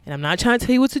judge and I'm not trying to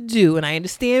tell you what to do, and I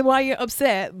understand why you're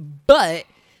upset, but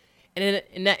and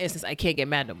in that instance, I can't get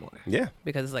mad no more. Yeah.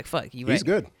 Because it's like, fuck, you He's right.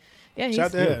 good. Yeah, he's Shout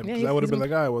out to Yeah, him. because I would have been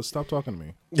like, all right, well, stop talking to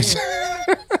me.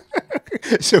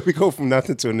 So we go from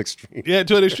nothing to an extreme. Yeah,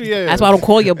 to an extreme. Yeah, That's why I don't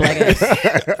call your black ass.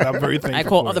 I'm very thankful. I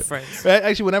call for other it. friends.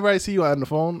 Actually, whenever I see you on the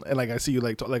phone and like I see you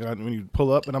like when you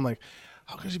pull up, and I'm like,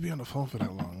 how could you be on the phone for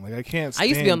that long? Like I can't. I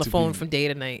used to be on the stand phone from day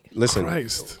to night. Listen,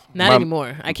 Christ. Not My-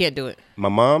 anymore. I can't do it. my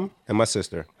mom and my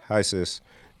sister, hi sis,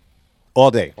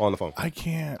 all day on the phone. I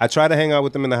can't. I try to hang out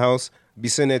with them in the house, be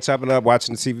sitting there chopping up,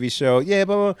 watching the TV show. Yeah,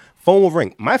 blah. Phone will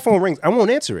ring. My phone rings. I won't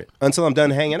answer it until I'm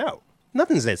done hanging out.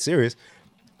 Nothing's that serious.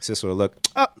 Sister will look,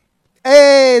 oh,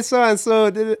 hey, so and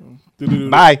so did it.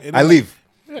 Bye. And I then, leave.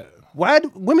 Yeah. Why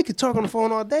do women can talk on the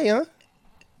phone all day, huh?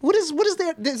 What is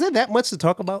there? Is there that much to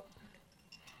talk about?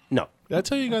 No. Did I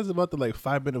tell you guys about the like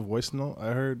 5-minute voice note I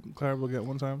heard Clara will get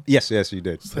one time? Yes, you did.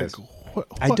 It's like, Yes. what,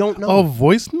 I don't know. A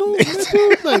voice note?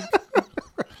 Dude? Like,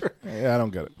 yeah, I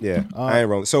don't get it. Yeah, I ain't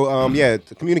wrong. So, yeah,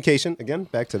 the communication again.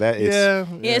 Back to that. It's, Yeah,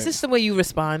 it's just the way you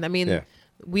respond. I mean, Yeah.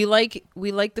 we like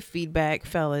the feedback,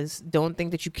 fellas. Don't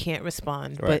think that you can't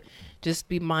respond, Right. but just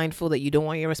be mindful that you don't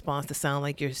want your response to sound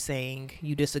like you're saying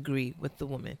you disagree with the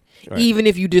woman, Right. even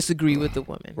if you disagree with the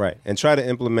woman. right, and try to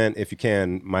implement if you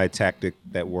can my tactic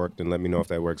that worked, and let me know if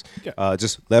that works. Yeah.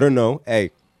 Just let her know,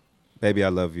 hey, baby, I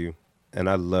love you, and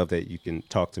I love that you can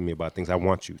talk to me about things. I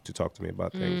want you to talk to me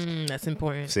about things. That's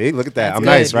important. See, look at that. That's I'm good.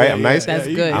 nice, right? Yeah, I'm yeah, nice. That's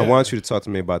yeah, good. I yeah. want you to talk to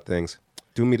me about things.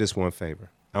 Do me this one favor.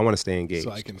 I want to stay engaged.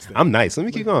 So I can stay I'm nice. Let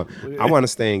me keep going. I want to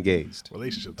stay engaged.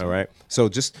 Relationship. All right. So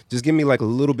just give me like a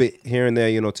little bit here and there,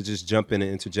 to just jump in and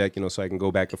interject, so I can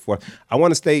go back and forth. I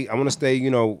want to stay,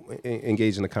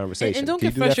 engaged in the conversation. And don't Can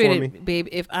get you do that for me? frustrated, babe,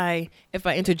 if I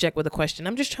interject with a question.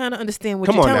 I'm just trying to understand what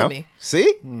Come you're on telling now. me.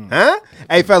 See? Huh?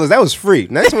 Hey, fellas, that was free.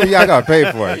 Next one, y'all got to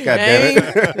pay for it. God damn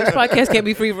it. This podcast can't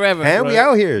be free forever. And we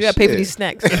out here. You gotta pay for Shit. these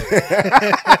snacks.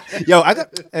 Yo,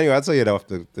 anyway, I'll tell you that off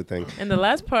the thing. And the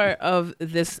last part of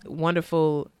this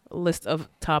wonderful list of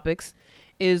topics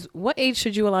is, what age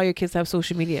should you allow your kids to have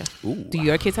social media? Do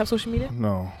your kids have social media?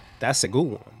 No. That's a good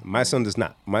one. My son does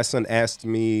not. My son asked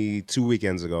me 2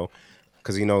 weekends ago,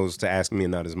 because he knows to ask me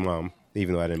and not his mom,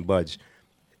 even though I didn't budge.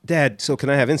 Dad, so can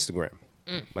I have Instagram?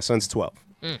 My son's 12.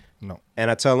 No. And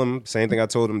I tell him, same thing I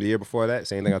told him the year before that,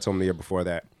 same thing I told him the year before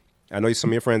that. I know some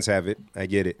of your friends have it. I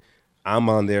get it. I'm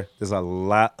on there. There's a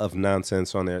lot of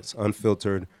nonsense on there. It's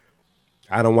unfiltered.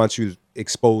 I don't want you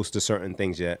exposed to certain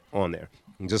things yet on there.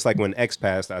 And just like when X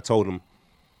passed, I told him,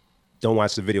 don't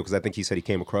watch the video, because I think he said he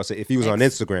came across it. If he was on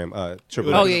Instagram,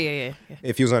 Triple Oh X. yeah.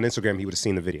 If he was on Instagram, he would have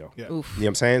seen the video. Yeah. Oof. You know what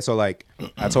I'm saying? So, like,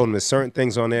 I told him there's certain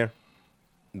things on there,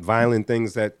 violent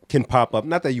things that can pop up.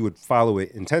 Not that you would follow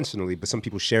it intentionally, but some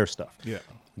people share stuff. Yeah.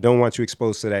 Don't want you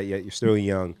exposed to that yet. You're still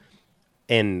young.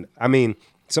 And, I mean,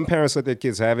 some parents let their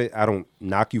kids have it. I don't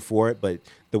knock you for it, but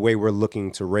the way we're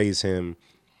looking to raise him,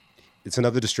 it's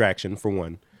another distraction, for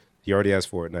one. He already has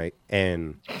Fortnite.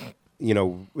 And,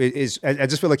 I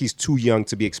just feel like he's too young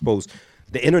to be exposed.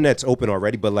 The internet's open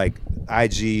already, but like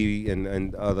IG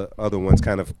and other ones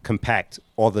kind of compact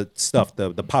all the stuff,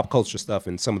 the pop culture stuff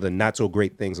and some of the not so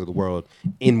great things of the world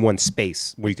in one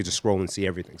space where you could just scroll and see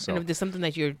everything. So And if there's something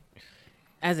that you're,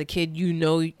 as a kid,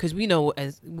 because we know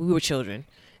as we were children,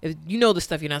 if you know the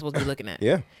stuff you're not supposed to be looking at.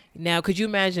 yeah, Now, could you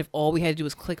imagine if all we had to do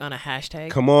was click on a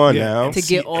hashtag come on Yeah, now. to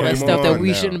get all that Come stuff that on we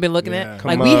now. shouldn't have been looking Yeah. at? Come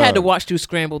Like, we had to on. watch through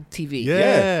scrambled TV.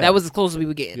 Yeah. That was as close as we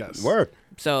were getting. Yes. Word.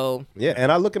 So Yeah,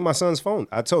 and I look at my son's phone.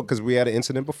 Because we had an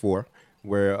incident before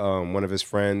where one of his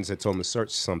friends had told him to search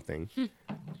something,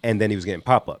 and then he was getting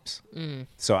pop-ups.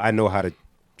 So I know how to,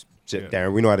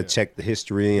 Darren, we know how to check the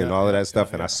history and all of that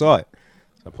stuff, and I saw it.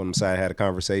 So I put him aside, had a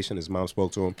conversation. His mom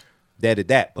spoke to him. Dad did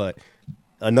that, but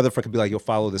another friend could be like, "You'll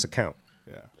follow this account,"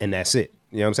 and that's it.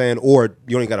 You know what I'm saying? Or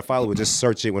you only got to follow it. Just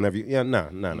search it whenever you. Yeah, no.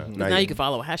 now you can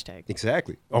follow a hashtag.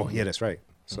 Exactly. Oh yeah, that's right.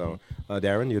 So,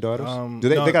 Darren, your daughters, No,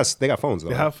 they got phones though?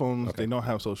 They right? have phones. Okay. They don't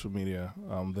have social media.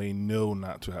 They know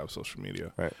not to have social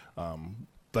media. Right.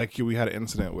 Like we had an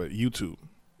incident with YouTube.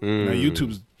 Mm. Now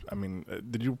YouTube's. I mean,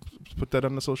 did you put that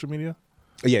on the social media?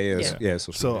 Yeah.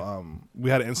 So we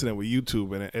had an incident with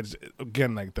YouTube, and it's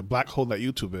again like the black hole that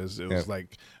YouTube is. It was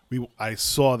like I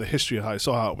saw the history of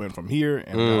how it went from here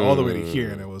and all the way to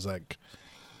here, and it was like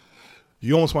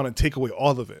you almost want to take away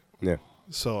all of it. yeah.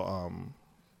 So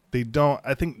they don't.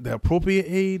 I think the appropriate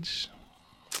age.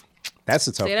 That's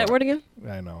the tough Say that part. word again.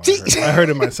 I know. I heard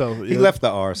it myself. He left the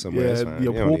R somewhere. Yeah, It's fine.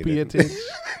 your You don't need it. appropriate.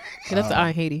 Yeah, that's the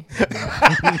I Haiti.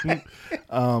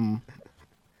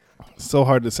 So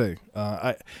hard to say.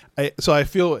 So I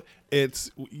feel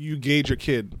it's you gauge your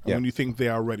kid Yeah. when you think they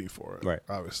are ready for it. Right.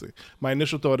 Obviously, my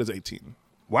initial thought is 18.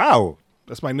 Wow.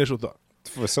 That's my initial thought.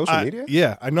 For social media?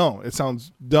 Yeah, I know it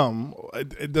sounds dumb.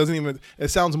 It doesn't even. It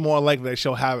sounds more likely that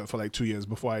she'll have it for like 2 years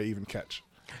before I even catch.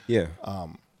 Yeah.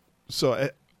 So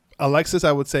Alexis,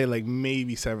 I would say like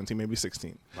maybe 17, maybe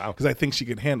 16. Wow. Because I think she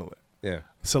can handle it. Yeah.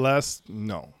 Celeste,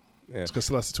 no. Yeah. It's because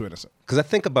Celeste is too innocent. Because I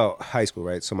think about high school,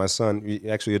 right? So my son,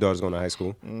 actually, your daughter's going to high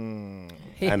school.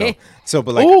 I know. So,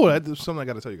 but like, Oh, that's something I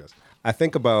got to tell you guys. I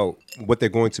think about what they're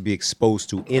going to be exposed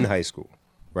to in high school,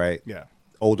 right? Yeah.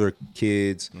 Older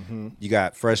kids. You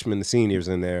got freshmen and seniors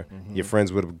in there. Your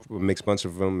friends with a mixed bunch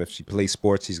of them. If she plays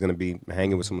sports, she's going to be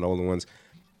hanging with some of the older ones.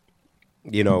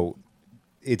 You know,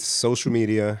 it's social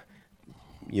media.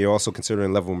 You're also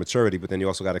considering level of maturity, but then you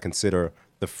also got to consider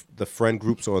the friend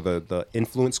groups or the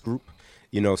influence group.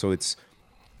 You know, so it's,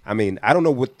 I mean, I don't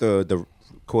know what the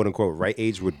quote unquote right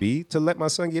age would be to let my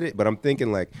son get it, but I'm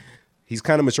thinking like he's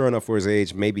kind of mature enough for his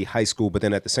age, maybe high school, but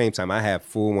then at the same time, I have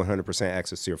full 100%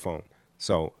 access to your phone.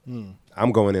 So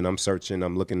I'm going in, I'm searching,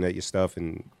 I'm looking at your stuff,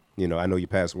 and you know, I know your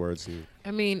passwords. And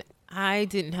I mean, I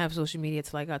didn't have social media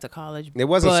till I got to college. it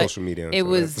wasn't but social media. It so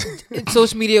was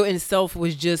social media itself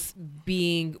was just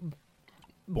being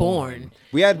born.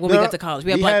 we had when we got to college.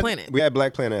 We had Black Planet. We had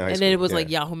Black Planet in high And school. then it was yeah. like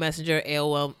Yahoo Messenger,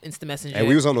 AOL, Instant Messenger. And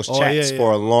we was on those Oh, chats yeah,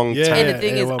 for a long yeah. time. And the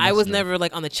thing is, AOL I was Messenger. never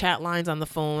like on the chat lines on the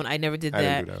phone. I never did I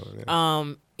that. didn't do that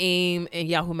one, AIM and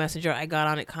Yahoo Messenger, I got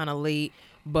on it kind of late,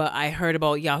 but I heard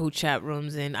about Yahoo chat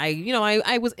rooms, and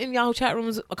I was in Yahoo chat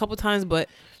rooms a couple times, but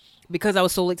because I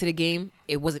was so late to the game,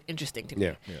 it wasn't interesting to me.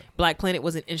 Yeah. Black Planet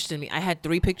wasn't interesting to me. I had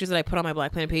 3 pictures that I put on my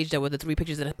Black Planet page that were the 3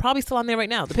 pictures that are probably still on there right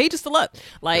now. The page is still up.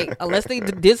 Like, unless they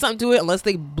did something to it, unless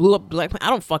they blew up Black Planet, I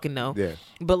don't fucking know. Yeah.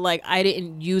 But like, I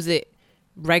didn't use it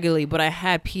regularly, but I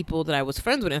had people that I was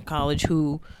friends with in college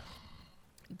who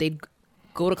they'd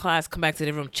go to class, come back to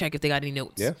the room, check if they got any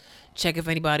notes. Yeah. Check if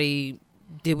anybody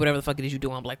did whatever the fuck it is you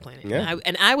do on Black Planet. Yeah.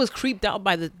 And I was creeped out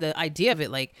by the idea of it.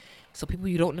 Like, so people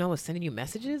you don't know are sending you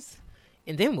messages?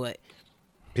 And then what?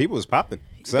 People was popping.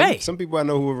 Right. Some people I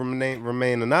know who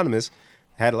remain anonymous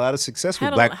had a lot of success with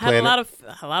Had Black a Planet.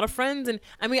 lot of friends, and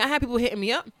I mean, I had people hitting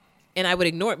me up, and I would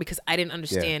ignore it because I didn't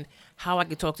understand how I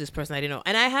could talk to this person I didn't know.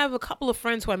 And I have a couple of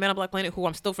friends who I met on Black Planet who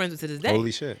I'm still friends with to this day.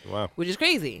 Holy shit! Wow. Which is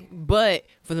crazy. But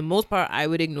for the most part, I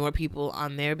would ignore people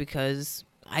on there because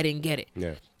I didn't get it.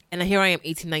 Yeah. And here I am,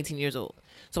 18, 19 years old.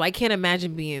 So I can't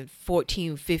imagine being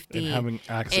 14, 15. And having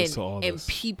access to all and this.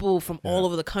 people from all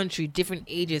over the country, different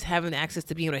ages, having access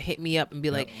to being able to hit me up and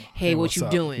be like, hey, Hey, what what's you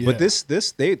up? doing? Yeah. But this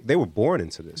they were born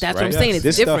into this. That's right? what I'm saying. It's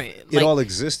this different. Stuff, Like- it all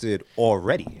existed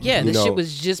already. Yeah, you this know? shit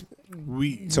was just,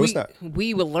 So it's not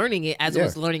we were learning it as it Yeah.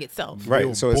 was learning itself. right.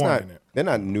 were So it's born not. in it. They're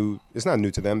not new. It's not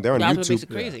new to them. They're on That's what makes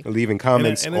YouTube, it crazy. leaving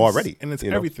comments it's, already. And it's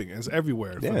you know? everything. It's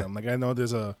everywhere for Yeah. them. Like I know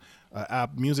there's a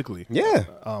app Musically. Yeah.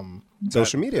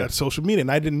 Social that- media. That's social media, and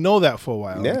I didn't know that for a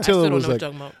while. Yeah. I Until still it don't was know like,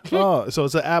 what you're talking oh, so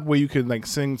it's an app where you can like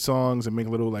sing songs and make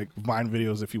little like Vine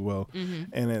videos, if you will,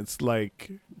 and it's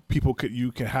like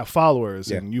you can have followers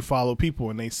Yeah. and you follow people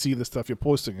and they see the stuff you're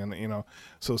posting, and you know.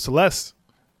 So Celeste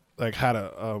like had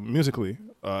a Musically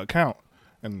account,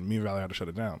 and me and Valley had to shut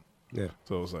it down. Yeah.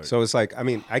 So it was like, So it's like, I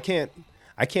mean, I can't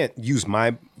use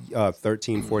my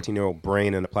 13, 14-year-old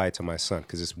brain and apply it to my son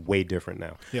because it's way different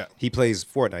now. Yeah. He plays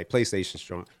Fortnite, PlayStation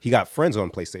strong. He got friends on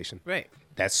PlayStation. Right.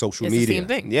 That's social It's the media. same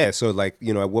thing. Yeah. So like,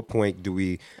 you know, at what point do we,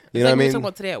 you It's know like what I we were mean? talking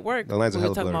about today at work. The lines are we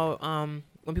were hella talking blurry. about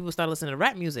when people started listening to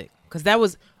rap music, because that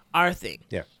was our thing.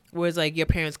 Yeah. Whereas like your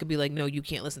parents could be like, no, you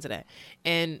can't listen to that.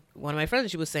 And one of my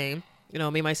friends, she was saying, you know,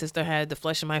 me and my sister had the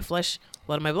Flesh of My Flesh,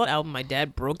 Blood of My Blood album. My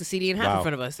dad broke the CD in half Wow. in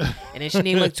front of us, and then she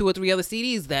named like 2 or 3 other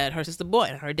CDs that her sister bought,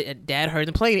 and her dad heard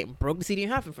them playing it and broke the CD in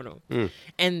half in front of him.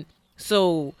 And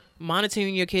so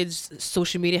monitoring your kids'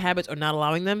 social media habits or not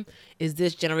allowing them is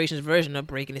this generation's version of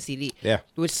breaking the CD. Yeah.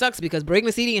 Which sucks because breaking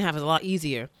the CD in half is a lot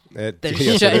easier than Yes,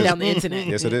 it shutting is. down the internet.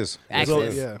 Yes, it is. Yes, Access. it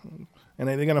is. yeah, and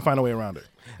they're gonna find a way around it.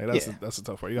 Like, that's Yeah. that's the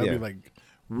tough part. You gotta Yeah. be like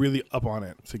really up on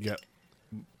it to get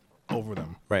over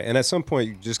them. Right. And at some point,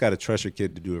 you just got to trust your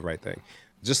kid to do the right thing.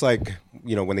 Just like,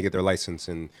 you know, when they get their license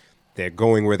and they're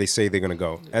going where they say they're going to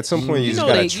go. At some point, you, You just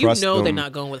know, got to trust them. they're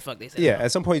not going where the fuck they say. Yeah.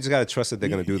 At some point, you just got to trust that they're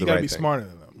going to do You the gotta right be thing. smarter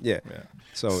than them. Yeah.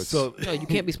 So it's, So No, you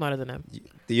can't be smarter than them.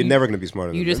 you're never going to be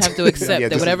smarter You than just them. have to accept Yeah,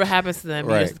 that just- whatever happens to them,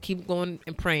 Right. you just keep going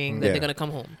and praying that Yeah. they're gonna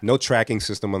come home. No tracking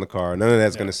system on the car. None of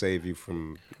that's going to save you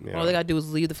from, you know. All they gotta do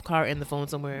is leave the car and the phone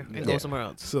somewhere and Yeah. go somewhere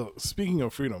else. So speaking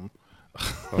of freedom,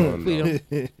 Oh, no. Freedom.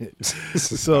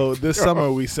 So this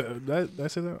summer we said that. I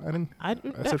said that. I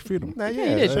said freedom. Nah,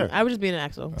 Yeah, you did, sure. I was just being an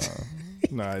axle.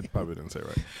 No, I probably didn't say it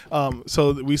right.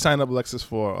 So we signed up Alexis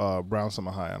for Brown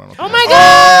Summer High. I don't know. Oh my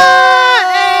God!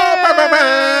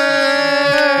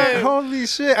 Holy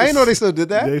shit! I didn't know they still did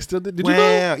that. They still did. Did you go?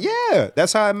 Wow. Yeah,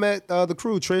 that's how I met the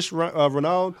crew. Trish,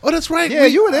 Ronald. Oh, that's right. Yeah,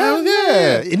 you were there.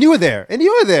 Yeah, and you were there. And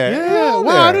you were there. Yeah. And you were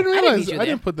Wow, I there. didn't I didn't realize. meet you I there.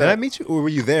 didn't put Did I that. meet you, or were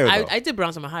you there? Though? I did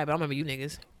Brown Summer High, but I don't remember you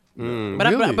niggas. Mm. But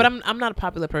Really? I'm not a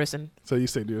popular person. So you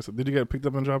say, did you get picked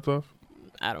up and dropped off?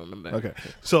 I don't remember. Okay.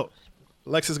 So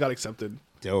Alexis got accepted.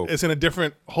 Dope. It's in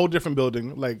a whole different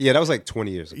building. Like Yeah, that was like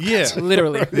 20 years ago. yeah,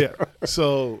 Literally. yeah.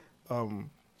 So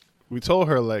we told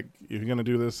her like, if you're gonna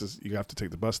do this, you have to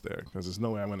take the bus there because there's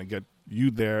no way I'm gonna get you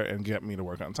there and get me to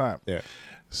work on time. Yeah.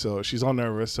 So she's all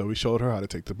nervous. So we showed her how to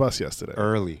take the bus yesterday.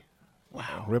 Early.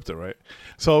 Wow, ripped it, right?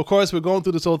 So of course we're going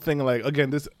through this whole thing. Like again,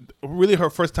 this really her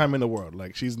first time in the world.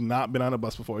 Like she's not been on a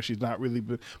bus before. She's not really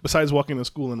been, besides walking to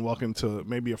school and walking to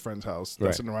maybe a friend's house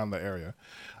that's Right. around the area.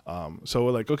 So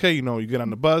we're like, okay, you get on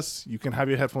the bus, you can have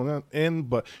your headphones in,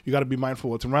 but you got to be mindful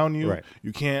what's around you. Right.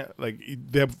 You can't like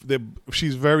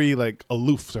she's very like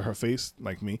aloof to her face,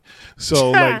 like me.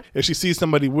 So like if she sees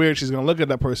somebody weird, she's gonna look at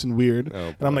that person weird, Oh,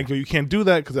 and I'm like, yo, you can't do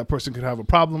that because that person could have a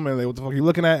problem, and they what the fuck are you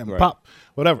looking at, and Right. pop,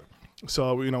 whatever.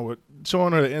 So we're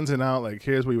showing her the ins and out, like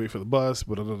here's where you wait for the bus,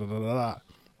 blah, blah, blah, blah, blah.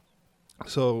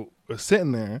 So we're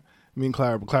sitting there. Me and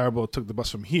Clarabelle took the bus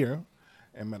from here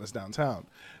and met us downtown.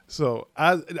 So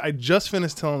I just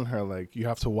finished telling her like you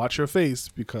have to watch your face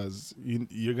because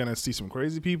you're gonna see some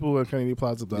crazy people in Kennedy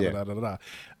Plaza. Blah, Yeah. blah, blah, blah, blah.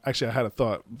 Actually, I had a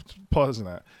thought. Pausing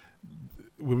that.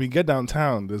 When we get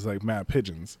downtown, there's like mad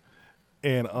pigeons.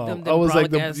 And Them I was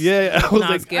like, brolic-ass I was not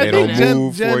like, scared I They think don't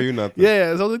move for you, nothing.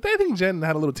 Yeah, so I was like, I think Jen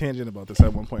had a little tangent about this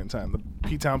at one point in time. The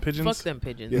P-Town pigeons. Fuck them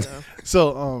pigeons. Yeah. Bro.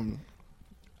 So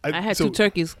I had two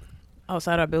turkeys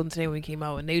outside our building today when we came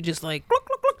out, and they just like cluck,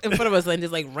 cluck, cluck, in front of us and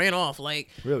just like ran off. Like,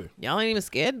 Really? y'all ain't even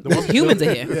scared. There's humans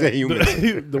in here. They're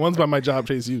human. The ones by my job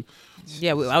chase you.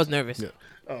 Yeah, I was nervous.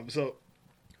 Yeah. So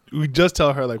we just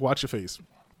tell her like, watch your face.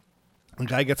 A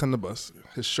guy gets on the bus.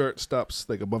 His shirt stops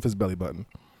like above his belly button.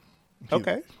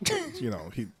 Okay.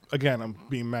 He again. I'm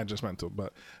being mad judgmental,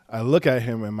 but I look at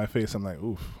him and my face. I'm like,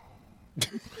 oof.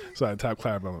 So I tap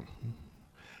Clarabelle.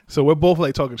 So we're both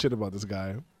like talking shit about this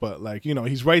guy, but like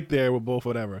he's right there. We're both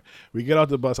whatever. We get out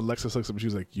the bus. Alexis looks up. She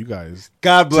was like, "You guys,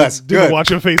 God bless. didn't Good.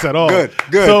 watch your face at all." Good.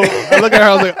 So I look at her.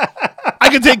 I was like, "I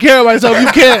can take care of myself.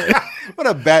 You can't." What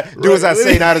a bad. Do as I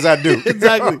say, not as I do.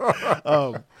 Exactly.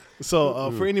 So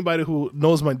for anybody who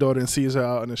knows my daughter and sees her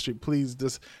out on the street, please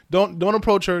just don't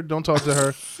approach her, don't talk to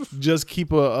her, just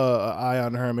keep a eye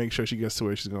on her and make sure she gets to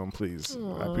where she's going. Please,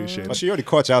 I appreciate Well, it. she already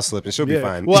caught y'all slipping. She'll be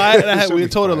fine. Well, She'll we be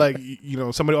told her fine.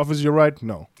 like somebody offers you a ride,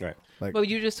 no, Right. like But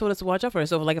you just told us to watch out for her.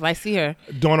 So like if I see her,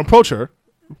 don't approach her.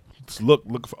 Just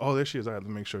look for. Oh, there she is. I have to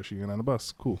make sure she get on the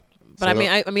bus. Cool. but I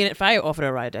mean if I offered her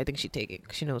a ride, I think she'd take it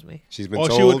 'cause she knows me. She's been Or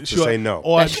told to say no.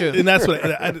 Or That's true. And that's what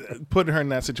I put her in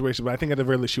that situation. But I think at the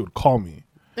very least she would call me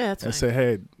Yeah, that's and fine. say,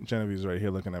 "Hey, Genevieve's right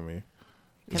here looking at me."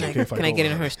 Can I, okay if I can I go get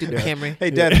in over her there? stupid Camry? Hey,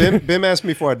 Dad, Bim asked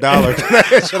me for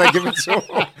 $1. Should I give it to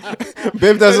him?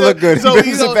 Bim doesn't look good. So,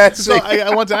 Bim's in bad so shape.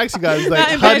 I want to ask you guys, like,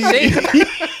 Not in how bad do you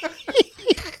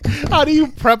how do you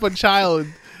prep a child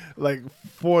like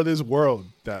for this world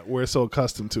that we're so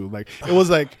accustomed to? Like, it was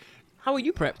like How were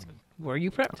you prepped? Were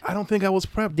you prepped? I don't think I was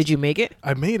prepped. Did you make it?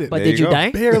 I made it, But There did you go.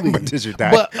 die? barely. But did you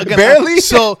die? But again, Barely?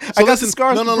 So I got the listen,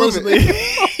 scars no, to listen. prove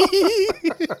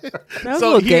That was So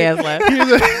a little gay here-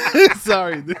 ass laugh.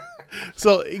 Sorry.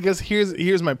 So I guess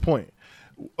here's my point.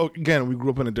 Again, we grew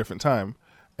up in a different time,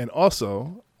 and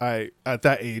also at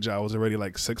that age I was already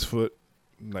like 6 foot,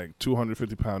 like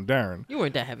 250-pound Darren. You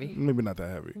weren't that heavy. Maybe not that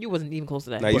heavy. You wasn't even close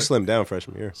to that. Now you slimmed down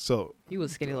freshman year. So You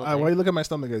was a skinny little why thing. you look at my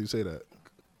stomach as you say that?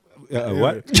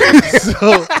 What?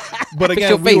 So, but again,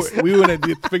 your face. we were in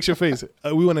a fix your face.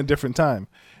 We were in a different time.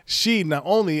 She not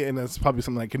only, and that's probably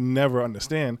something I can never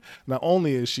understand. Not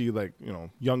only is she like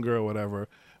younger or whatever,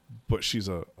 but she's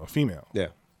a female. Yeah.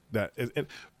 That is,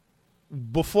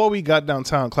 before we got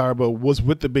downtown, Clarabelle was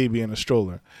with the baby in a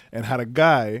stroller and had a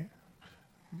guy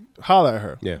holler at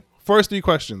her. Yeah. First 3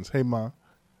 questions. Hey, ma,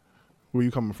 where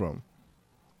you coming from?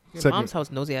 Your Second- mom's house,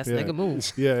 nosy ass Yeah. nigga,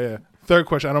 move. Yeah. Third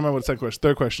question. I don't remember what the second question.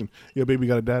 Third question. Your baby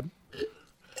got a dad?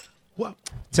 What?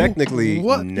 Technically,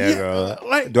 What? nigga. Yeah,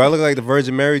 like- Do I look like the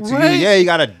Virgin Mary to Right. you? Yeah, you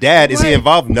got a dad. Is he Right.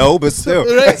 involved? No, but still.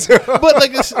 Right. But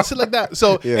like it's shit like that.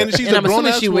 So Yeah. and she's And a I'm grown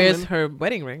assuming ass she wears woman. her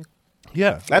wedding ring.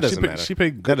 Yeah, That doesn't she matter. She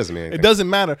paid. That doesn't mean anything. It doesn't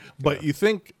matter. But you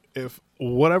think if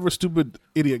whatever stupid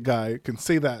idiot guy can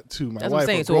say that to my That's what I'm wife,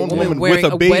 saying. a So a grown woman woman wearing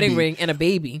with a a baby, wedding ring and a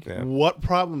baby. Yeah. what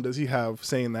problem does he have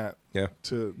saying that Yeah.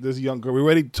 to this young girl? We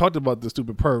already talked about the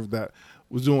stupid perv that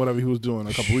was doing whatever he was doing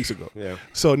a couple weeks ago. Yeah.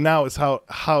 So now it's how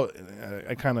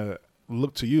I kind of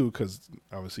look to you, because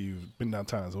obviously you've been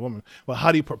downtown as a woman. Well,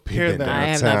 how do you prepare Been them? I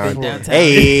have not been downtown.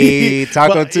 Hey,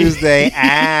 Taco Well, Tuesday.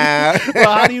 Ah.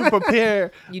 Well, how do you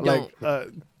prepare? You like,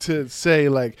 to say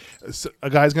like a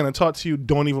guy's gonna talk to you.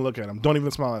 Don't even look at him. Don't even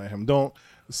smile at him. Don't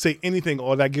say anything,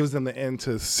 or that gives them the end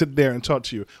to sit there and talk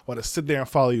to you, or to sit there and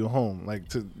follow you home, like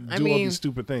to do all these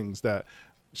stupid things that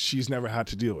she's never had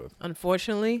to deal with.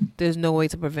 Unfortunately, there's no way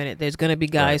to prevent it. There's going to be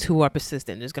guys who are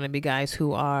persistent. There's going to be guys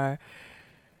who are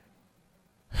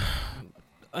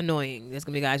annoying. There's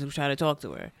going to be guys who try to talk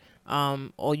to her.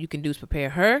 All you can do is prepare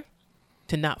her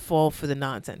to not fall for the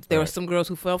nonsense. There were some girls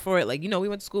who fell for it. Like, we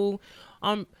went to school.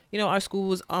 Our school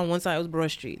was on one side, it was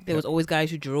Broad Street. There was always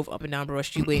guys who drove up and down Broad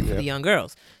Street waiting for the young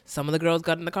girls. Some of the girls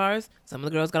got in the cars. Some of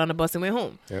the girls got on the bus and went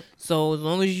home. Yep. So as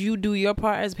long as you do your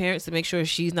part as parents to make sure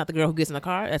she's not the girl who gets in the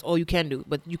car, that's all you can do.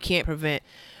 But you can't prevent,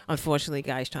 unfortunately,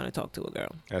 guys trying to talk to a girl.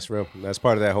 That's real. That's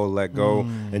part of that whole let go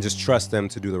and just trust them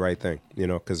to do the right thing.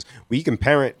 Because we can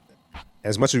parent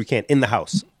as much as we can in the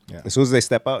house. Yeah. As soon as they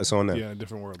step out, it's on them. Yeah, a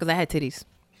different world. Because I had titties.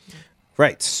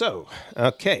 Right. So,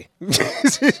 okay.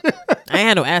 I ain't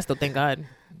had no ass though, thank God.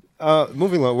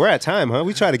 Moving on. We're at time, huh?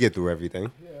 We try to get through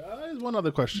everything. There's one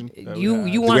other question. that we You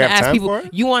had. wanted to have ask time people. for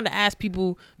it? You wanted to ask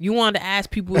people. You wanted to ask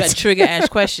people that trigger ass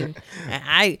question.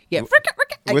 And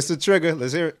What's the trigger?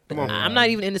 Let's hear it. Come on. I'm not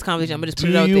even in this conversation. I'm gonna just put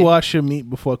Do it out you there. wash your meat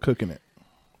before cooking it?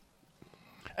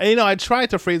 And, I tried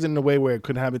to phrase it in a way where it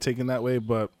couldn't have it taken that way,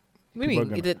 but What do you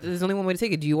people mean? are gonna- There's only one way to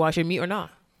take it. Do you wash your meat or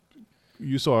not?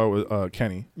 you saw it with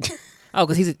Kenny. Oh,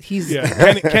 because he's. Yeah,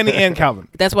 Kenny and Calvin.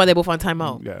 That's why they're both on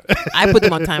timeout. Yeah. I put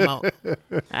them on timeout.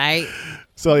 All right.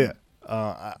 So yeah,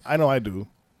 I know I do.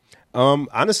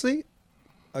 Honestly,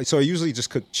 so I usually just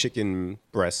cook chicken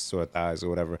breasts or thighs or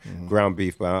whatever, ground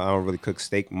beef, but I don't really cook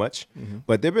steak much.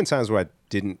 But there have been times where I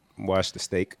didn't wash the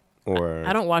steak or...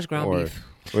 I don't wash ground beef.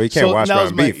 Or you can't So wash that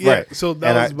was ground my- beef, yeah, right. so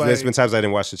that was my- there's been times I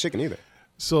didn't wash the chicken either.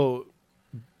 So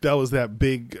that was that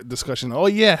big discussion. Oh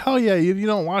yeah, hell yeah! If you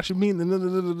don't wash your meat,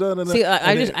 See,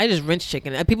 I just rinse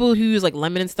chicken. People who use like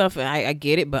lemon and stuff, I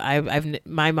get it, but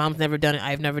my mom's never done it.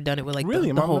 I've never done it with like really,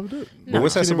 the mom whole. never did. No. But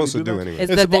what's that She didn't supposed to really do that.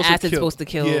 anyway? It's the acid's supposed to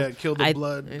kill. Yeah, kill the I-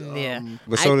 blood. Yeah.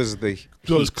 But so does the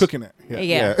So it's heat. cooking it. Yeah.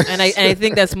 Yeah. and I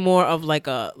think that's more of like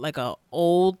a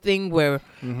old thing where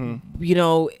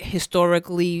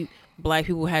historically black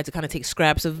people had to kind of take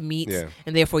scraps of meats Yeah.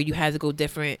 and therefore you had to go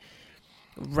different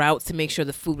routes to make sure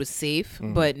the food was safe.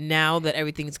 But now that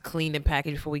everything's cleaned and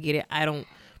packaged before we get it, I don't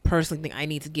personally think I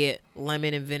need to get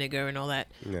lemon and vinegar and all that.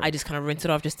 Yeah. I just kind of rinse it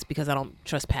off just because I don't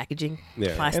trust packaging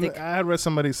Yeah. plastic. And I had read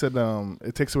somebody said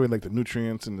it takes away like the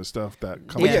nutrients and the stuff that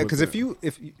comes. Well, yeah, with because it.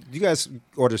 if you guys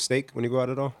order steak when you go out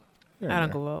at all? I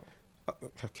don't go out.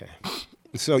 Okay.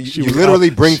 So She you was literally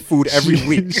out- bring food every she,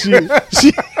 week.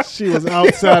 She was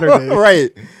out Saturday. Right.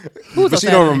 Who's But on she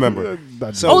don't Saturday? remember.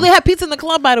 That- So- Oh, they have pizza in the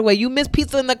club, by the way. You missed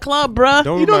pizza in the club, bruh.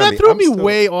 Don't you know remind that threw I'm me still-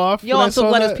 way off. Yo, when I I'm so saw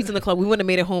glad that. it was pizza in the club. We wouldn't have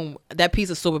made it home. That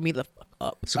pizza sobered me the fuck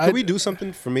up. So can we do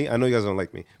something for me? I know you guys don't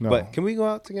like me, No. but can we go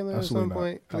out together Absolutely at some not.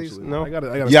 point, please? Absolutely No, not. I gotta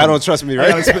y'all spend- don't trust me, I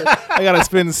gotta right? spend, I gotta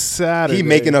spend Saturday. He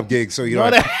making up gigs so you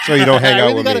don't No, so you don't hang I out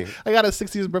really with gotta, me. I got a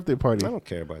 60th birthday party. I don't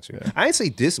care about you. I ain't say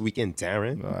this weekend,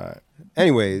 Darren. All right.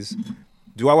 Anyways,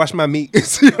 do I wash my meat?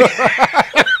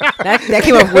 That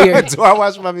came up weird. Do I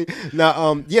wash my meat?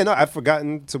 Now, I've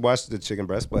forgotten to wash the chicken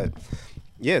breast, but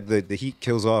yeah, the heat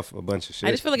kills off a bunch of shit.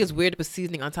 I just feel like it's weird to put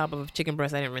seasoning on top of a chicken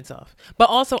breast I didn't rinse off. But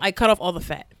also, I cut off all the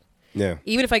fat. Yeah.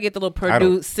 Even if I get the little I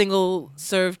Purdue don't. single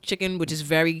serve chicken, which is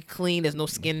very clean, there's no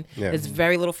skin, Yeah. there's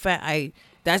very little fat.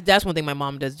 That's one thing my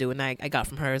mom does do, and I got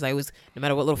from her is I was no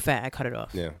matter what little fat I cut it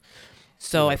off. Yeah.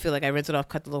 So I feel like I rinse it off,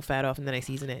 cut the little fat off, and then I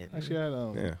season it. Actually, I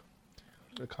had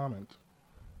Yeah. a comment.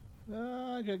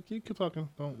 Okay, keep talking.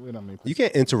 Don't wait on me. You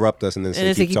can't interrupt us and then say,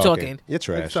 then say, keep "Keep talking. talking." You're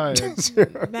trash.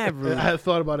 Mad rude. I had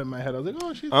thought about it in my head. I was like,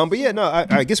 oh, she's. But yeah, no,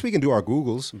 I guess we can do our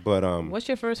Googles, but What's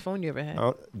your first phone you ever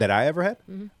had? that I ever had,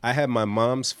 Mm-hmm. I had my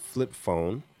mom's flip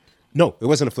phone. No, it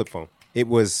wasn't a flip phone. It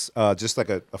was just like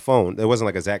a phone. It wasn't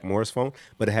like a Zach Morris phone,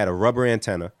 but it had a rubber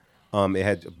antenna. It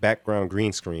had a background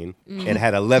green screen and it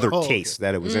had a leather case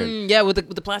that it was in. Yeah, with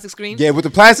the plastic screen. Yeah, with the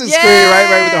plastic screen,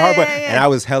 right, with the hard button. yeah. And I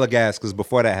was hella gassed because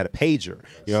before that I had a pager.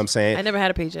 You know what I'm saying? I never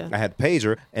had a pager. I had a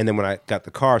pager, and then when I got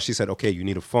the car, she said, "Okay, you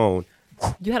need a phone."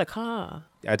 You had a car.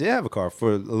 I did have a car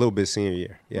for a little bit senior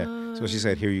year. Yeah. So she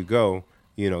said, "Here you go.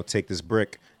 Take this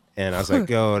brick And I was like,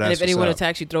 yo, that's And if anyone what's up.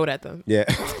 attacks, you throw it at them. Yeah.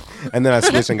 And then I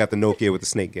switched and got the Nokia with the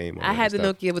snake game. on I it had the and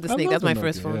stuff. Nokia with the I snake. love That's my the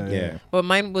first Nokia, phone. Yeah. But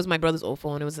mine was my brother's old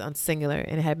phone. It was on Singular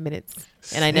and it had minutes.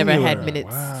 And I never had Singular, minutes.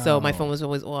 wow. So my phone was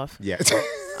always off. Yeah.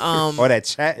 Um, All that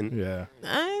chatting. Yeah.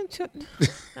 I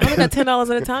only got $10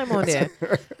 at a time on there.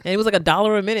 And it was like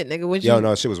 $1 a minute, nigga. When Yo, you,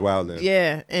 no, shit was wild then.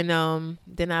 Yeah. And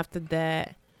then after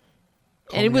that,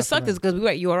 Call and it me would after suck that. this because we were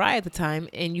at URI at the time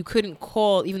and you couldn't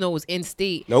call, even though it was in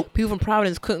state. Nope. People from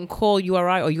Providence couldn't call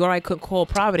URI or URI couldn't call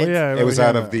Providence. Oh, yeah, I It remember was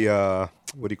out hearing of that.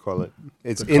 the, what do you call it?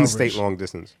 It's The in-state coverage. long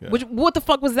distance. Yeah. What the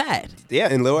fuck was that? Yeah,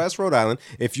 in Little Ass Rhode Island,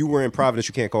 if you were in Providence,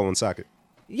 you can't call one socket.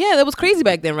 Yeah, that was crazy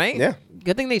back then, right? Yeah.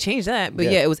 Good thing they changed that. But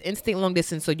Yeah. yeah, it was in-state long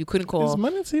distance, so you couldn't Is call.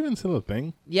 minutes even still a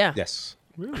thing? Yeah. Yes.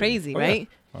 Really? Crazy, Oh, yeah. right?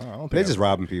 I don't think They're just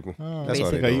robbing people. I don't That's all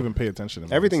think they I do. even pay attention to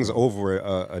that, Everything's so. over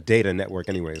a data network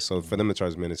anyway, so for them to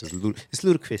charge minutes is it's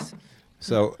ludicrous.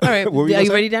 So, All right. what were Are gonna you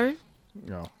say? ready, Darren?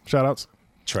 Yo, shout outs.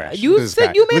 Trash. You Look at this said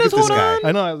guy. you made Look us at this hold guy. on.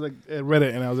 I know. I was like, I read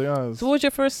it and I was like, oh. So what was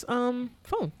your first phone?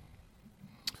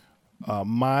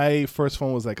 My first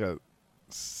phone was like a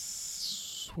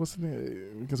what's the name?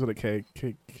 It begins with a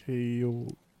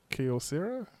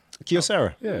Kyocera.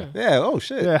 Kyocera. Yeah. Yeah. Oh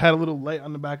shit. Yeah, it had a little light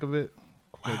on the back of it.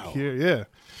 Wow. Like here, yeah.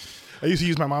 I used to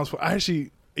use my mom's phone. I used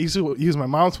to use my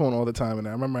mom's phone all the time, and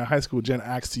I remember in high school, Jen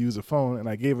asked to use a phone, and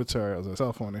I gave it to her as a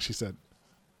cell phone, and she said,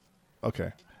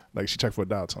 "Okay." Like she checked for a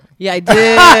dial tone. Yeah, I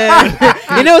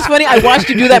did. You know what's funny? I watched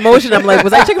you do that motion. I'm like,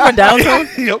 was I checking for a dial tone?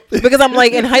 Yep. Because I'm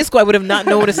like, in high school, I would have not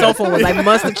known what a cell phone was. I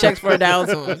must have checked for a dial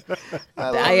tone.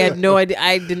 I had no idea.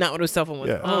 I did not know what a cell phone was.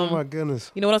 Yeah. Oh my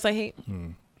goodness. You know what else I hate?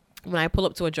 When I pull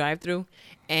up to a drive-through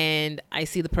and I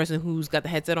see the person who's got the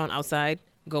headset on outside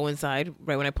go inside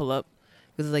right when I pull up.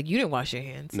 Because it's like, you didn't wash your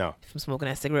hands. No. From smoking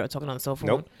that cigarette or talking on the cell phone.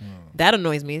 Nope. That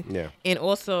annoys me. Yeah. And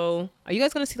also, are you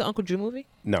guys going to see the Uncle Drew movie?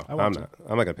 No, I I'm want not.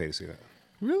 I'm not gonna pay to see that.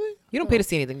 Really? You don't pay to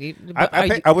see anything. But are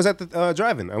you- I was at the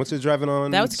drive-in. I went to the drive-in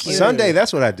on That was cute. Sunday.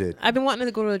 That's what I did. I've been wanting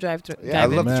to go to the drive-through. Yeah, I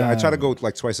love. Man. I try to go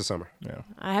like twice a summer. Yeah.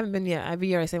 I haven't been yet. Every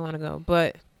year I say I want to go.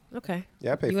 But, okay.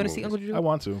 Yeah, I pay You for want to see movies. Uncle Drew? I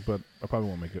want to, but I probably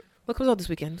won't make it. What comes out this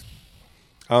weekend?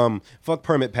 Fuck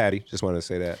Permit Patty. Just wanted to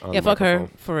say that. On Yeah, the fuck her.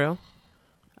 microphone. For real.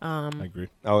 I agree.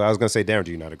 Oh, I was gonna say, Darren, do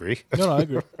you not agree? No, I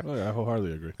agree. Oh, yeah, I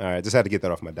wholeheartedly agree. All right, just had to get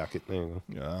that off my docket. There you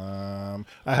go.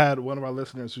 I had one of our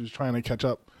listeners who's trying to catch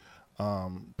up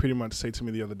pretty much say to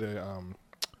me the other day,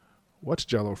 what's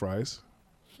Jell-O fries?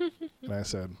 And I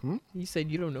said, You said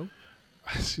you don't know.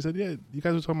 She said, yeah, you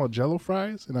guys were talking about Jell-O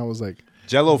fries? And I was like,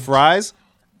 Jello fries.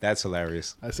 That's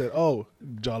hilarious. I said, oh,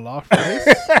 Jollof fries?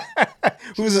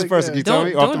 Who's this like, person? yeah. Can you tell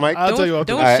me off the mic? I'll tell you off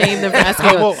the Don't mic. shame them for asking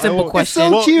I a won't- I simple won't. question. So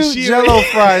Well, cute. she- Jello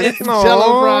fries. It's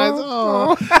Jell-O fries.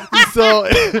 Oh. So,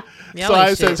 Yeah, so like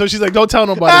I said, shit. so she's like, don't tell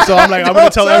nobody. So I'm like, I'm going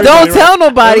to tell everybody. Don't right? tell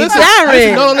nobody, Listen,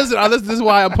 Darren. No, listen. This is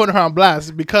why I'm putting her on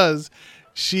blast because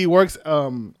she works.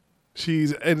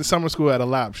 She's in summer school at a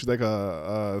lab. She's like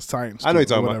a science. I know you're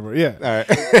student talking or about. whatever. Yeah.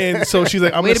 All right. And so she's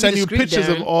like, I'm Way gonna to be send you discreet, pictures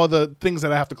Darren. of all the things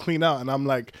that I have to clean out, and I'm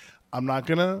like, I'm not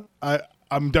gonna.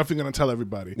 I'm definitely gonna tell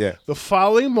everybody. Yeah. The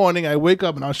following morning, I wake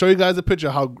up and I'll show you guys a picture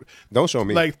of how Don't show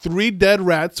me. like 3 dead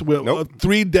rats with Nope.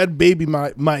 3 dead baby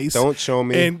mice. Don't show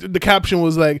me. And the caption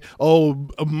was like, "Oh,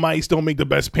 mice don't make the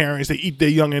best parents. They eat their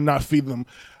young and not feed them."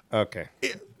 Okay.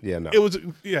 Yeah, no. It was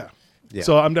yeah. Yeah.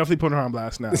 So I'm definitely putting her on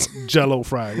blast now. Jell-O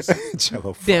fries.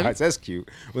 Jello Dim. fries. That's cute.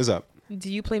 What's up?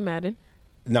 Do you play Madden?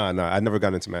 No, I never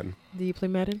got into Madden. Do you play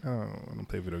Madden? I don't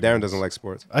play video games. Darren doesn't like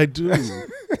sports. I do.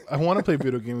 I want to play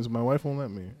video games. My wife won't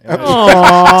let me. And I-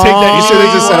 Aww. Take that. You should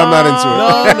have just said I'm not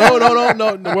into it.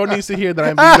 No. The world needs to hear that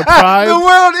I'm being deprived. The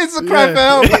world is a cry for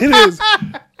help. It is.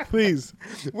 Please.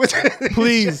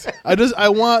 Please. I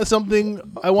want something.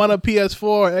 I want a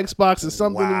PS4, Xbox, or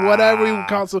something, whatever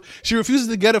console. She refuses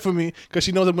to get it for me because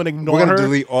she knows I'm going to ignore We're her. gonna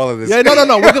delete all of this. Yeah,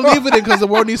 no. We're going to leave it in because the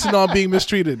world needs to know I'm being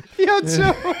mistreated. Yo,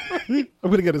 Joe. I'm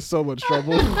going to get in so much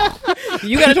trouble.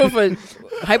 You got to show for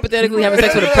hypothetically having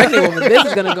sex with a pregnant woman. This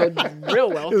is going to go real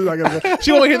well. It's not gonna go.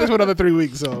 She won't hear this for another 3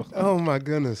 weeks, so. Oh my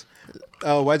goodness.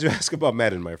 Why'd you ask about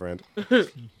Madden, my friend?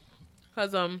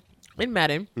 Because in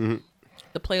Madden,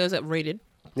 the players are rated.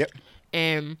 Yep.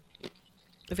 And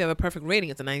if you have a perfect rating,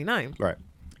 it's a 99. Right.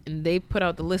 And they put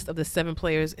out the list of the 7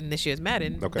 players in this year's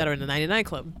Madden Okay. that are in the 99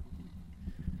 club.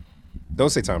 Don't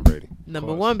say Tom Brady. Number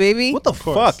course. 1, baby. What the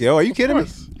course. fuck, yo? Are you kidding me?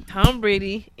 Tom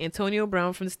Brady, Antonio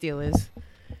Brown from the Steelers,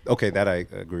 Okay, that I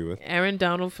agree with. Aaron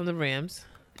Donald from the Rams.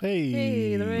 Hey.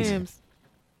 Hey, the Rams.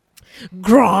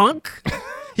 Gronk.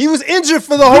 He was injured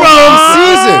for the whole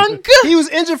damn season. Gronk. He was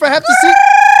injured for half the season.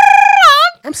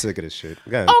 I'm sick of this shit.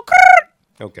 Go ahead.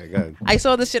 Oh, Okay, go ahead. I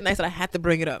saw this shit and I said I had to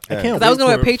bring it up. I can't Because wait I was gonna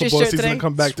wear a for Patriots football shirt season today. to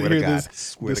come back to Swear to hear God. this.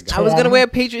 Swear to this God. I was gonna torn- wear a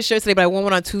Patriots shirt today, but I wore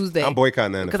one on Tuesday. I'm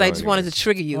boycotting that because I just wanted to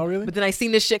trigger you. Oh, really? But then I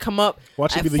seen this shit come up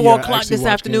Watch it at be the 4 year I o'clock actually this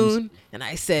watch afternoon, games. and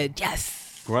I said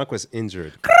yes. Gronk was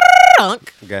injured.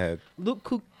 Drunk. Go ahead. Luke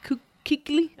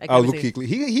Kuechly. I can't Oh, even Luke say it. Kuechly.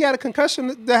 He had a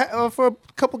concussion for a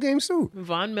couple games too.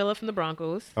 Von Miller from the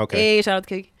Broncos. Okay. Hey, shout out to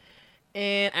Kiki.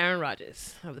 And Aaron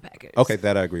Rodgers of the Packers. Okay,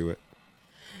 that I agree with.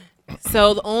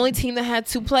 So the only team that had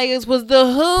 2 players was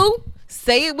the Who.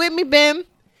 Say it with me, Bim.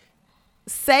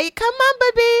 Say it. Come on,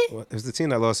 baby. Well, it was the team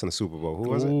that lost in the Super Bowl. Who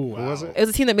was it? Ooh, Who was wow. it? It was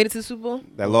a team that made it to the Super Bowl.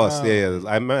 That lost. Yeah.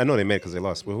 I know they made it because they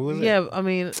lost. But who was it? Yeah, I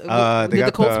mean, They did the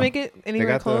got Colts the- make it They anywhere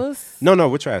got the- close? No,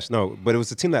 we're trash. No, but it was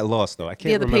the team that lost though. I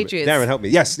can't Yeah, the remember. Patriots. Darren, help me.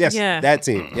 Yes, Yeah. that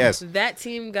team. Yes. That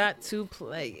team got 2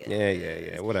 players.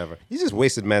 Yeah. Whatever. You just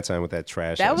wasted mad time with that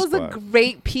trash. That ass was a squad.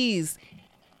 great piece.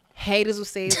 Haters will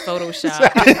say it's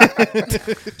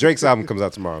Photoshop. Drake's album comes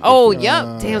out tomorrow. Oh,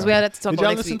 yep. Damn, we had to talk Did about y'all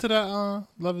next listen week. to that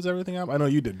Love Is Everything album? I know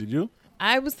you did. Did you?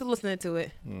 I was still listening to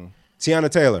it. Tiana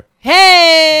Taylor.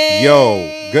 Hey!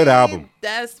 Yo, good album.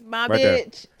 That's my Right there.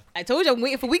 bitch. I told you I'm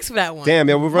waiting for weeks for that one. Damn,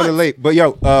 yeah, we're running Months. late. But yo,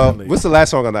 Late. what's the last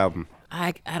song on the album?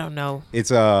 I don't know. It's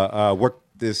work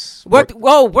this. Work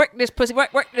this pussy.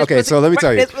 Work this Okay, pussy. so let me work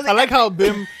tell you. this pussy. I like how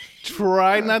Bim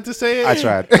tried not to say it. I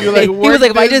tried. You're like, He was like,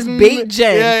 if I just bait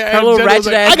Jen, her little Jen was ratchet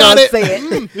like, ass I got gonna it.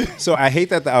 say it. So I hate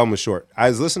that the album was short. I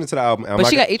was listening to the album. And I'm But not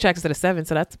she gonna- got 8 tracks instead of 7,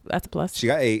 so that's a plus. She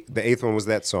got 8. The 8th one was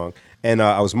that song. And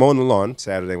I was mowing the lawn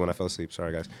Saturday when I fell asleep.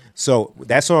 Sorry, guys. So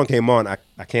that song came on. I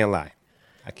can't lie.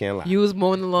 I can't lie. You was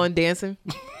mowing the lawn dancing.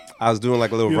 I was doing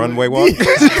like a little runway walk.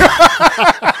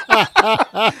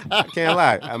 I can't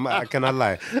lie. I cannot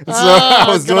lie. So I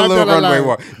was doing a little cannot runway lie.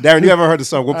 walk. Darren, you haven't heard the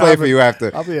song. We'll play it for you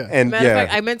after. I'll be here. And Matter yeah. of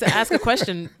fact, I meant to ask a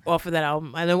question off of that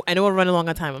album. I know we're running long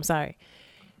on time. I'm sorry.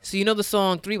 So you know the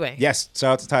song 3-Way? Yes.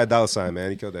 Shout out to Ty Dolla $ign,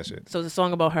 man. He killed that shit. So it's a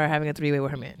song about her having a 3-way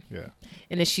with her man. Yeah.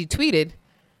 And then she tweeted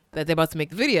that they're about to make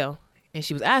the video. And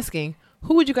she was asking,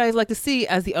 who would you guys like to see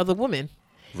as the other woman?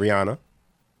 Rihanna.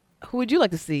 Who would you like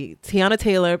to see? Tiana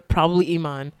Taylor, probably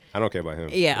Iman. I don't care about him.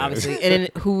 Yeah, obviously. And then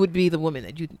who would be the woman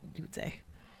that you would say?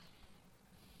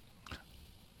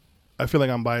 I feel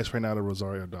like I'm biased right now to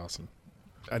Rosario Dawson.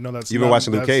 I know that's. You've been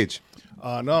watching Luke Cage.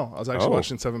 No, I was actually Oh.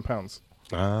 watching 7 Pounds.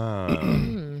 Ah. I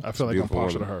feel like I'm beautiful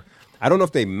partial to woman. her. I don't know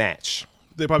if they match.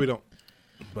 They probably don't.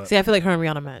 See, I feel like her and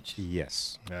Rihanna match.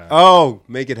 Yes. Yeah. Oh,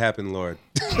 make it happen, Lord.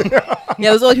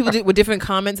 Yeah, those other people with different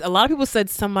comments. A lot of people said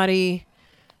somebody.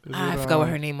 Is I it, forgot what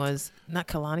her name was. Not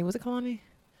Kalani. Was it Kalani?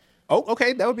 Oh,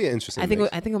 okay. That would be an interesting. I think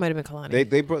mix. it might have been Kalani.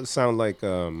 They both sound like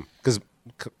because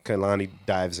Kalani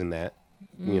dives in that,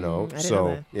 you know. I didn't So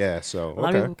know that. yeah, so a lot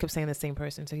of okay, people kept saying the same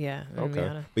person. So yeah, and okay.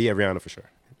 Rihanna. But yeah, Rihanna for sure,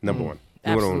 number one.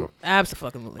 Numero uno.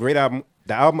 Absolutely. Great album.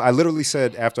 The album. I literally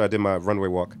said after I did my runway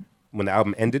walk when the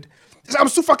album ended, this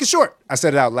album's too fucking short. I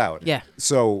said it out loud. Yeah.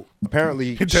 So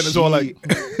apparently Jen is all like-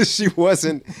 she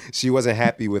wasn't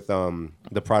happy with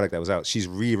the product that was out. She's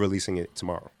re-releasing it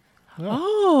tomorrow.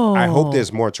 Oh. I hope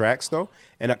there's more tracks though,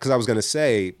 and because I was gonna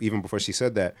say even before she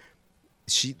said that,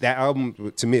 that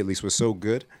album to me at least was so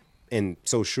good and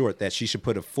so short that she should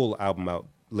put a full album out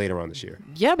later on this year.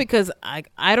 Yeah, because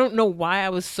I don't know why I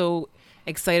was so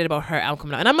excited about her album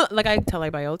coming out. And like I tell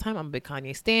everybody all the time, I'm a big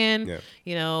Kanye stan. Yeah.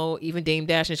 You know, even Dame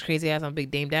Dash and his crazy ass, I'm a big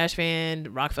Dame Dash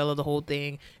fan. Rockefeller, the whole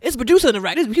thing. It's producer in the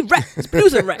right. It's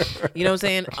producer in the right. You know what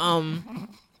I'm saying?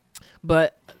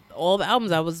 But all the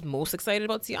albums I was most excited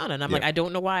about Tiana. And I'm like, Yeah. I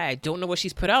don't know why. I don't know what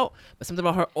she's put out, but something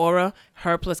about her aura,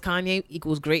 her plus Kanye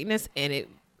equals greatness. And it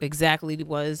exactly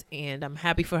was. And I'm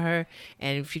happy for her.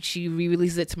 And if she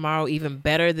re-releases it tomorrow, even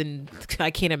better than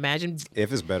I can't imagine.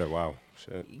 If it's better, wow.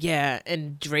 Shit. Yeah,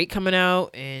 and Drake coming out,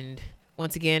 and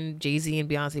once again, Jay-Z and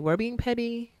Beyonce were being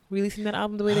petty, releasing that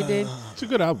album the way they did. It's a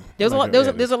good album. There's a I lot. like There's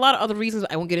it. there's a lot of other reasons.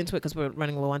 I won't get into it because we're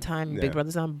running low on time. Yeah. Big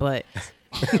Brother's on, but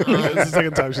It's the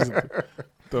second time she's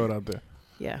throw it out there.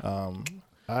 yeah.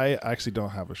 I actually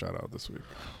don't have a shout out this week.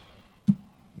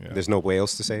 Yeah. There's no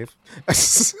whales to save.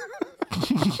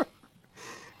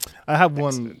 I have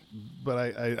one, but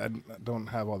I don't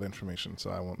have all the information,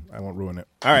 so I won't ruin it.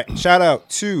 All right, shout out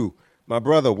to my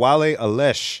brother Wale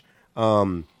Alesh.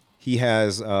 He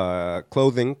has a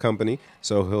clothing company,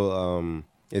 so he'll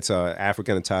it's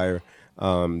African attire.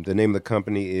 The name of the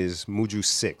company is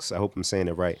Muju6. I hope I'm saying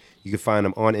it right. You can find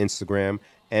him on Instagram,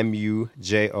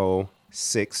 MUJO6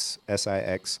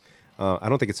 SIX. I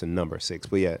don't think it's a number 6,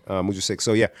 but yeah, Muju6.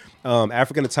 So yeah,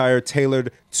 African attire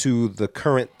tailored to the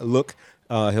current look.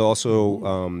 He'll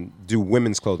also do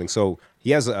women's clothing. So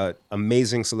He has an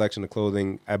amazing selection of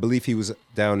clothing. I believe he was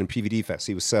down in PVD Fest.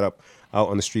 He was set up out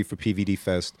on the street for PVD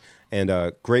Fest.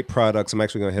 And great products. I'm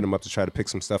actually going to hit him up to try to pick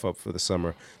some stuff up for the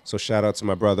summer. So shout out to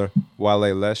my brother,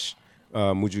 Wale Lesh,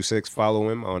 Muju6. Follow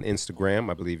him on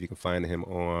Instagram. I believe you can find him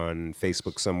on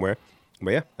Facebook somewhere.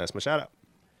 But yeah, that's my shout out.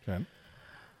 Okay.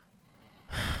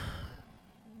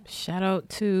 Shout out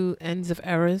to Ends of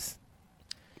Errors.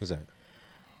 What's that?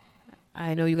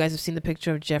 I know you guys have seen the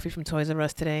picture of Jeffrey from Toys R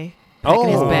Us today. Packing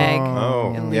his bag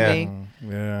Oh, and yeah. leaving.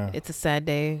 Yeah. It's a sad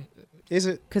day. Is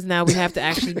it? Because now we have to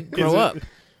actually grow up.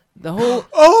 The whole...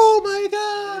 Oh, my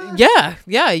God.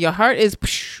 Yeah. Your heart is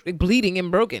bleeding and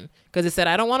broken. Because it said,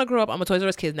 I don't want to grow up. I'm a Toys R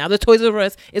Us kid. Now the Toys R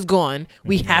Us is gone.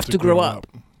 We have to grow up.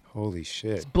 Holy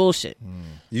shit. It's bullshit.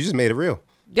 You just made it real.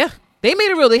 Yeah. They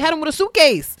made it real. They had him with a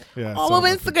suitcase. Yeah, all over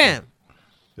sounds like Instagram.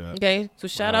 Yeah. Okay. So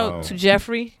shout Wow. out to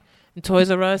Jeffrey and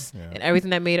Toys R Us Yeah. and everything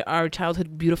that made our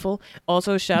childhood beautiful.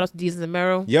 Also, shout out to Deez and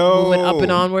Mero. Yo. Moving up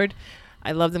and onward.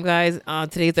 I love them guys.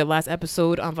 Today's their last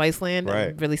episode on Viceland. Right.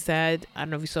 I'm really sad. I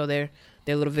don't know if you saw their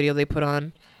little video they put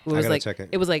on. It was gotta like check it.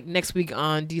 it was like next week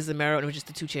on Deez and Mero, and it was just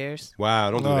the two chairs. Wow,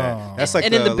 don't do Oh. that. That's like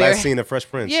And then the the bear- last scene of Fresh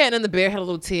Prince. Yeah, and then the bear had a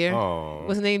little tear. Oh.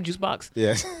 What's his name? Juicebox.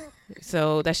 Yeah.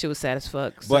 So that shit was sad as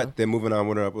fuck. So. But they're moving on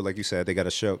with it. Like you said, they got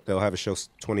a show. They'll have a show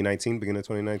 2019, beginning of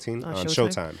 2019 on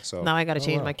Showtime. So now I gotta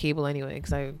change wow. my cable anyway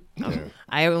because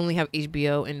I only have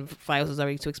HBO and Fios is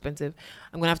already too expensive.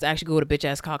 I'm gonna have to actually go to bitch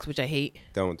ass Cox, which I hate.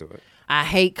 don't do it. I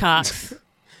hate Cox.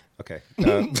 Okay.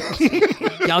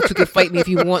 Y'all two can fight me if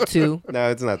you want to.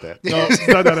 No, it's not that. No, it's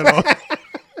not that at all.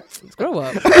 Let's grow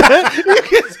up.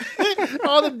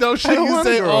 All the dumb shit don't you wanna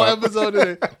say grow all up. episode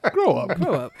today. Grow up.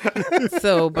 Grow up.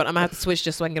 So, but I'm gonna have to switch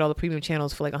just so I can get all the premium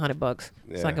channels for like $100, so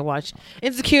Yeah. I can watch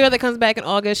Insecure that comes back in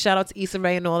August. Shout out to Issa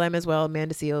Rae and all them as well.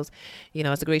 Amanda Seals. You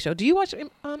know, it's a great show. Do you watch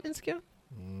Insecure?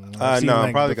 I've seen, no, I'm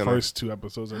like, probably the gonna. first 2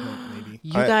 episodes, I think, maybe.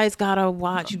 You I- guys gotta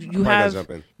watch. You Probably have. gotta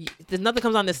jump in. There's nothing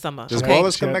comes on this summer. Does okay?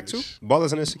 Ballers come back too?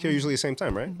 Ballers and Insecure usually the same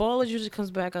time, right? Ballers usually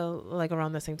comes back like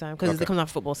around the same time because Okay. it comes out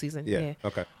football season. Yeah.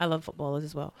 Okay. I love footballers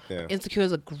as well. Yeah. Insecure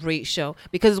is a great show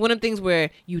because it's one of the things where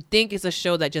you think it's a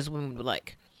show that just women would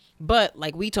like. But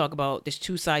like we talk about, there's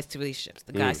 2 sides to relationships,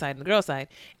 the guy side and the girl side.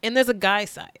 And there's a guy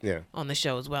side Yeah. on the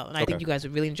show as well. And I Okay. think you guys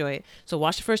would really enjoy it. So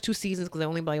watch the first 2 seasons because they're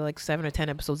only like 7 or 10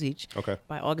 episodes each. Okay.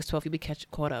 By August 12th, you'll be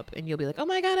caught up. And you'll be like, oh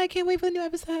my God, I can't wait for the new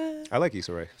episode. I like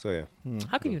Issa Rae, so yeah.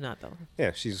 How can you not, though? Yeah,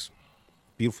 she's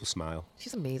beautiful smile.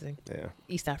 She's amazing. Yeah.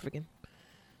 East African.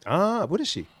 What is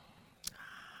she?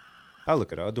 I'll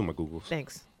look it up. I'll do my Googles.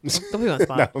 Thanks. Don't put me on the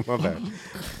spot. No, my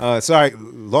bad. Sorry,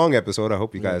 long episode. I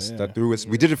hope you guys Yeah. stuck through it.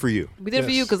 We did it for you. We did it for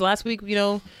you Yes. because last week,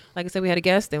 like I said, we had a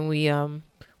guest and we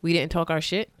didn't talk our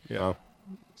shit. Yeah.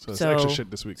 So it's So- extra shit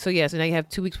this week. So yeah, so now you have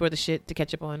 2 weeks worth of shit to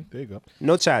catch up on. There you go.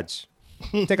 No charge.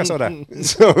 Take a soda.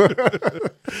 So,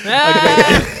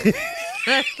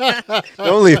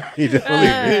 don't leave me. Don't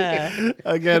leave me.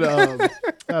 Again,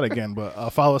 not again, but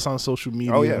follow us on social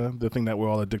media. Oh, yeah. The thing that we're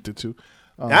all addicted to.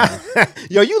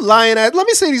 Yo, you lying at? Let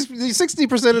me say these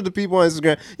 60% of the people on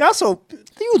Instagram. Y'all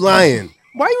you lying?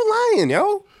 Why you lying,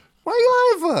 yo? Why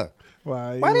you lying for?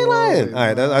 Why Why they lying? All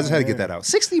right, I just had to get that out.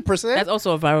 60%. That's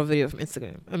also a viral video from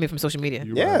Instagram. I mean, from social media.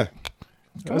 Yeah.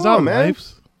 Come Is on, our man.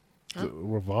 lives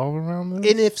revolve around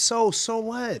this? And if so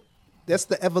what? That's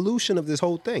the evolution of this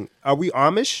whole thing. Are we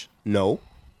Amish? No.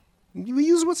 We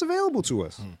use what's available to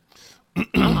us.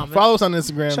 Follow us on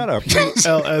Instagram. Shut up.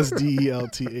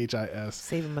 PLSDELTHIS.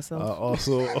 Saving myself.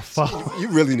 Also, follow, You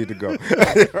really need to go.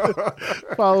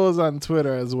 follow us on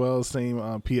Twitter as well. Same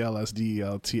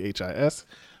PLSDELTHIS.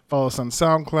 Follow us on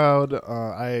SoundCloud.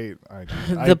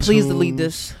 The Please Delete iTunes.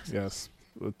 This. Yes.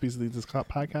 Please delete this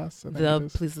podcast. I think The it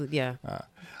is. please, yeah.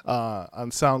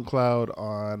 On SoundCloud,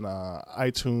 on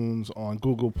iTunes, on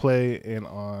Google Play, and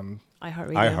on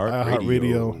iHeartRadio.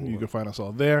 iHeartRadio. You can find us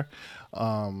all there.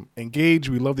 Engage.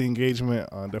 We love the engagement.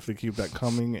 Definitely keep that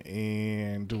coming,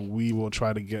 and we will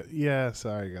try to get. Yeah,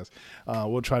 sorry guys.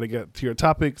 We'll try to get to your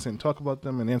topics and talk about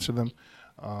them and answer them.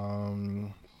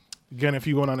 Again, if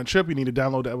you're going on a trip, you need to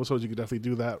download the episodes. You can definitely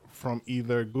do that from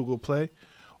either Google Play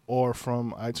or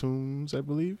from iTunes, I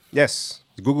believe. Yes.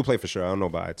 Google Play for sure. I don't know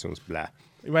about iTunes. Blah.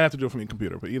 You might have to do it from your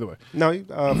computer, but either way. No,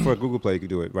 for Google Play, you can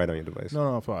do it right on your device.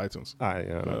 No, for iTunes. All right,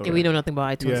 no. Yeah, we know nothing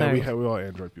about iTunes. Yeah, Sorry. we're all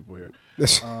Android people here.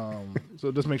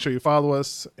 So just make sure you follow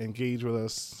us, engage with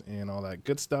us, and all that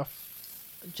good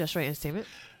stuff. Just Right Entertainment.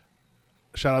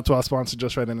 Shout out to our sponsor,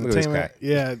 Just Right at this Entertainment. guy.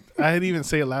 Yeah, I didn't even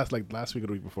say it last week or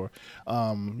the week before.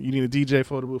 You need a DJ,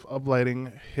 photo booth,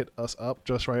 uplighting, hit us up,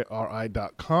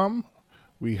 justrightri.com.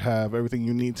 We have everything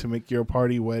you need to make your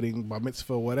party, wedding, bar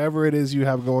mitzvah, whatever it is you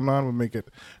have going on. We'll make it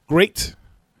great.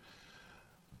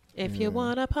 If you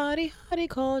want a party, hottie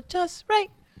call just right.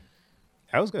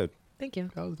 That was good. Thank you.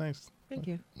 That was nice. Thank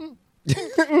you.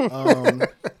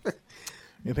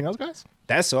 Anything else, guys?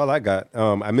 That's all I got.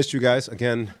 I missed you guys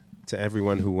again. To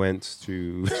everyone who went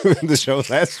to the show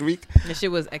last week, This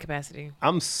shit was at capacity.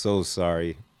 I'm so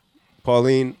sorry.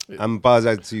 Pauline, I'm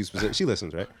apologizing to you specifically. She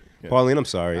listens, right? Yeah. Pauline, I'm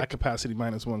sorry. At capacity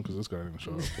 -1 because this guy didn't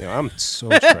show up. Yo, I'm so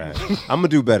trash. I'm gonna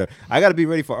do better. I gotta be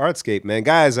ready for Artscape, man.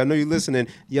 Guys, I know you're listening.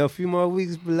 Yo, a few more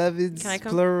weeks, beloveds. Can I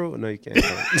come? Plural. No, you can't.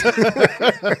 It's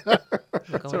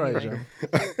all right, Jim.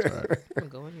 I'm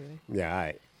going anyway. Yeah, all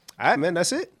right. All right, man.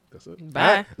 That's it. That's it. Bye.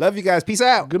 All right. Love you guys. Peace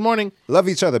out. Good morning. Love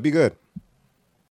each other. Be good.